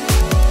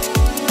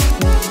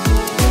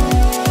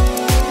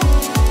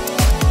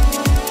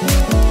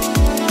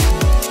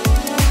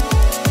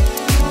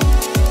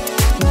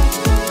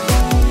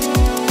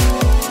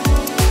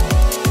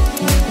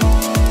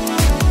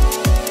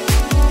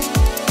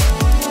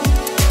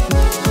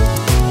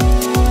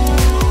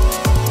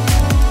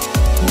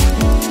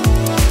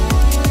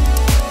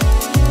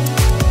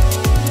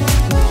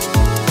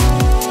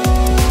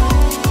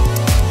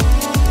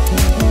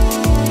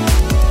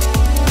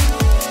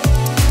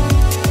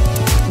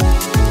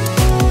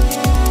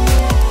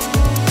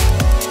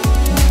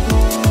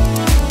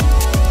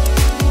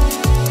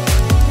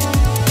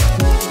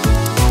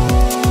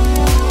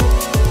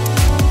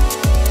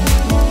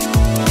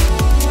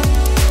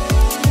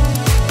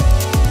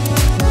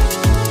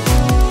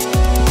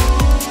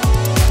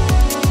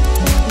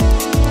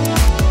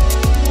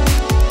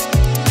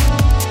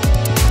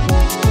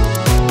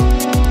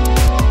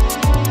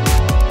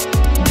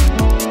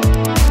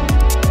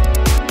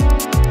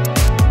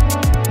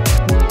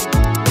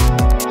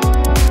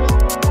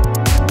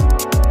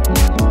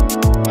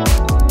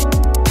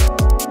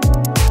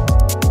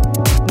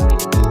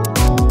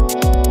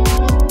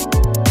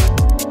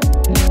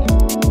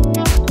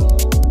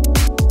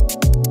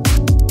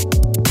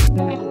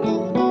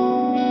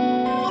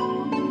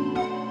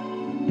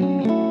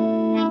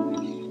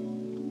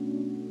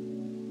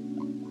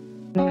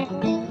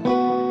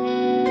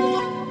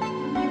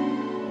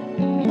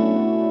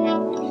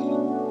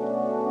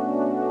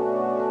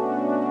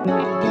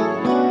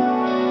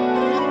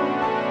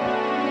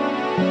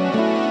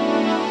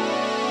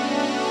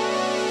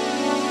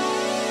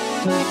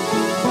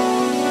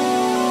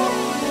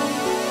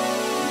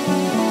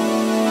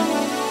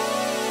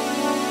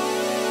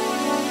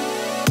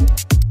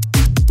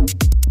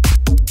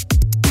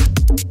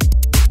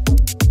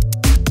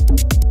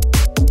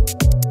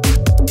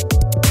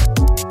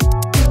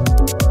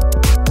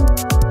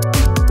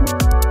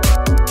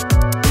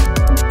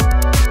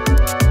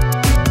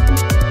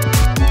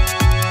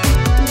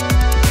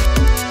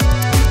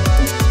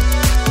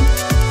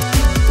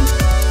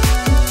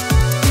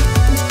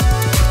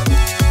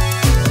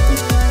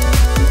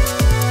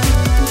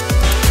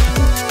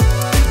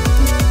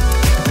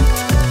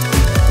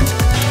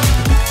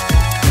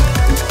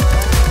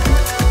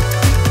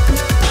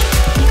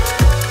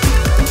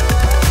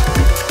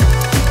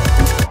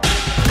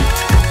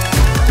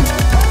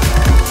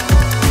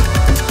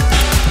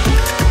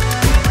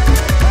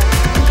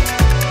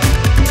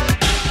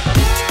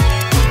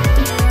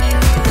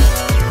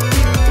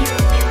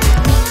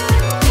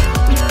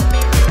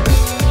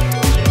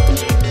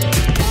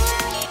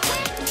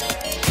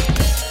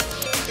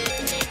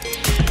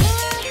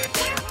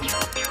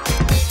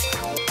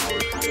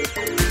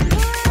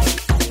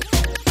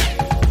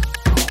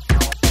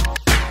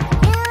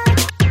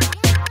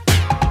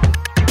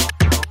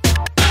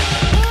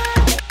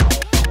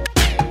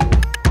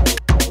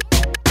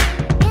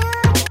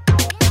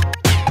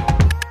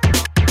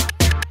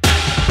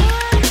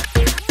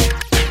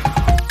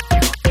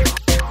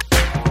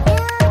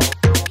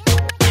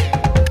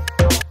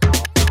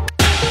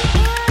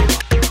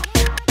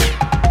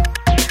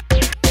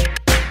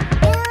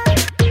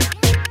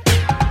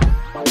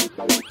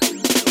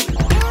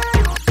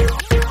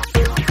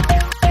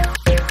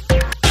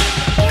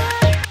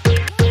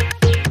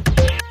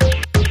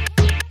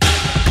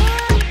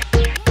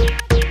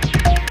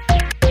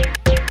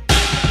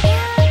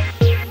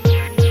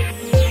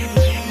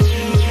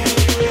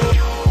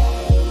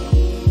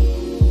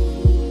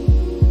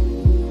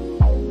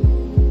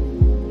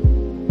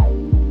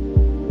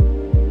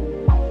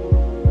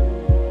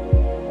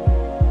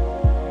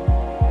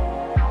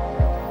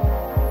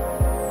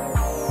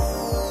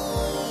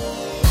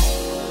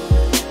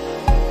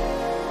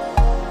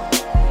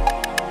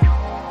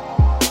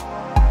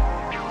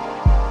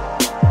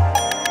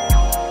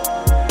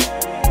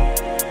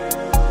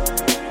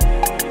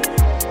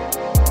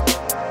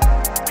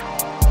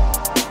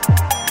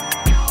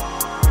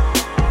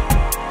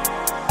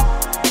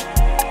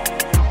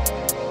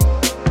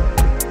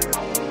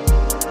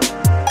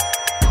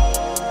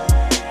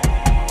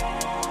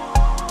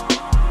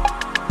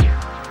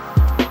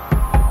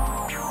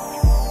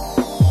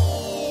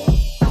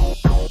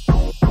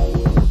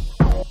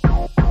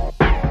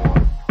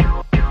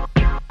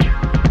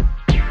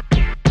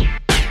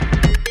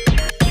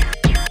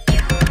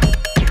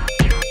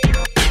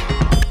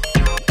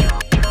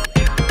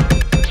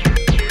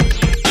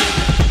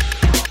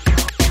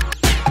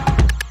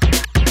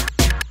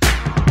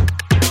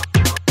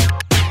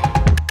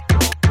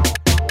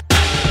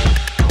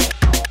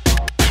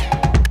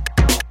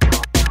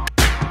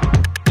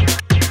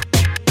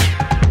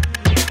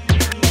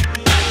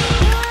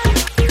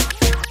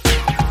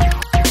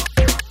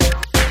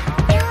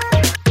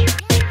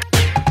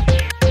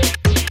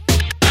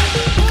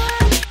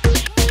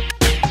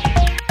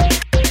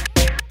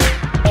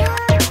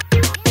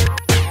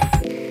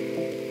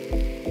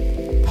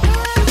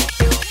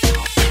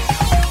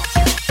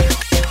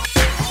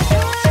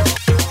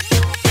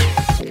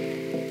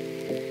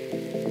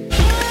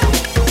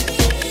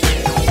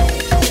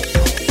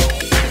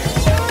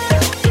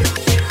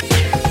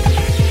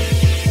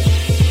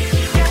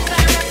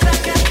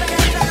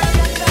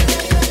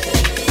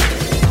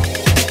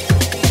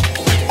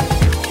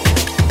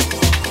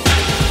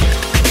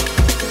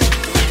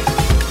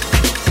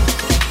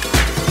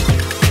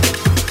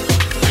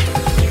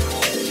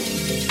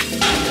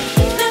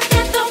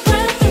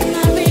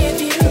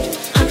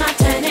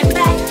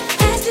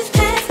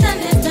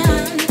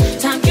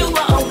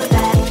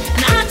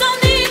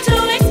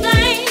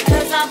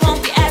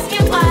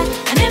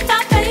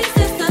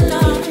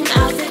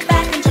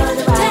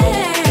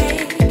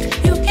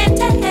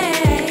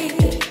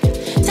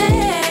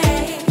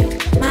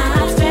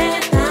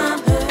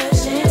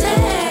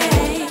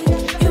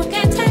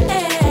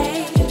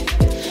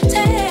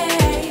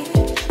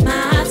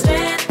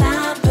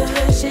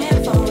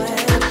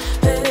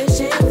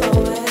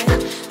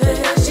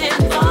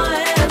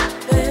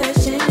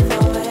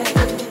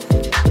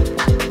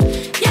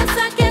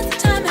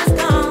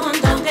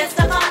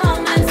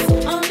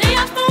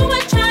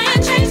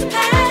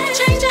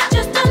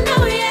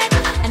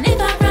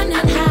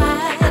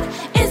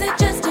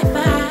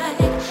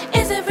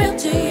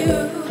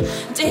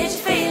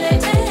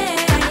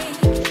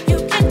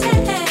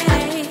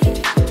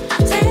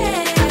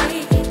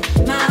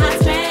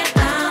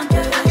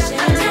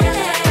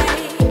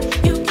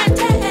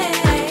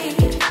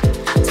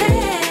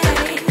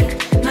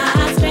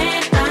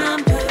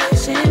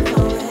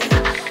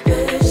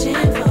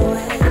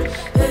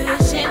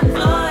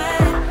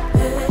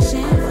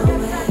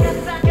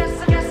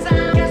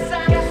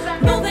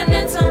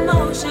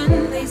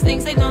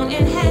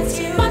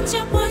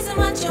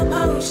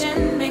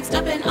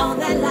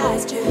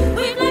 civilized you.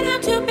 We've learned how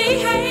to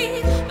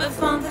behave,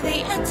 perform for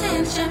the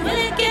attention. Will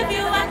it give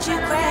you what you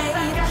crave?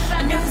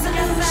 A new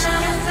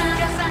solution.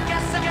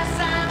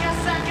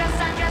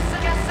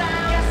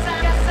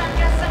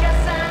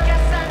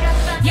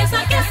 Yes,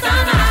 I guess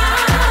I know.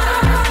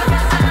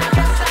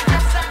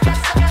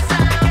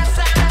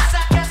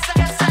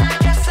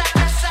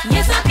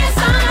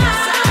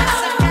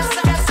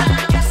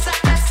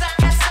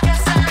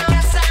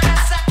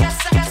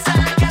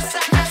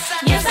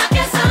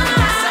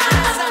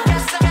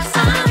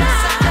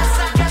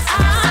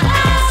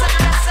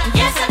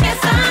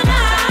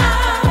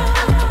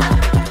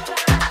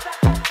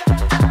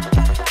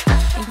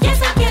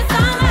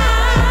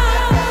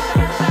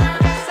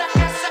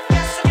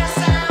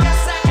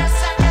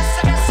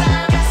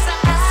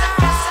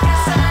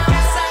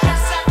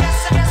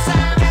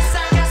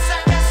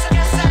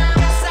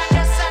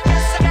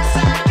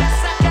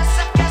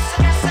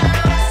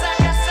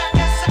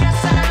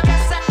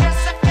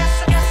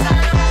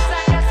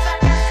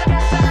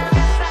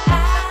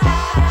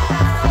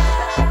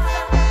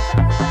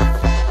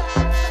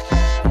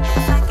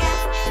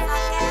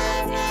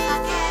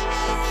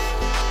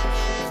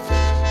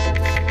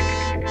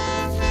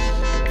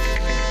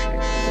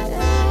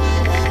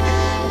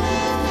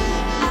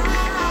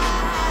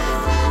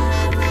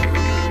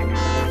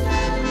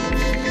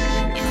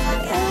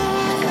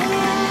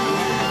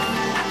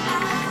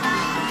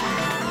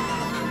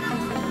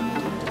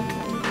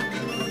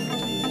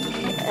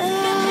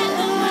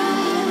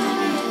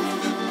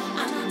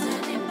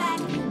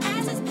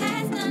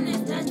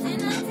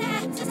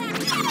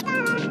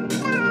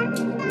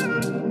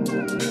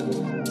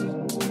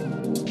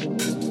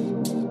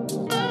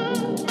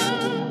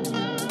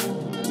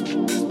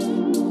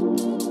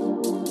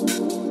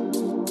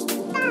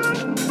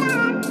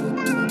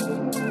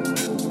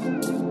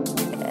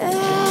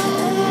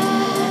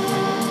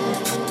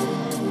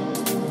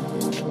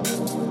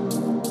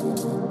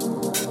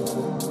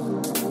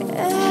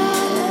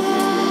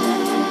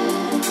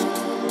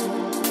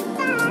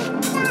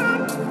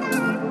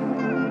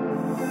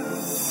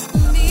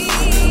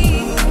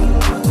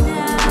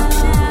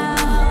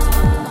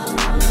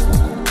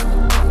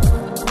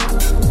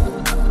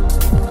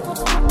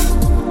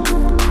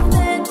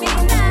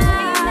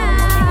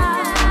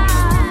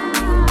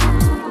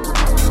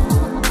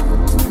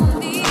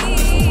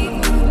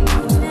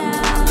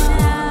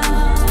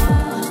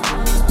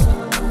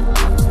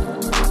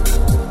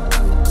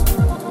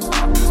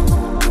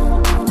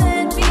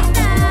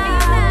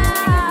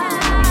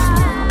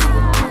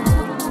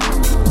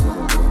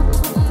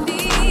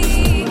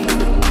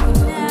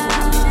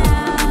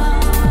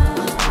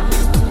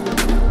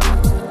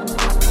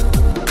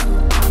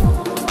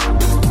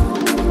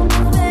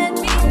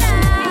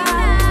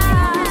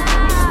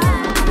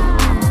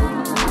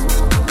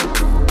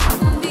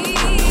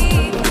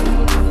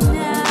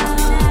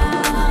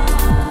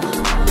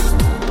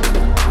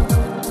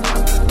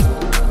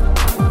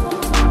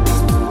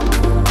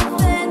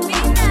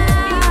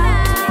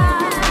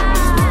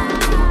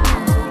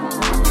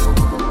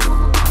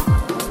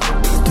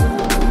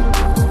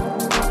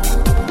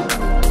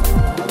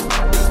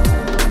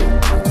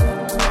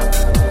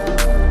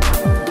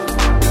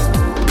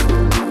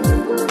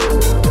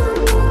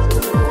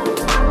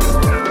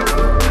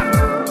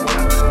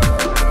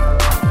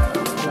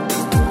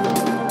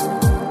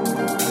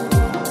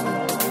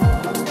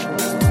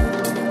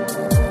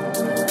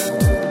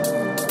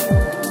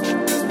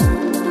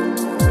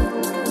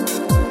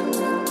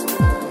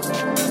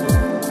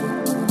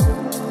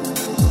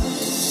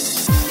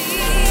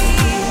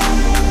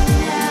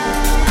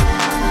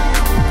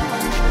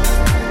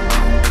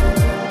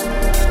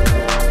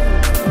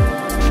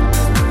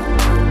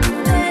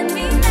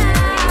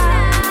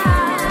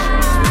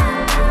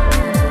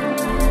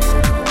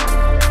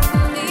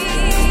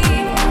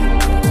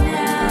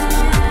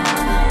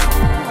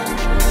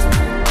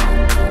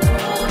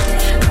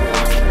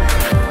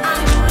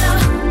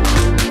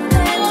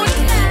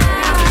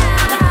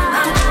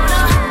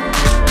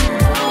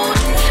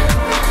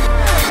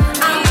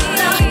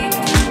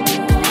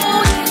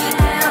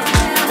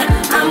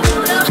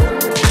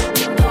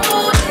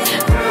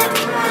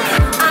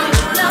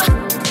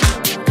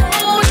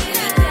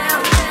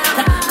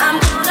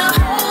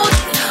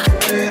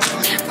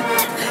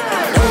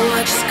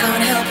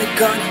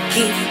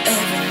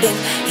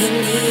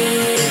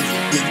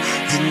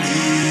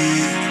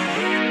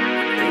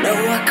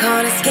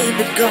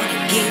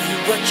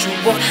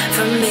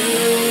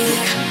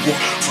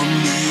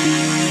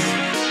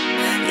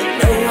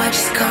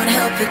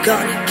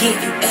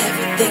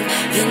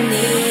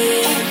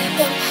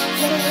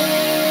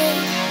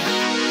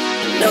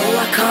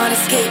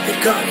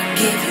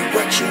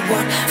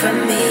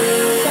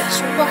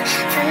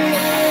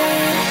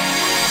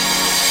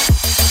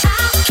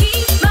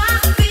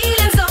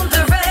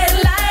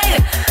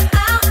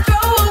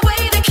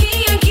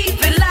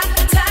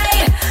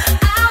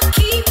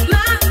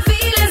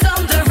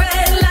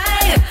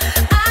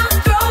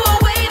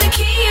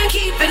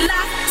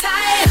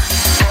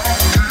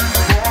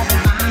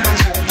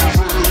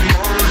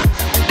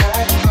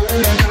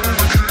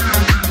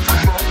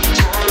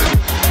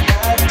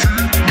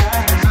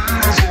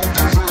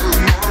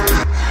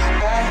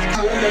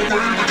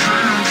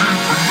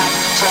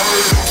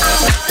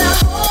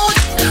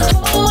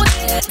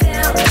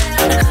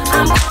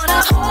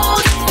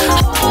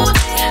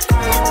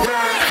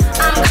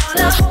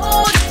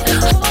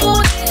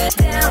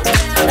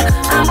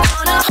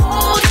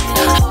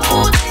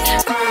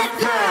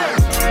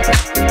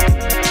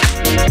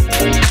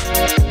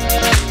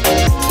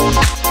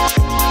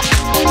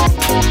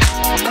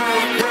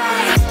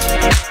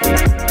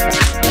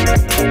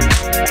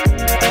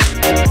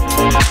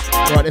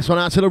 one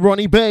out to the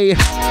Ronnie B.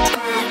 No,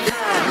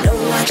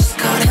 I just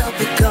can't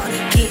help it,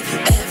 gonna give you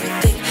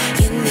everything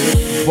you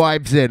need.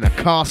 Vibes in,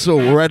 Castle,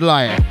 Red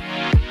Light.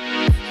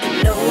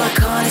 No, I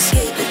can't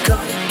escape it,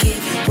 gonna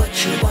give you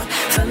what you want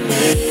from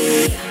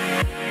me.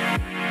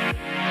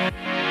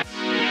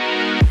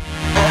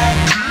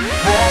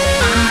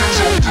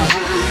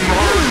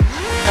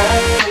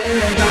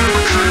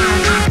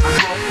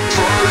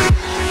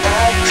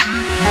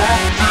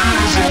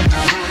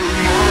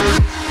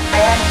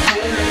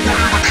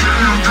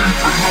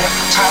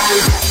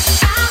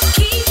 I'll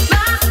keep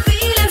my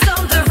feelings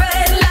on the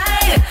red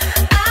light.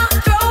 I'll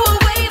throw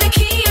away the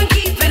key and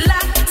keep it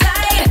locked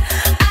tight.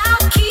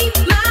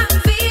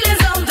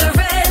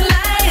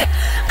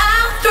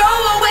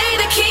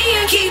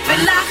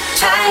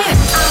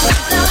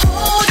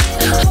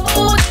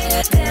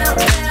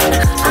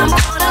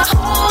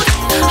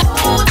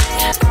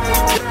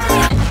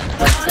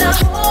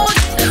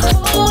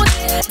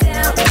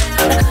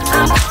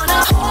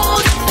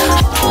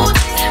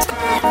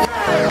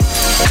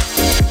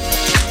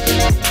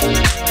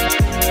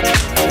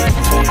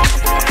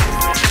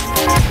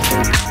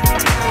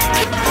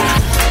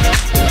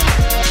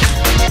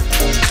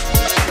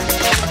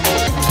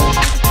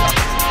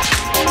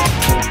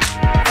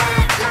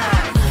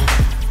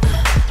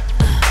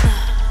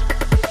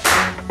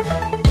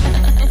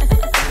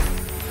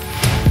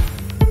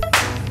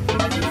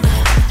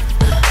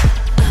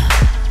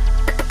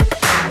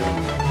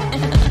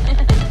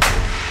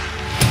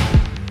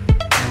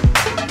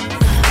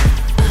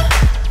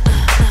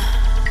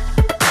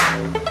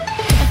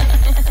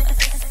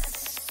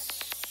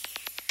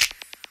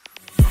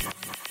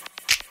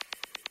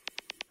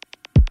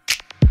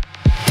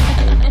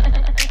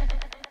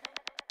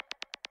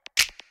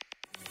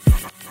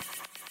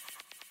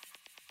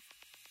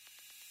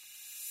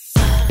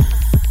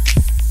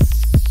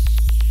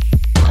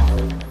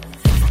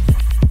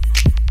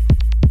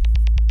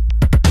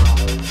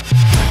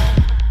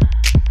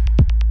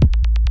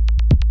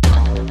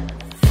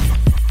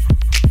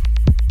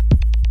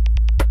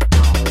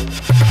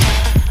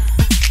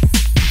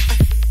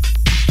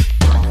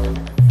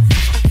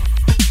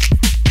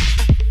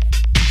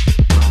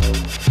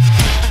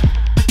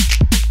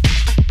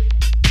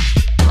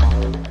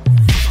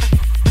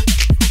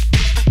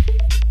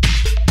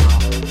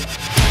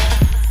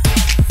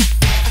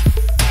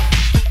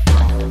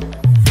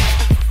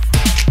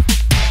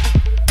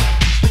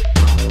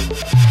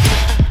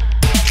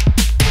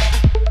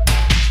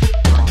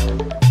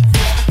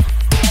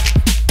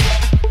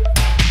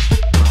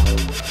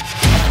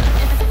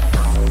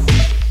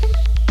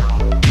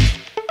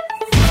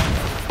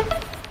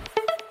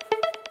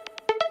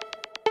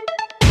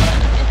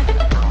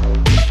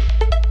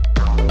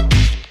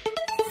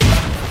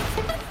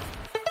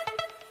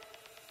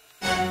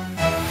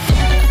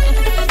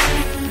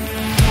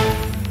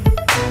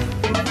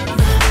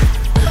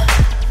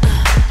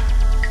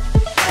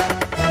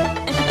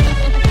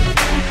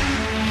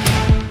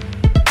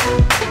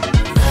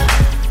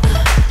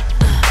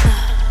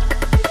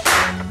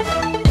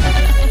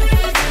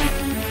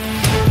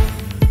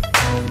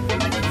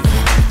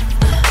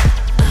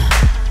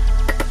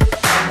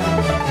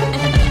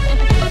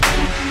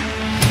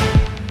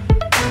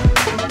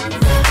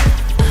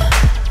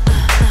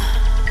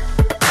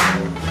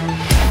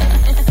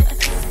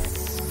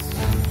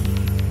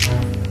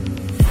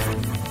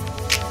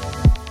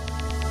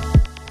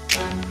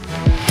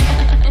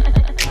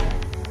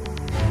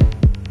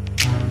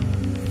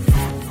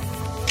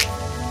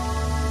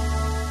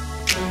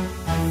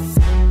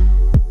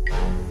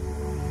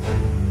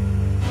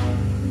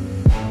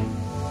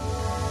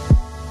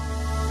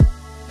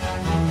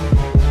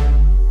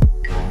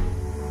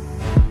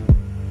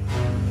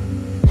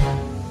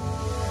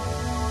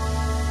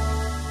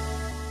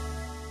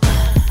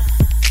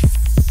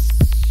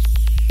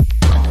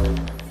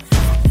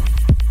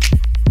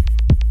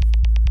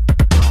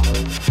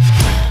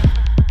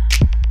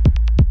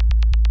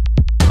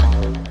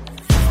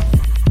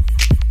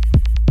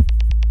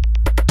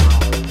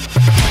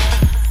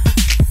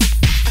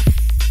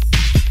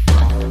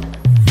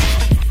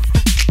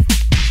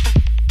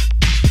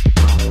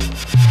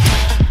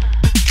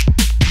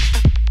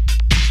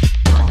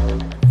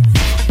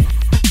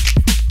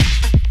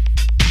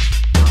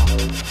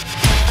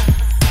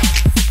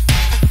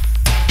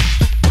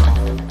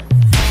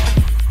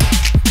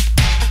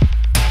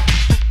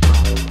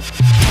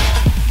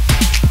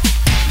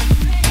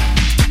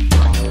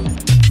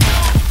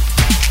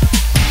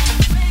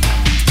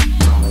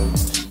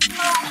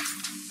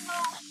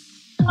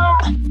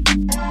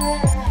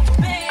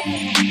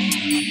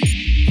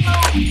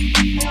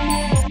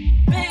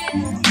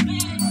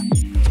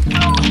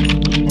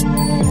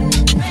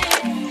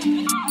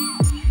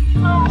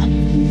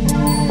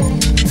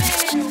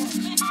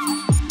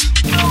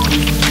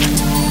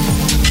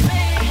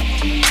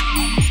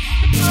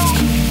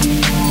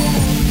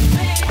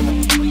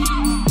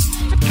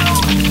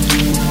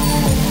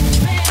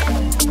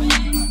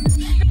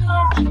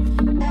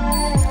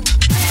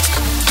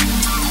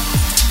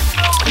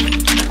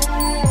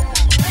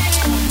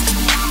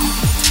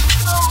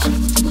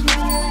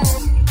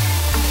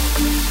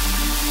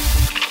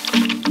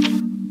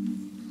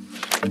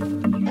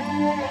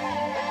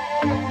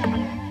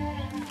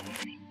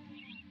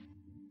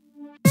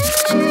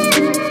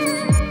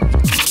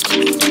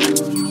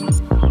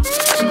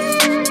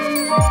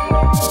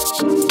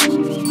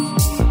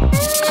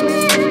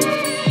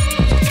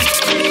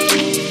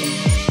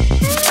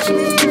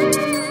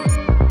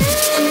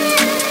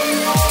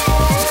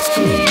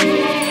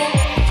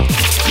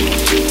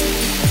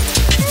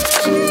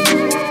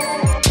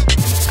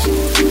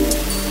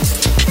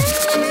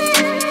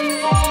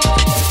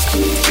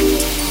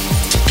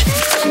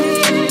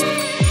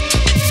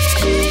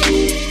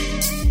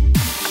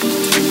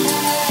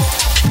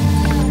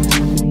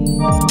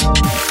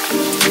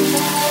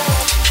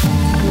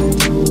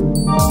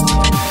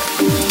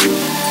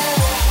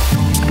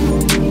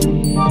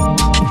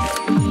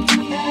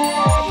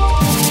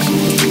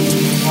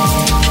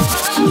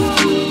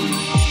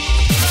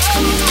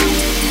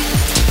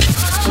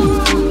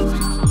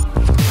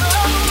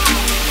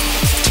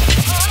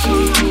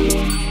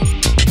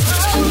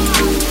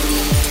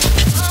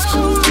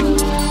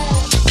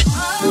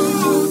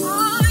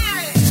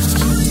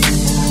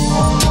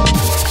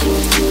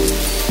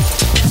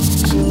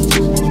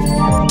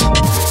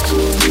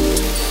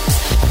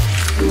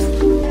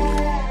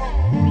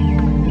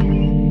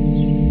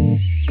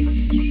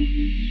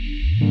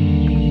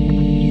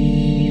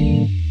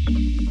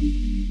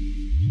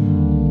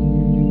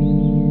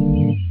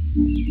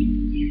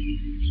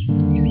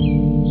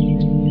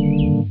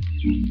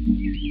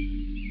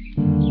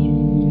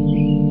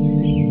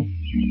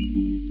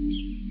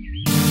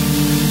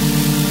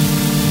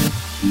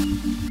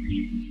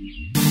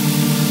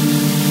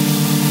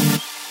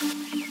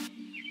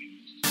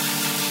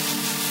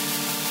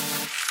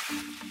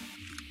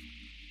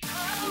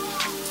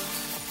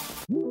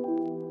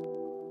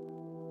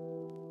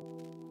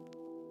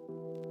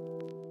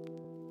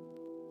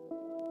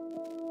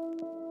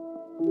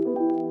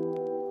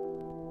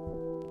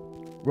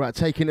 Right,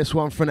 taking this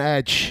one from the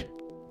edge.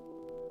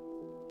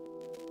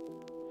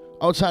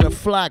 Outside of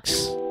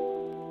Flags.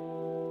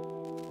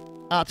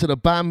 Out to the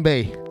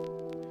Bambi.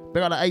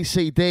 Big out the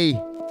ACD.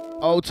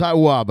 Old Type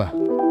Wub.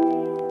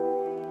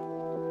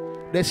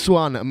 This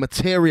one,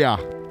 Materia.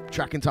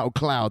 Track entitled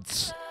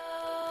Clouds.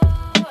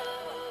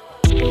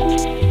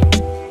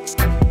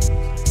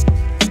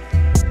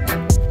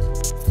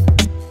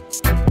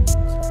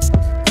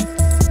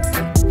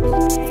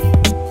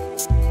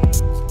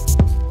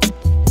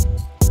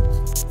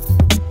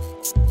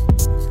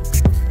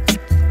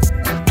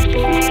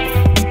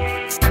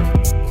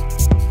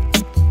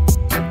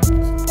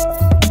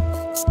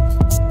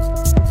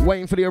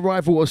 Waiting for the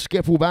arrival of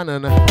Skipple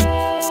Bannon.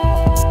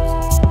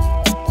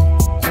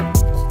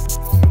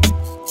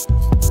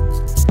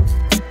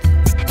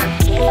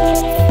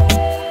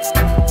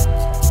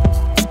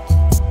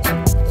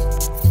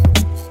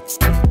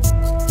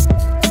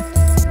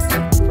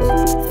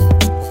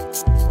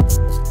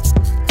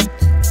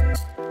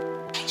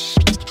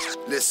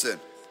 Listen,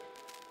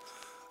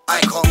 I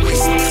can't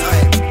waste no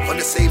time on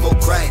the same old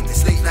grind.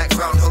 This late night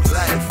groundhog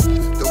life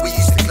that we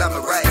used to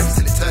glamorize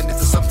until it turned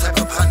into some type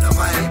of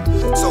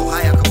pantomime. So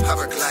high I could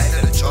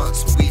paraglide at a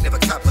chance, but we never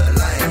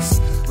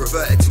capitalized.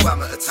 Reverted to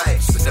amateur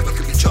types, but never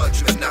could be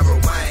charged with a narrow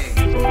mind.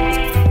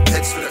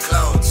 Heads for the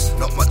clouds,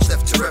 not much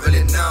left to revel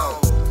in now.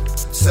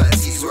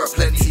 Certainties were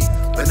aplenty,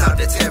 but now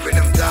they're tearing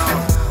them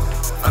down.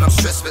 And I'm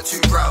stressed but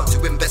too proud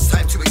to invest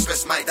time to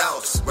express my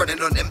doubts.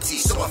 Running on empty,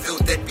 so I feel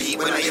deadbeat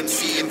when I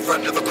MC in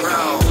front of a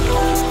crowd.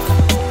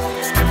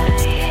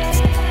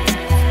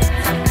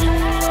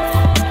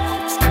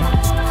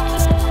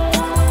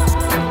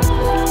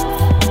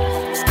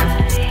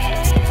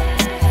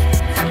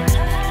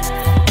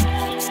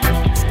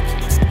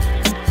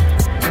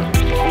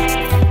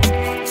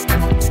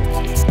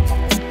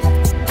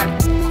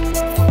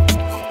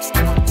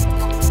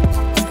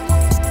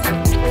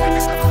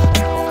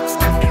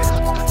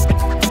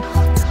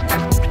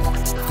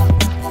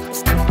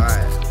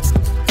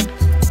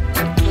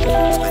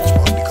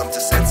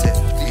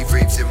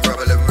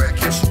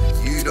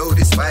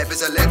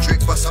 Is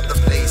electric, bust up the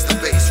place, the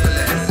bass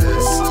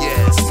relentless.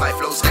 Yes, my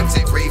flow's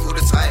hectic, rave all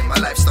the time, my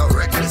lifestyle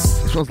reckless.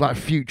 This one's like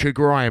future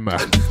grime.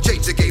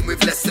 Change the game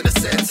with less than a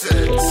sentence.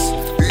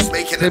 Who's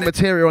making the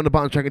Material on the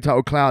button track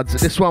entitled Clouds.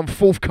 This one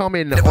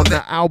forthcoming on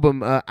the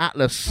album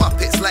Atlas.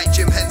 Puppets like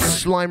Jim Henson.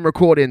 Slime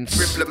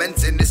Recordings.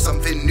 Implementing this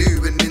something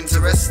new and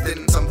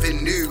interesting,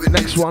 something new and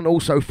next one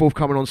also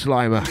forthcoming on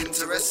Slime.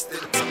 Interesting.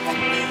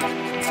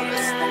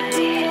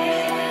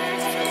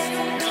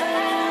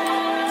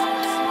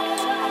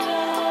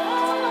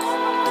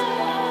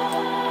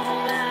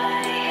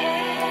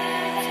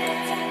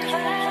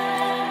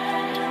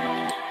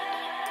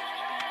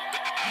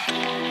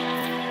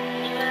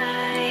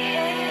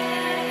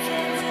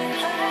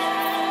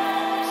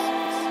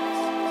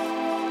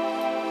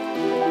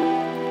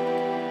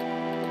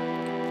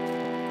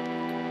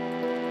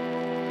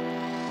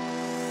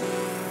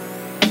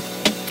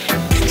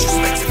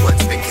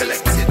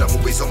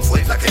 On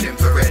point like an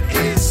infrared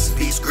is.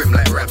 Peace grim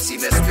like Ramsey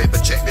Nesbitt,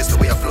 but check this, the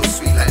way I flow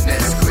sweet like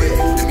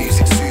Nesquik. The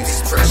music soothes,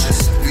 it's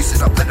precious, loosen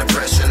up and the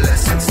pressure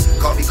lessons.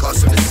 Can't be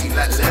cast on the scene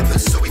like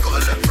levers, so we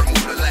gotta learn from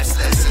all the life's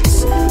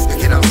lessons.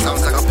 Picking out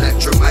sounds like a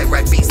plectrum, I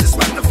write beats that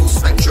span the full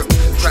spectrum.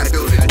 Try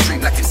building a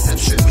dream like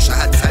Inception, wish I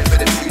had time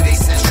for the 2-day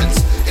sessions.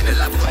 In the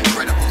lab got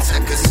incredible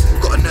techers,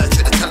 gotta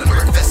nurture the talent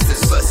or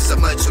investors. Verses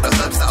emerge with the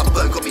herbs that I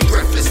burn, got me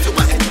breathless till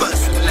my head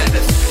bursts with the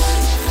letters.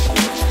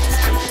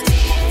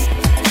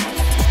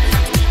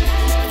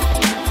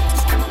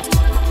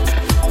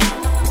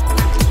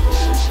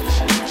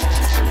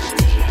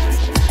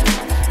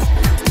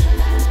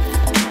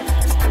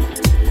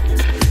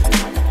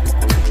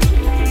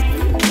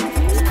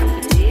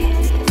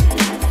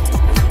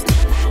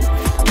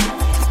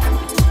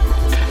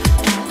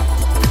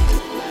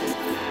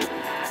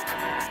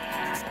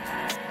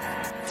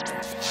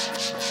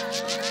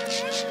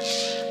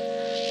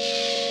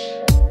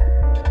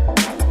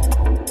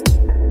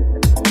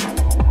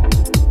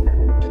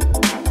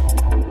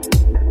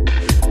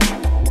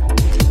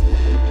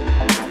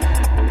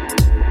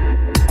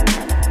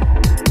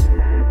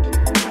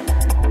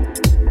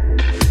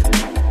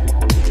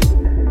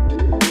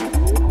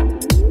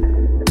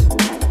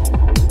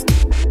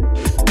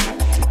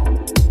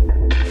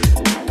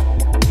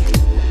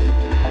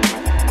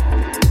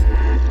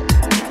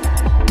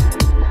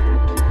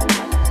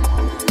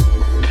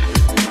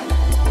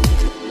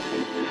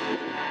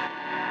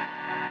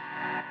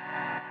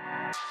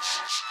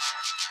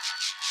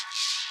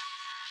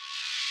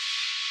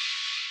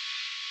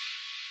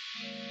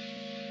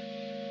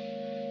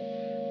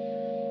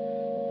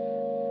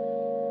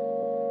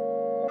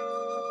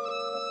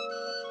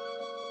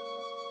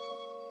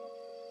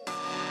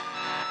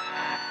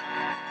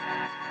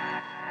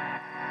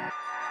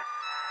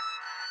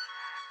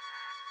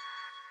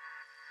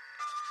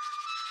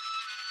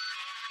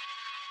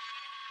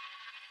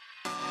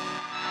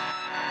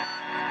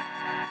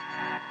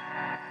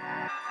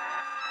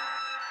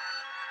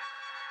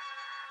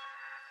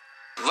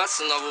 В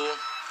основу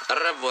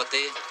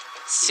работы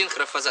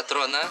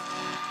синхрофазотрона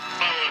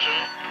положен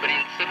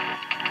принцип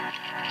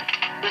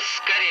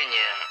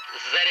ускорения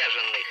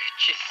заряженных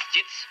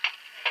частиц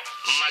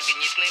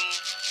магнитным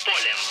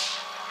полем.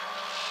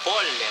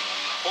 Полем,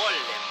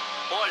 полем,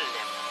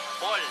 полем,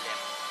 полем,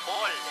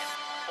 полем,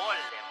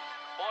 полем,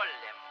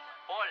 полем,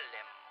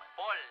 полем,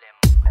 полем.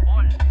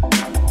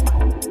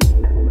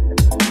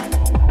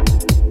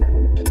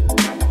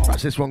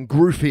 That's this one,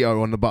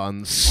 Groofio on the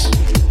buttons.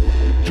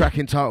 Track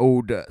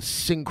entitled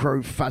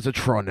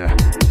Synchrophazotron.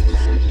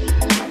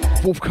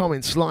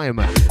 Forthcoming Slime.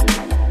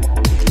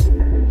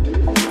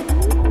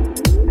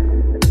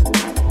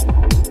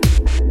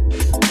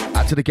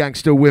 Out to the gang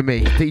still with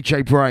me,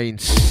 DJ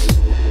BrainZ.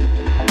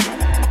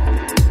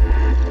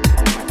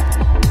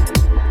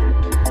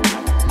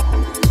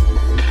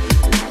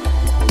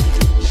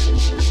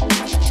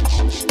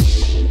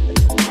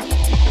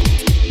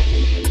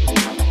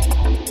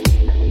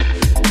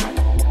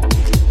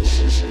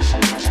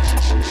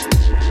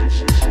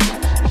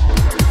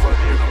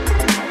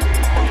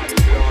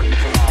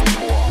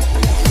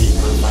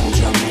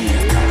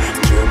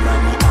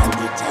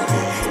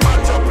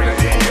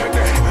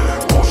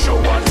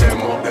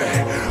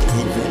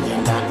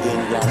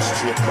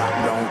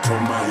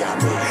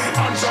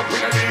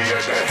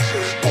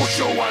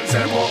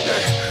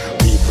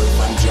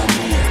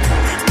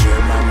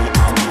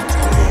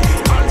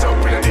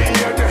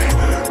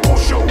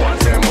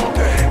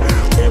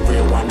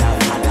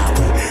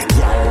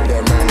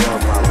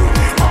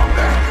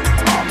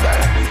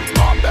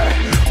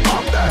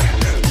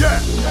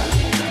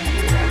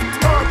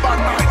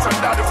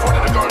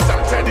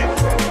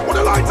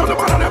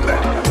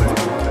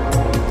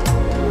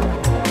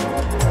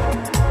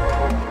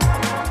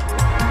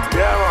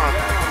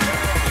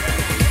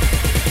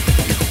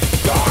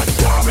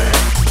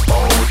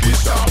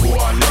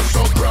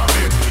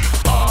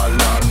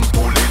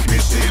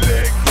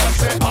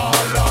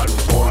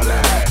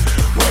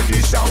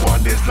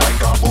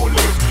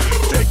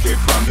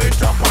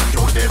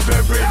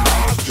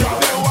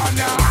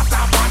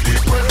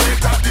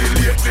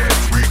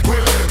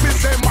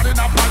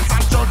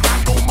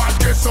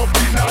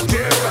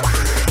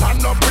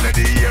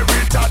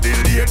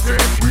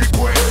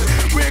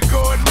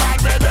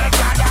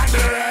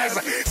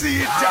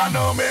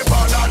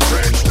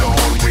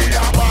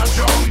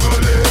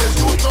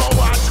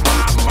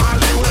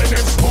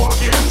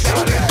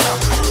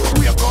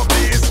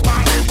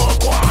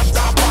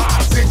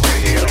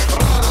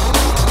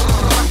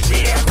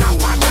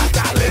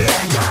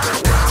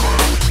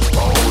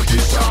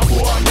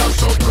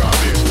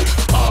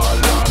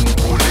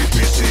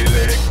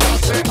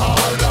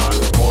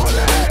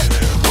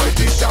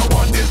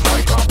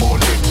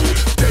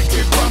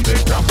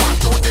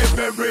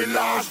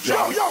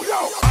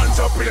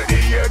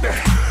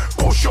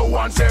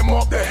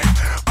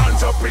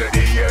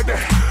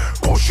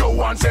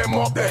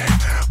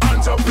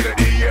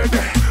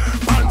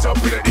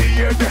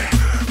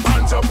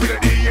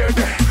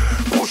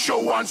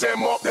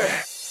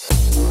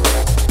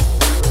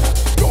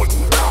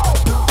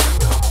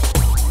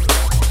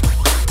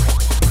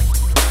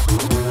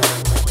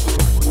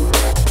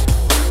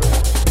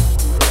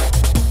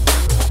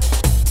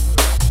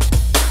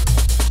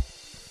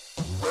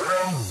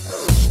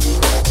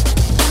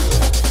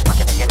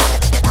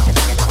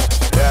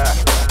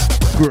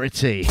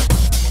 Gritty.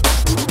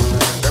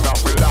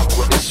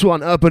 This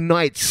one, Urban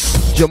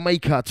Nights,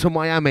 Jamaica to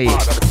Miami.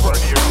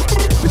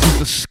 This is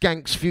the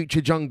Skanks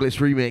Future Junglist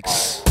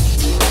remix.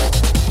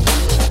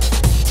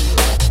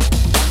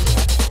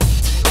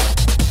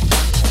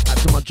 Add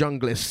to my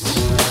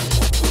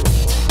junglists.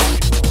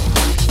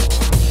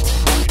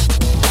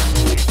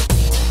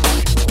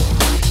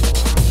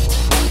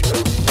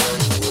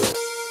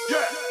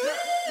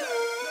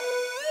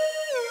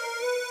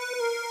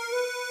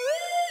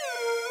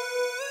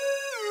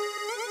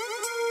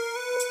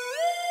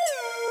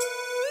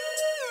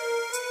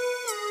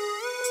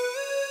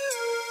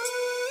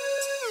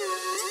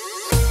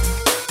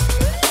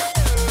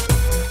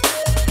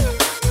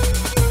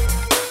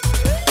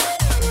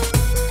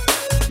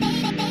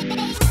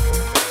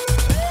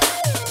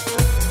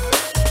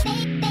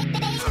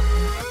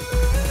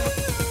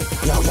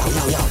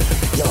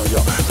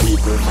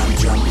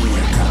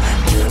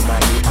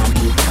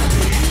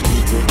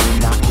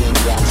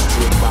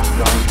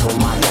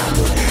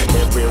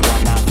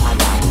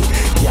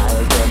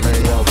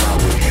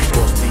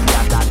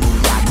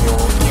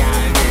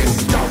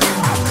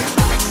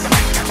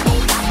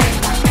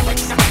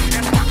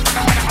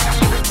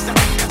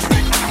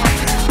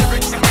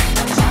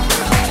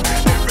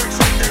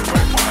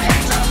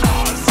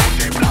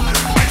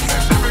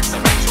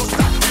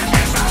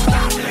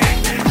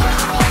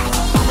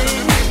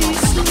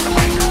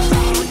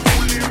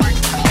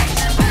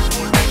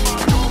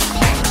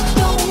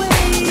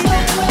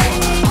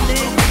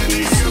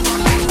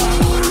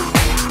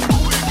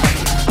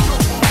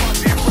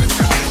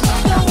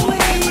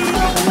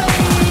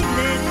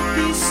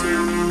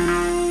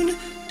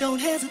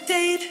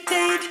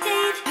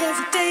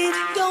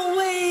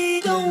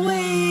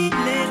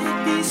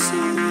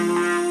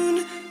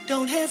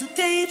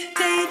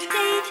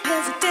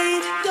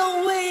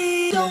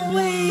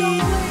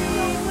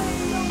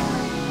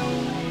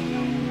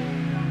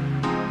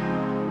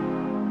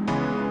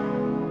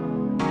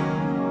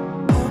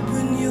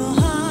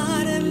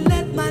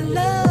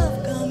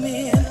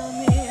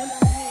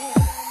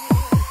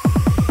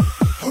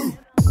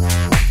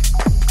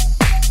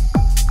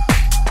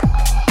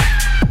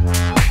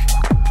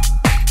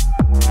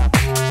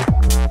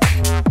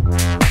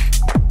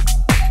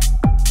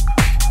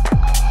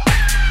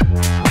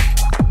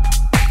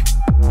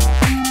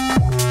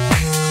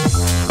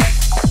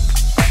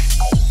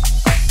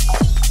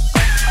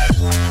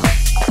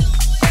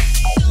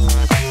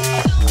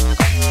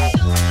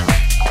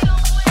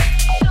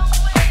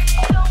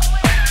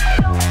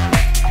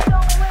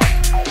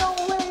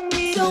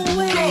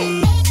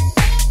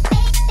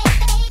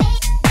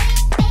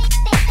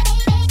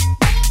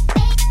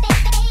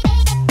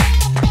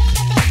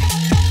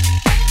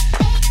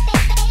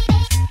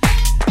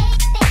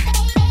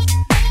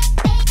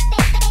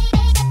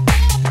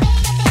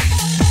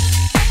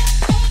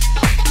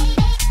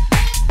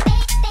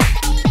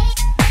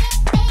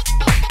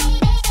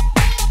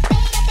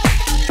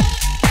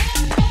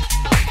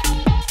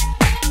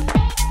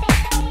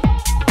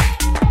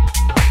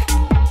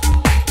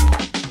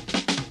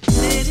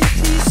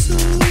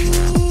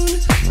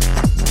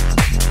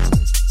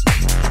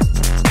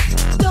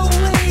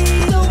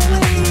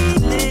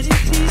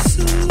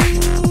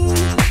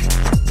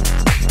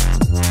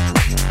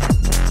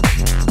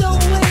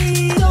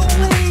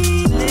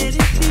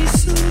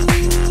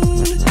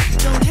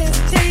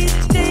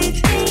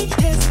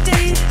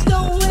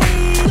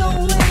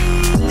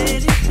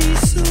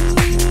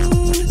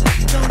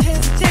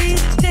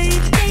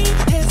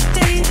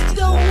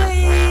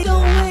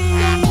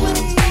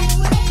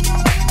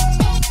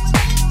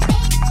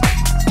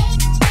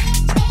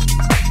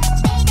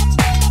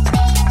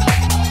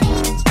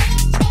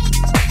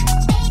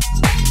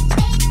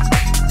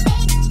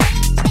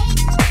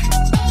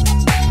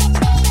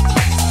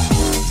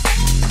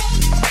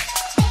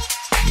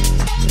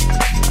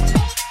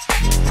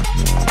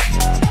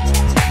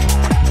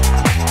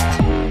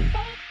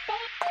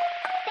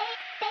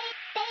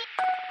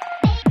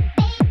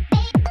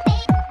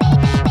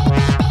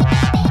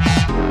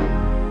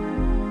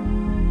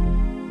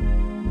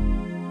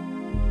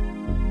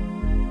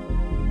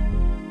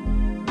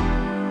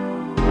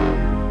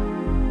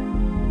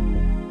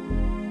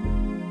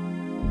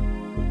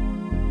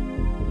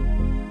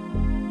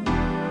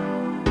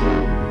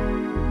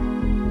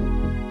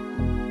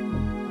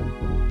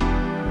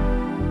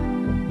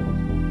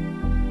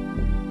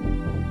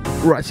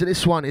 Right, so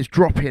this one is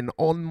dropping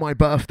on my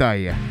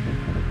birthday.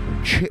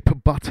 Chip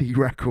Butty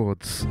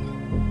Records.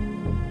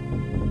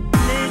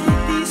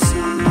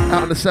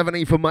 Out on the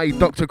 17th of May,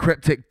 Dr.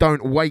 Cryptic,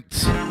 Don't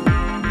Wait.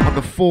 On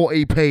the 4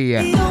 EP.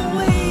 A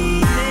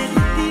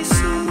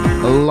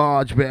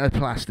large bit of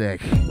plastic.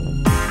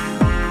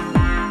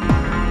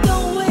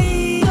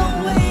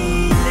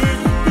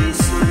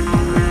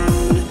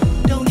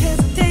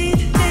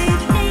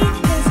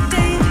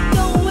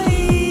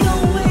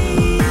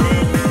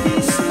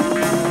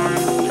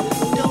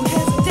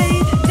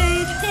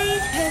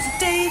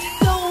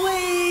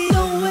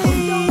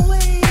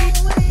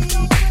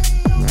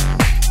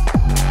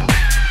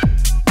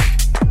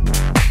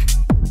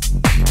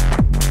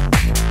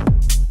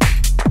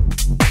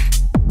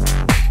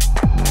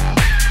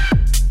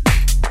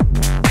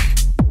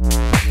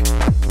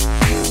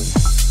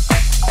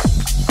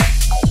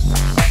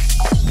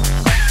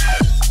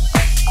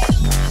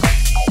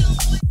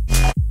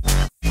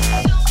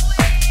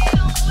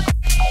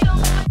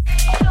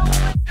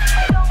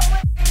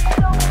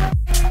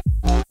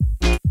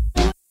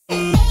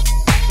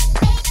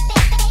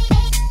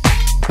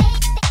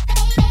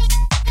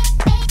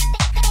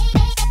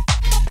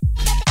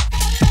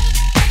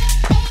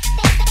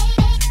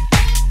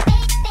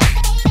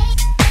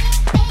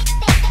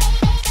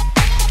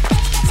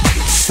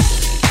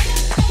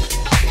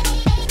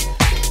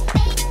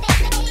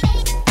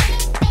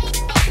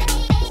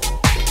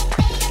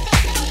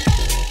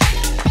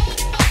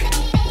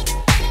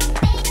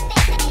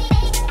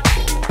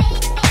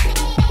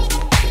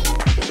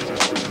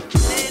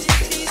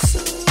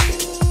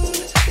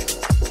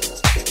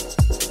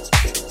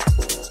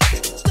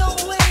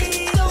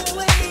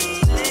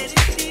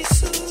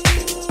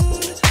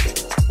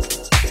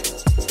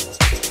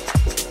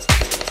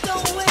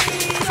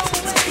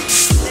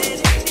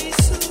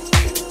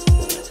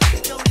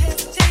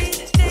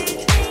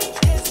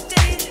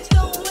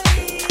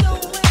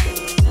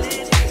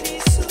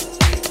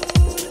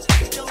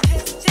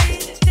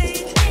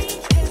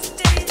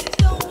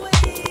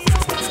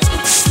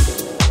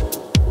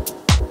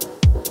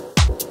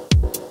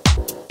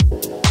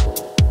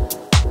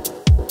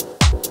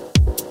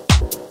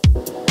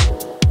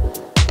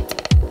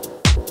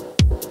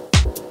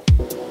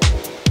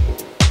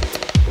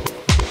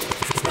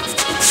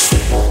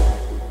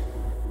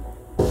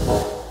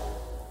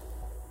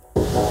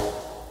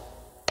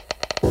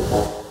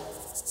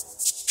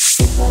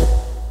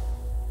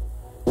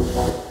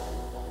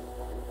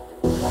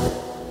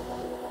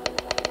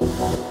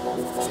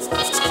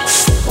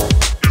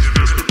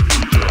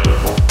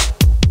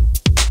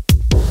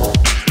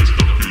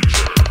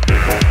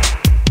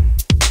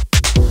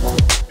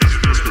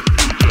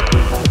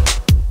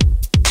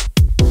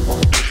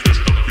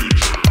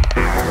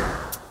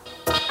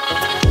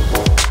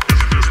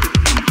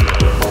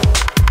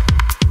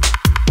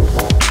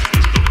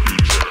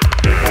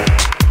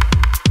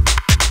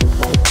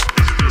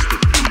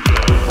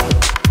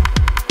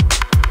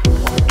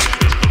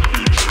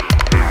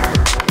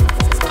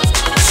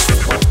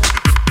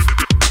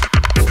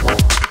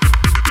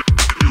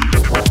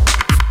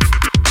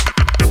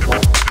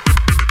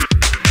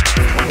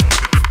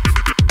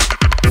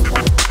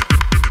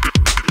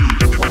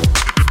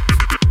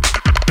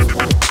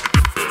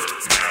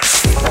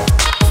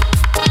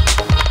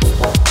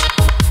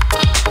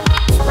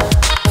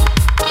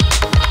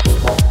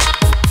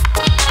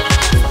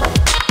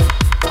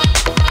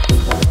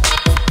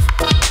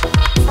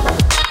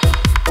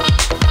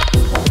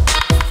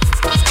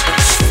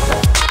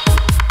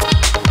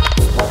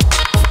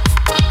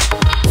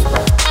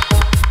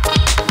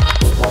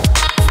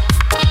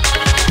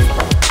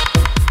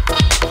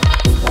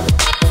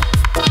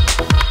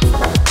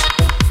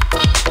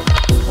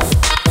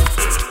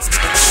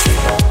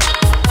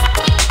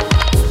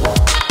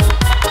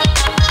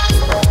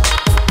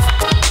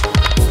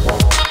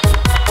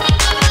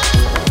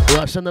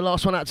 Send the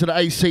last one out to the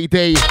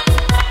ACD.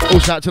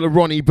 Also out to the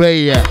Ronnie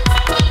B.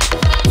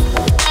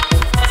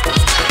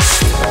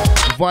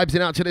 Vibes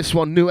in out to this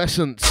one, New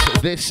Essence.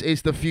 This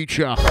is the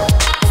future.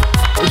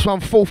 This one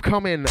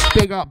forthcoming.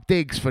 Big up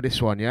Diggs for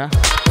this one, yeah?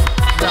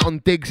 This is out on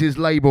Diggs'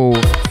 label,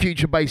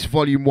 Future Bass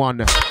Volume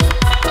 1.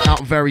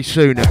 Out very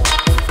soon.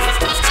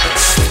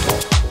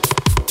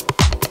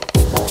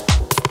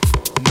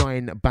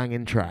 9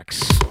 banging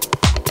tracks.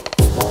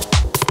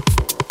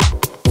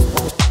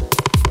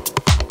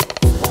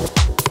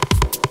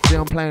 See,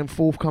 I'm playing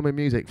forthcoming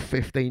music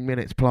 15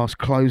 minutes plus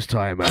close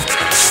time. I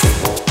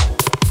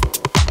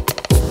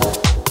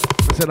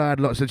said I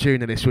had lots of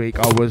tuning this week.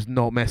 I was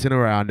not messing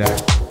around. Had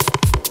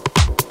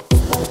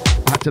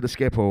to the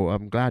Skipple.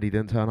 I'm glad he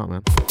didn't turn up,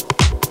 man.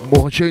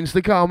 More tunes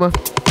to come.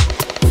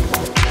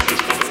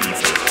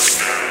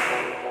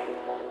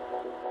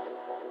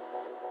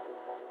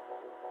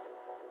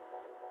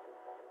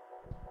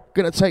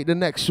 Gonna take the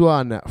next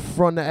one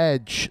from the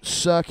edge,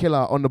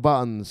 Circular on the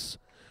buttons.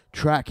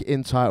 Track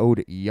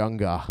entitled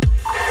Younger.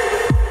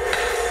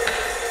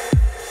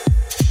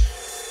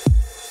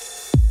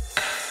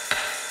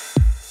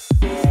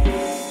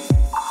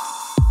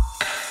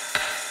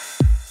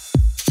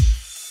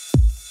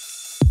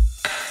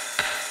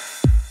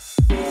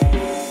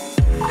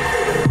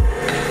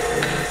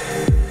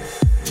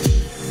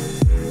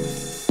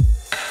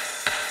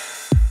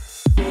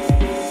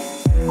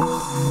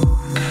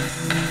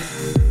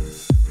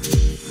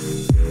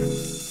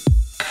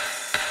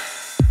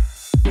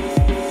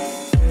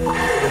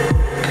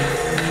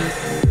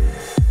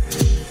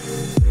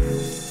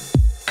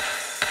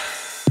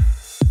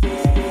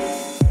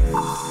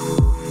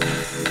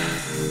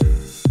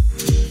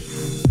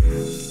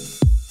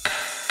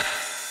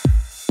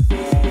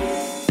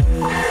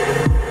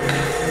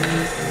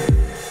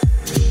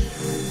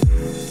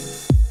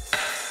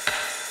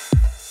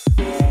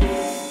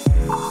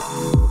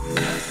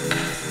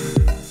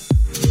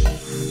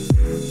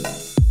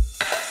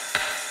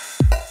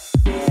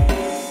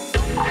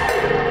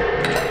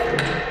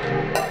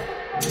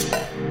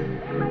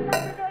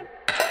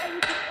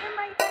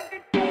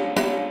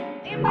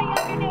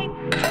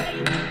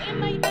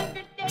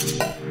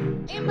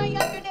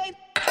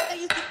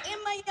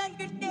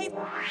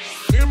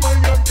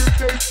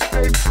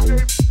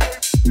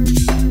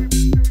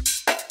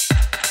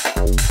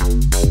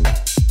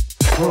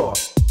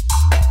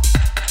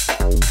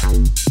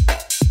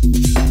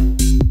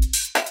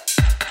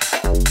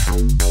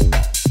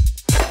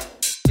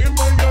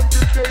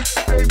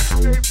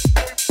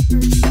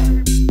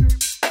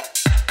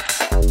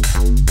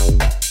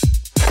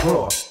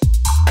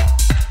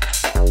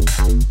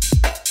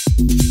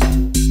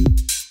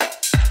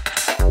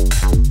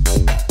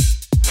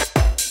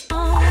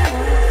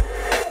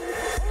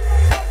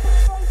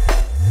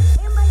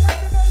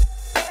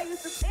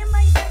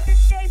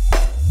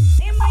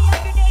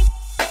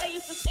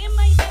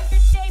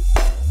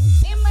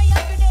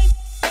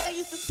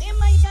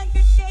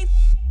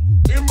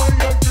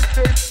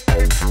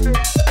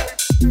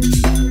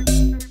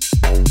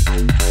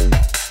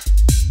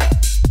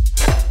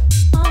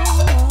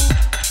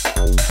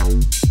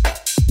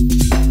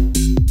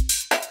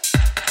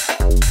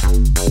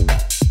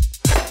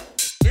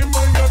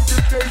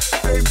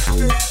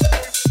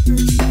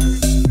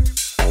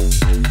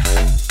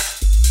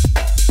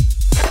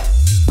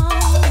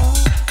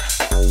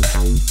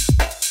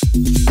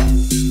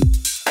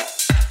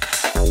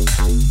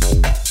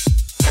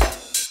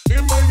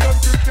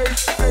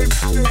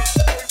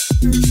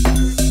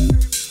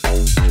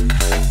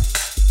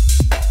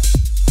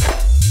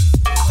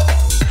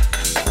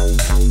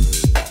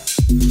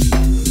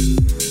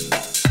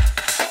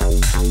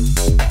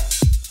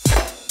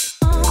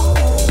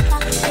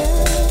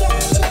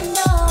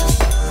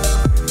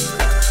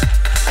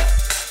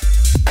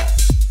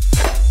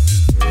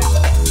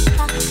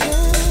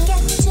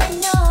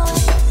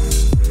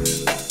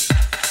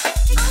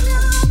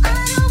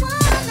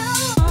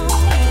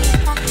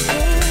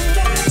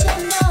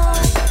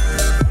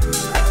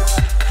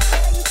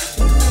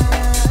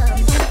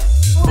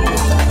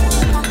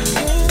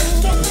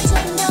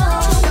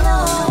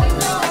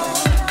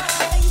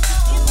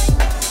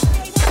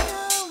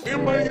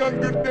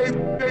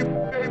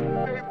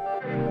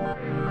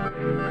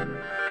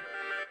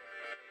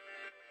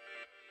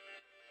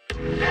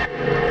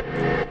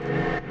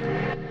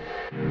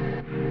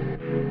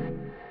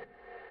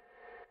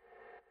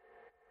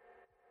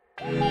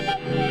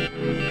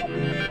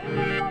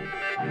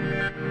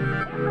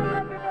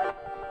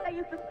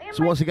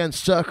 So once again,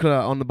 Circular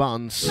on the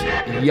buttons,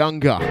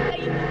 Younger,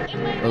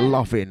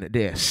 loving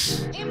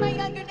this. In my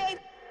younger days,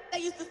 I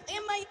used to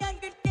in my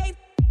younger days.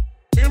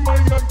 In my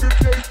younger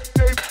days.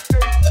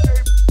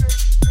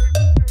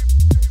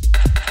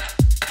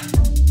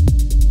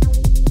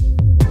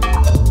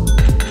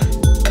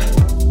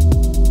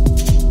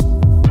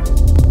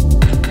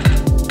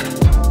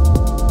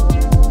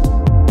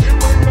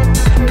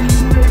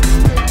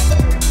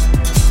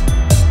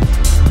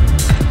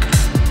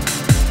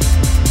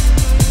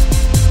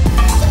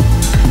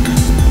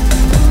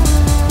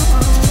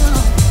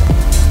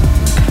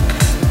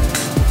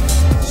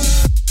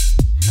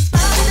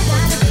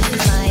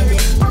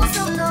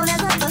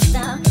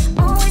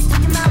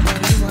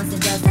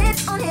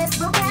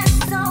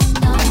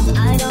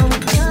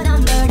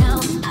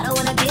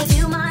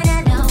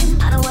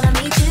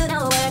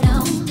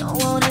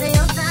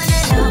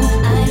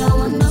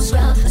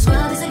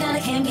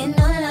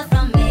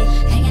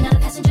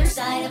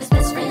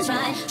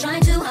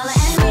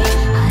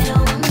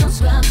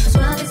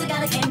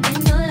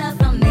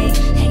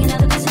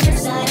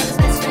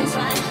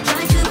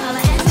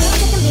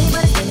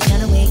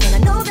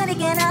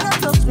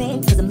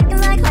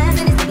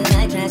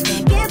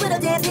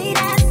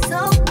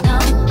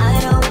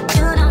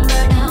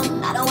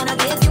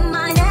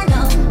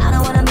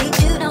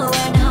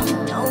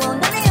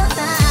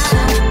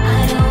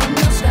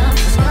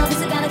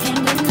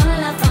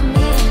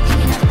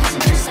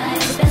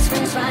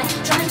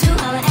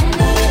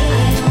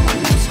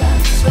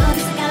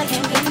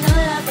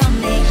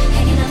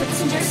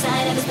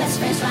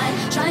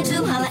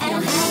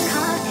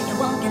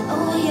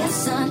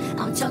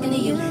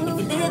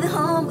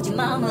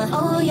 mama.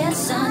 Oh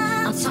yes, son,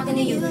 I'm talking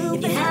to you.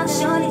 If you have a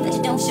shorty that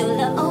you don't show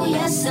love, oh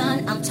yes,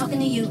 son, I'm talking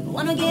to you.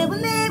 Wanna get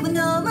with me with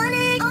no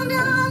money? Oh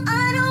no,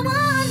 I don't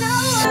want no.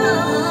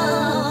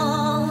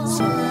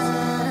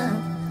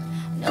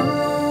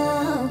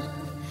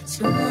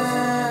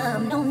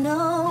 Scrub, no, no,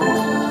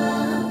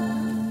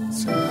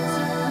 scrub,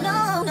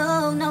 no, no,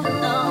 no,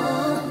 no,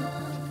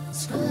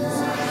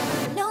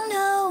 scrub, no,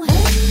 no.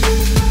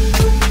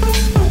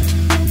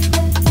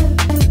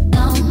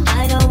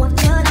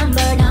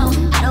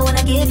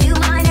 Give you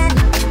mine and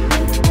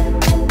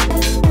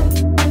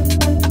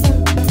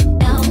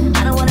no,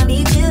 I don't wanna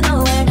meet you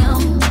nowhere, no.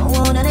 Don't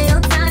want none of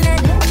your time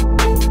and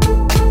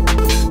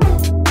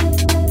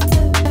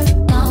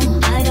no,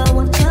 I don't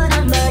want your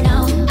number, no.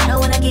 I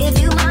don't wanna give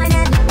you mine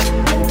and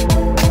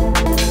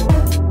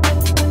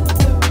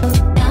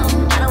no,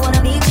 I don't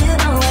wanna meet you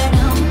nowhere,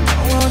 no.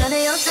 Don't want none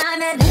of your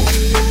time and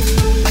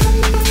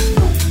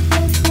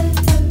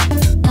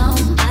no,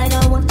 I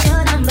don't want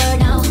your number,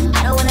 no.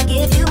 I don't wanna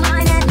give you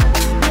mine and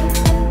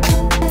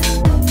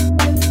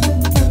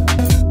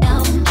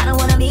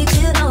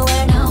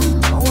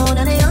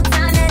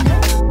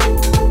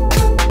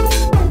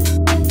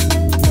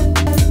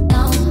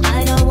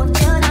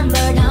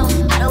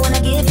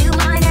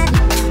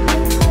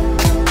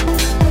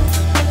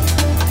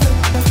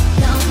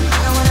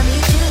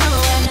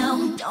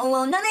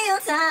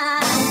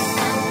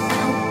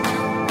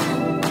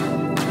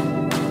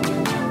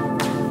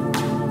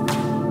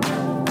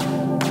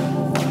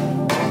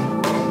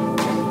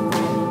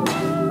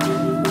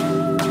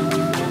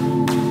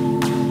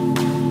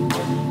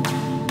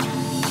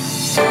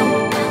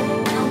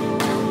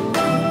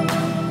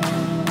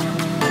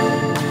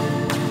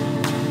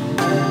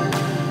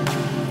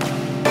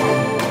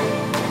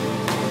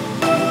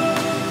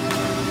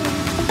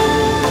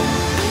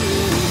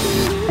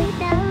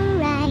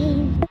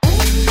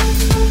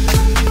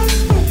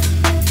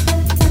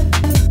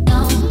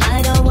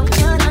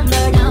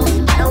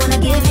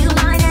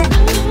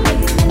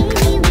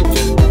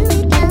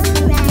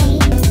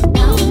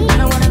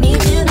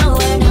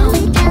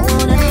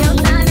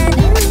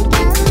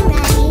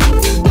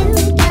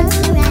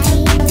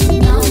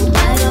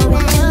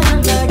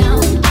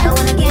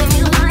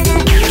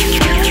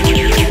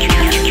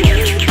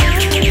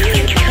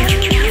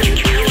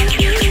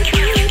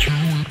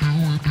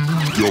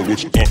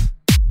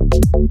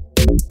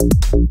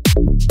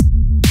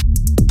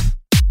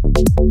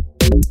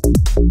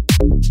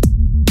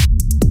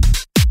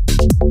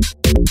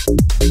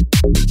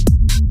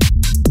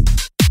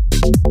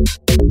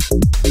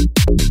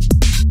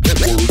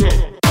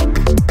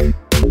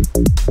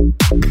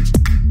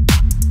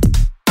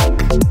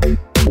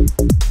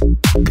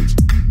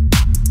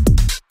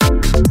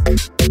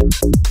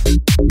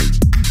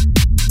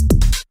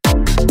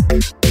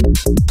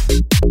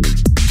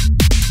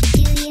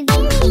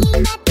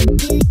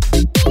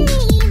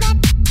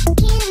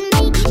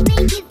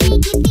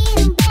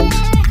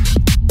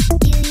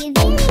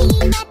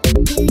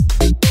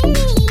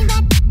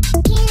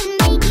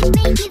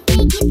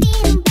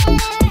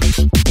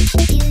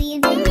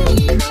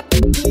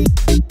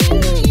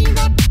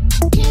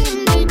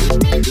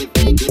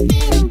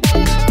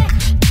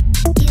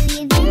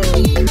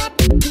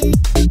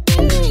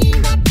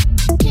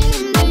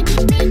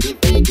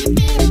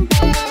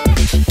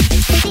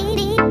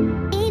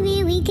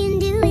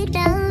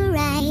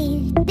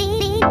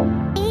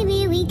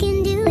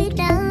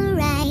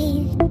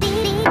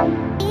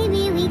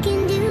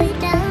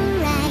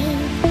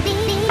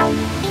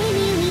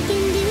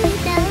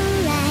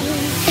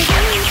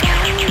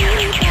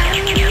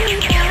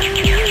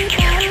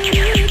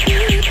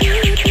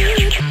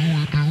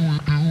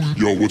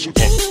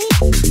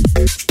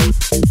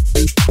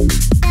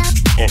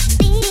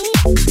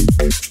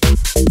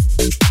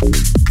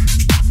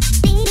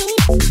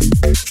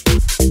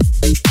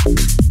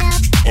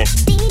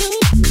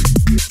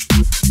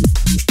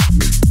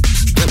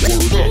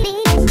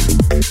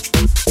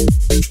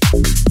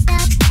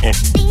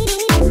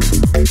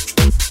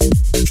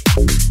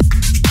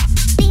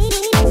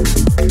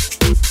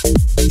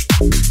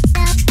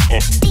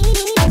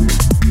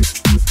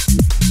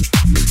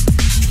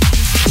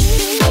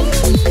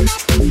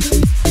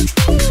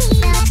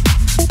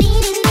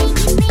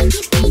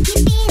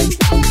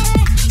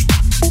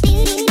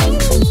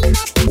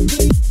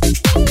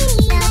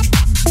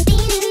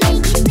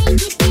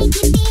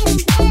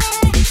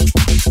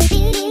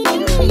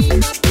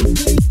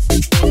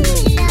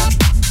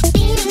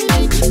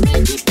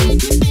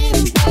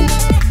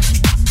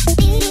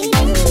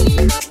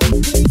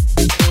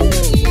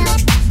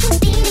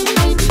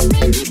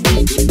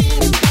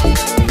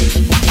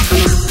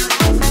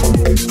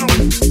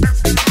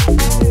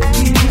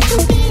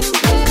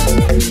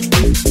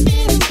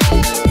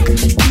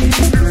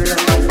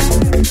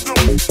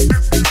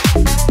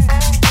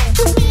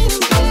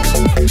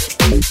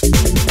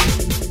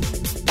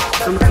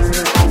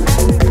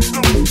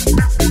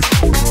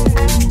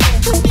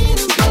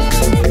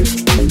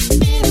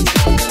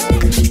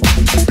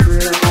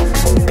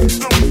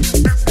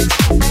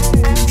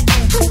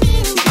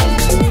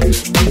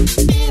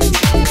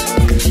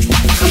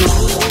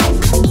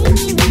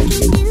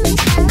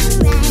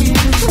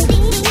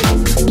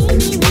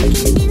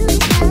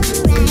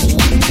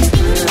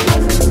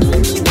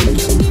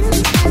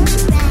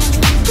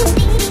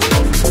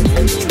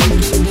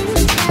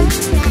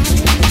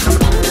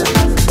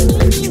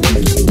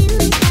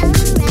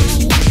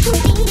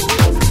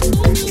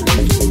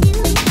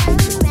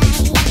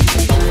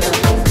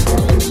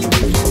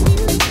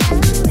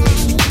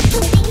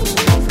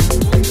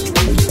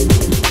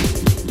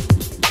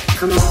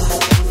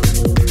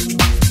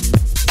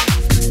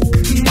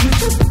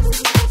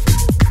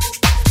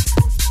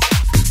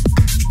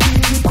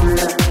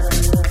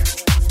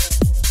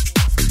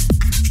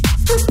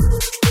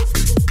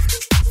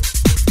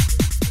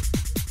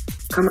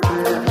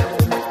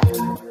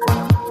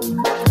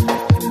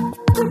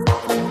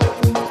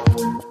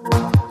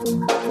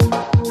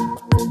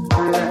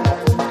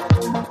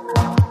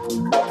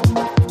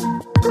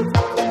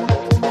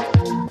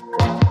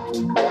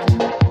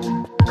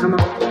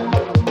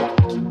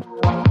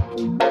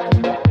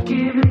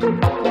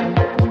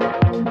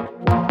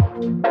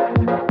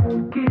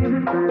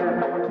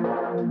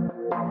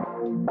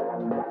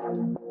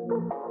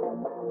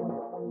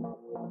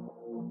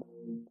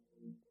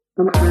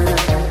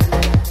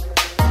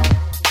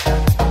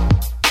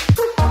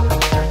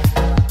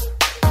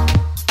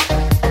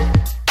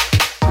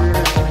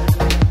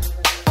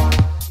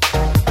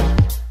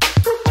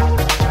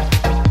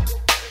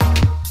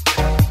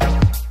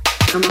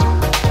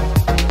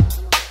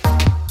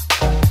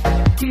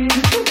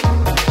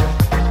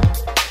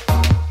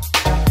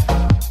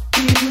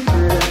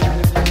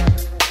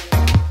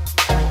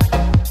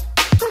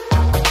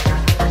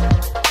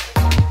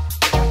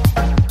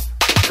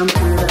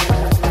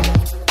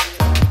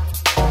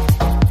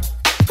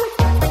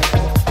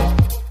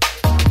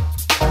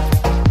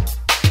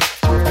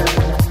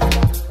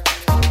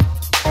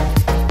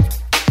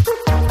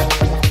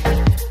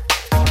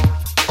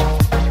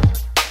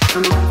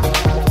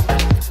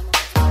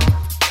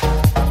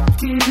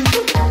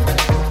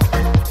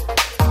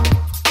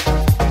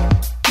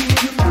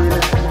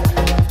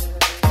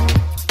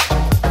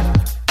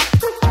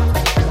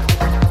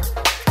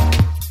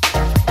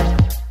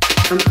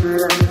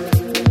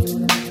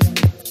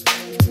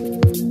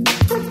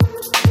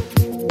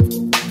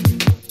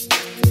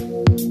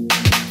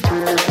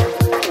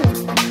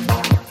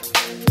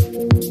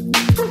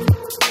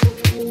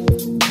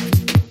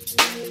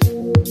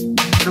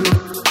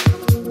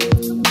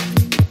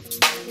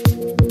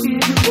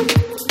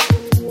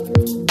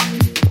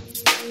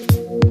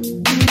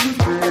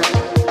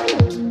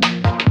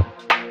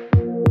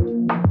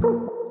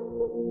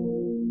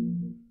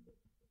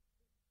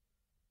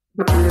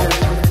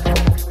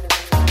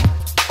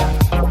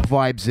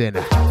Vibes in.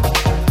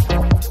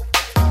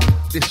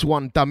 This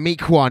one, the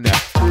Meek one.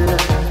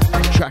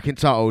 Track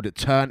entitled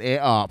Turn It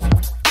Up.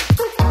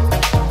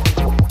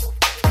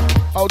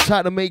 Hold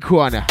tight, the Meek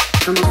one.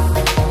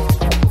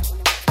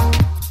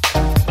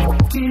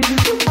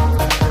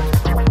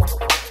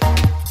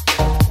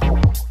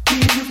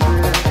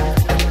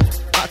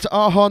 Back to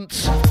our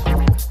hunts.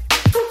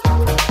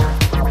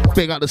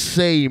 Big up the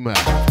seam.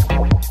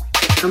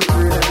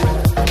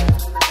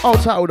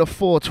 Hold tight with the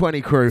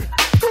 420 crew.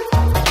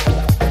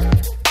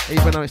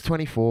 Even though it's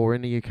 24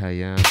 in the UK,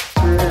 yeah.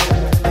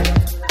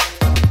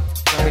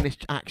 I mean, it's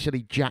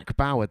actually Jack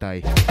Bauer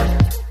Day.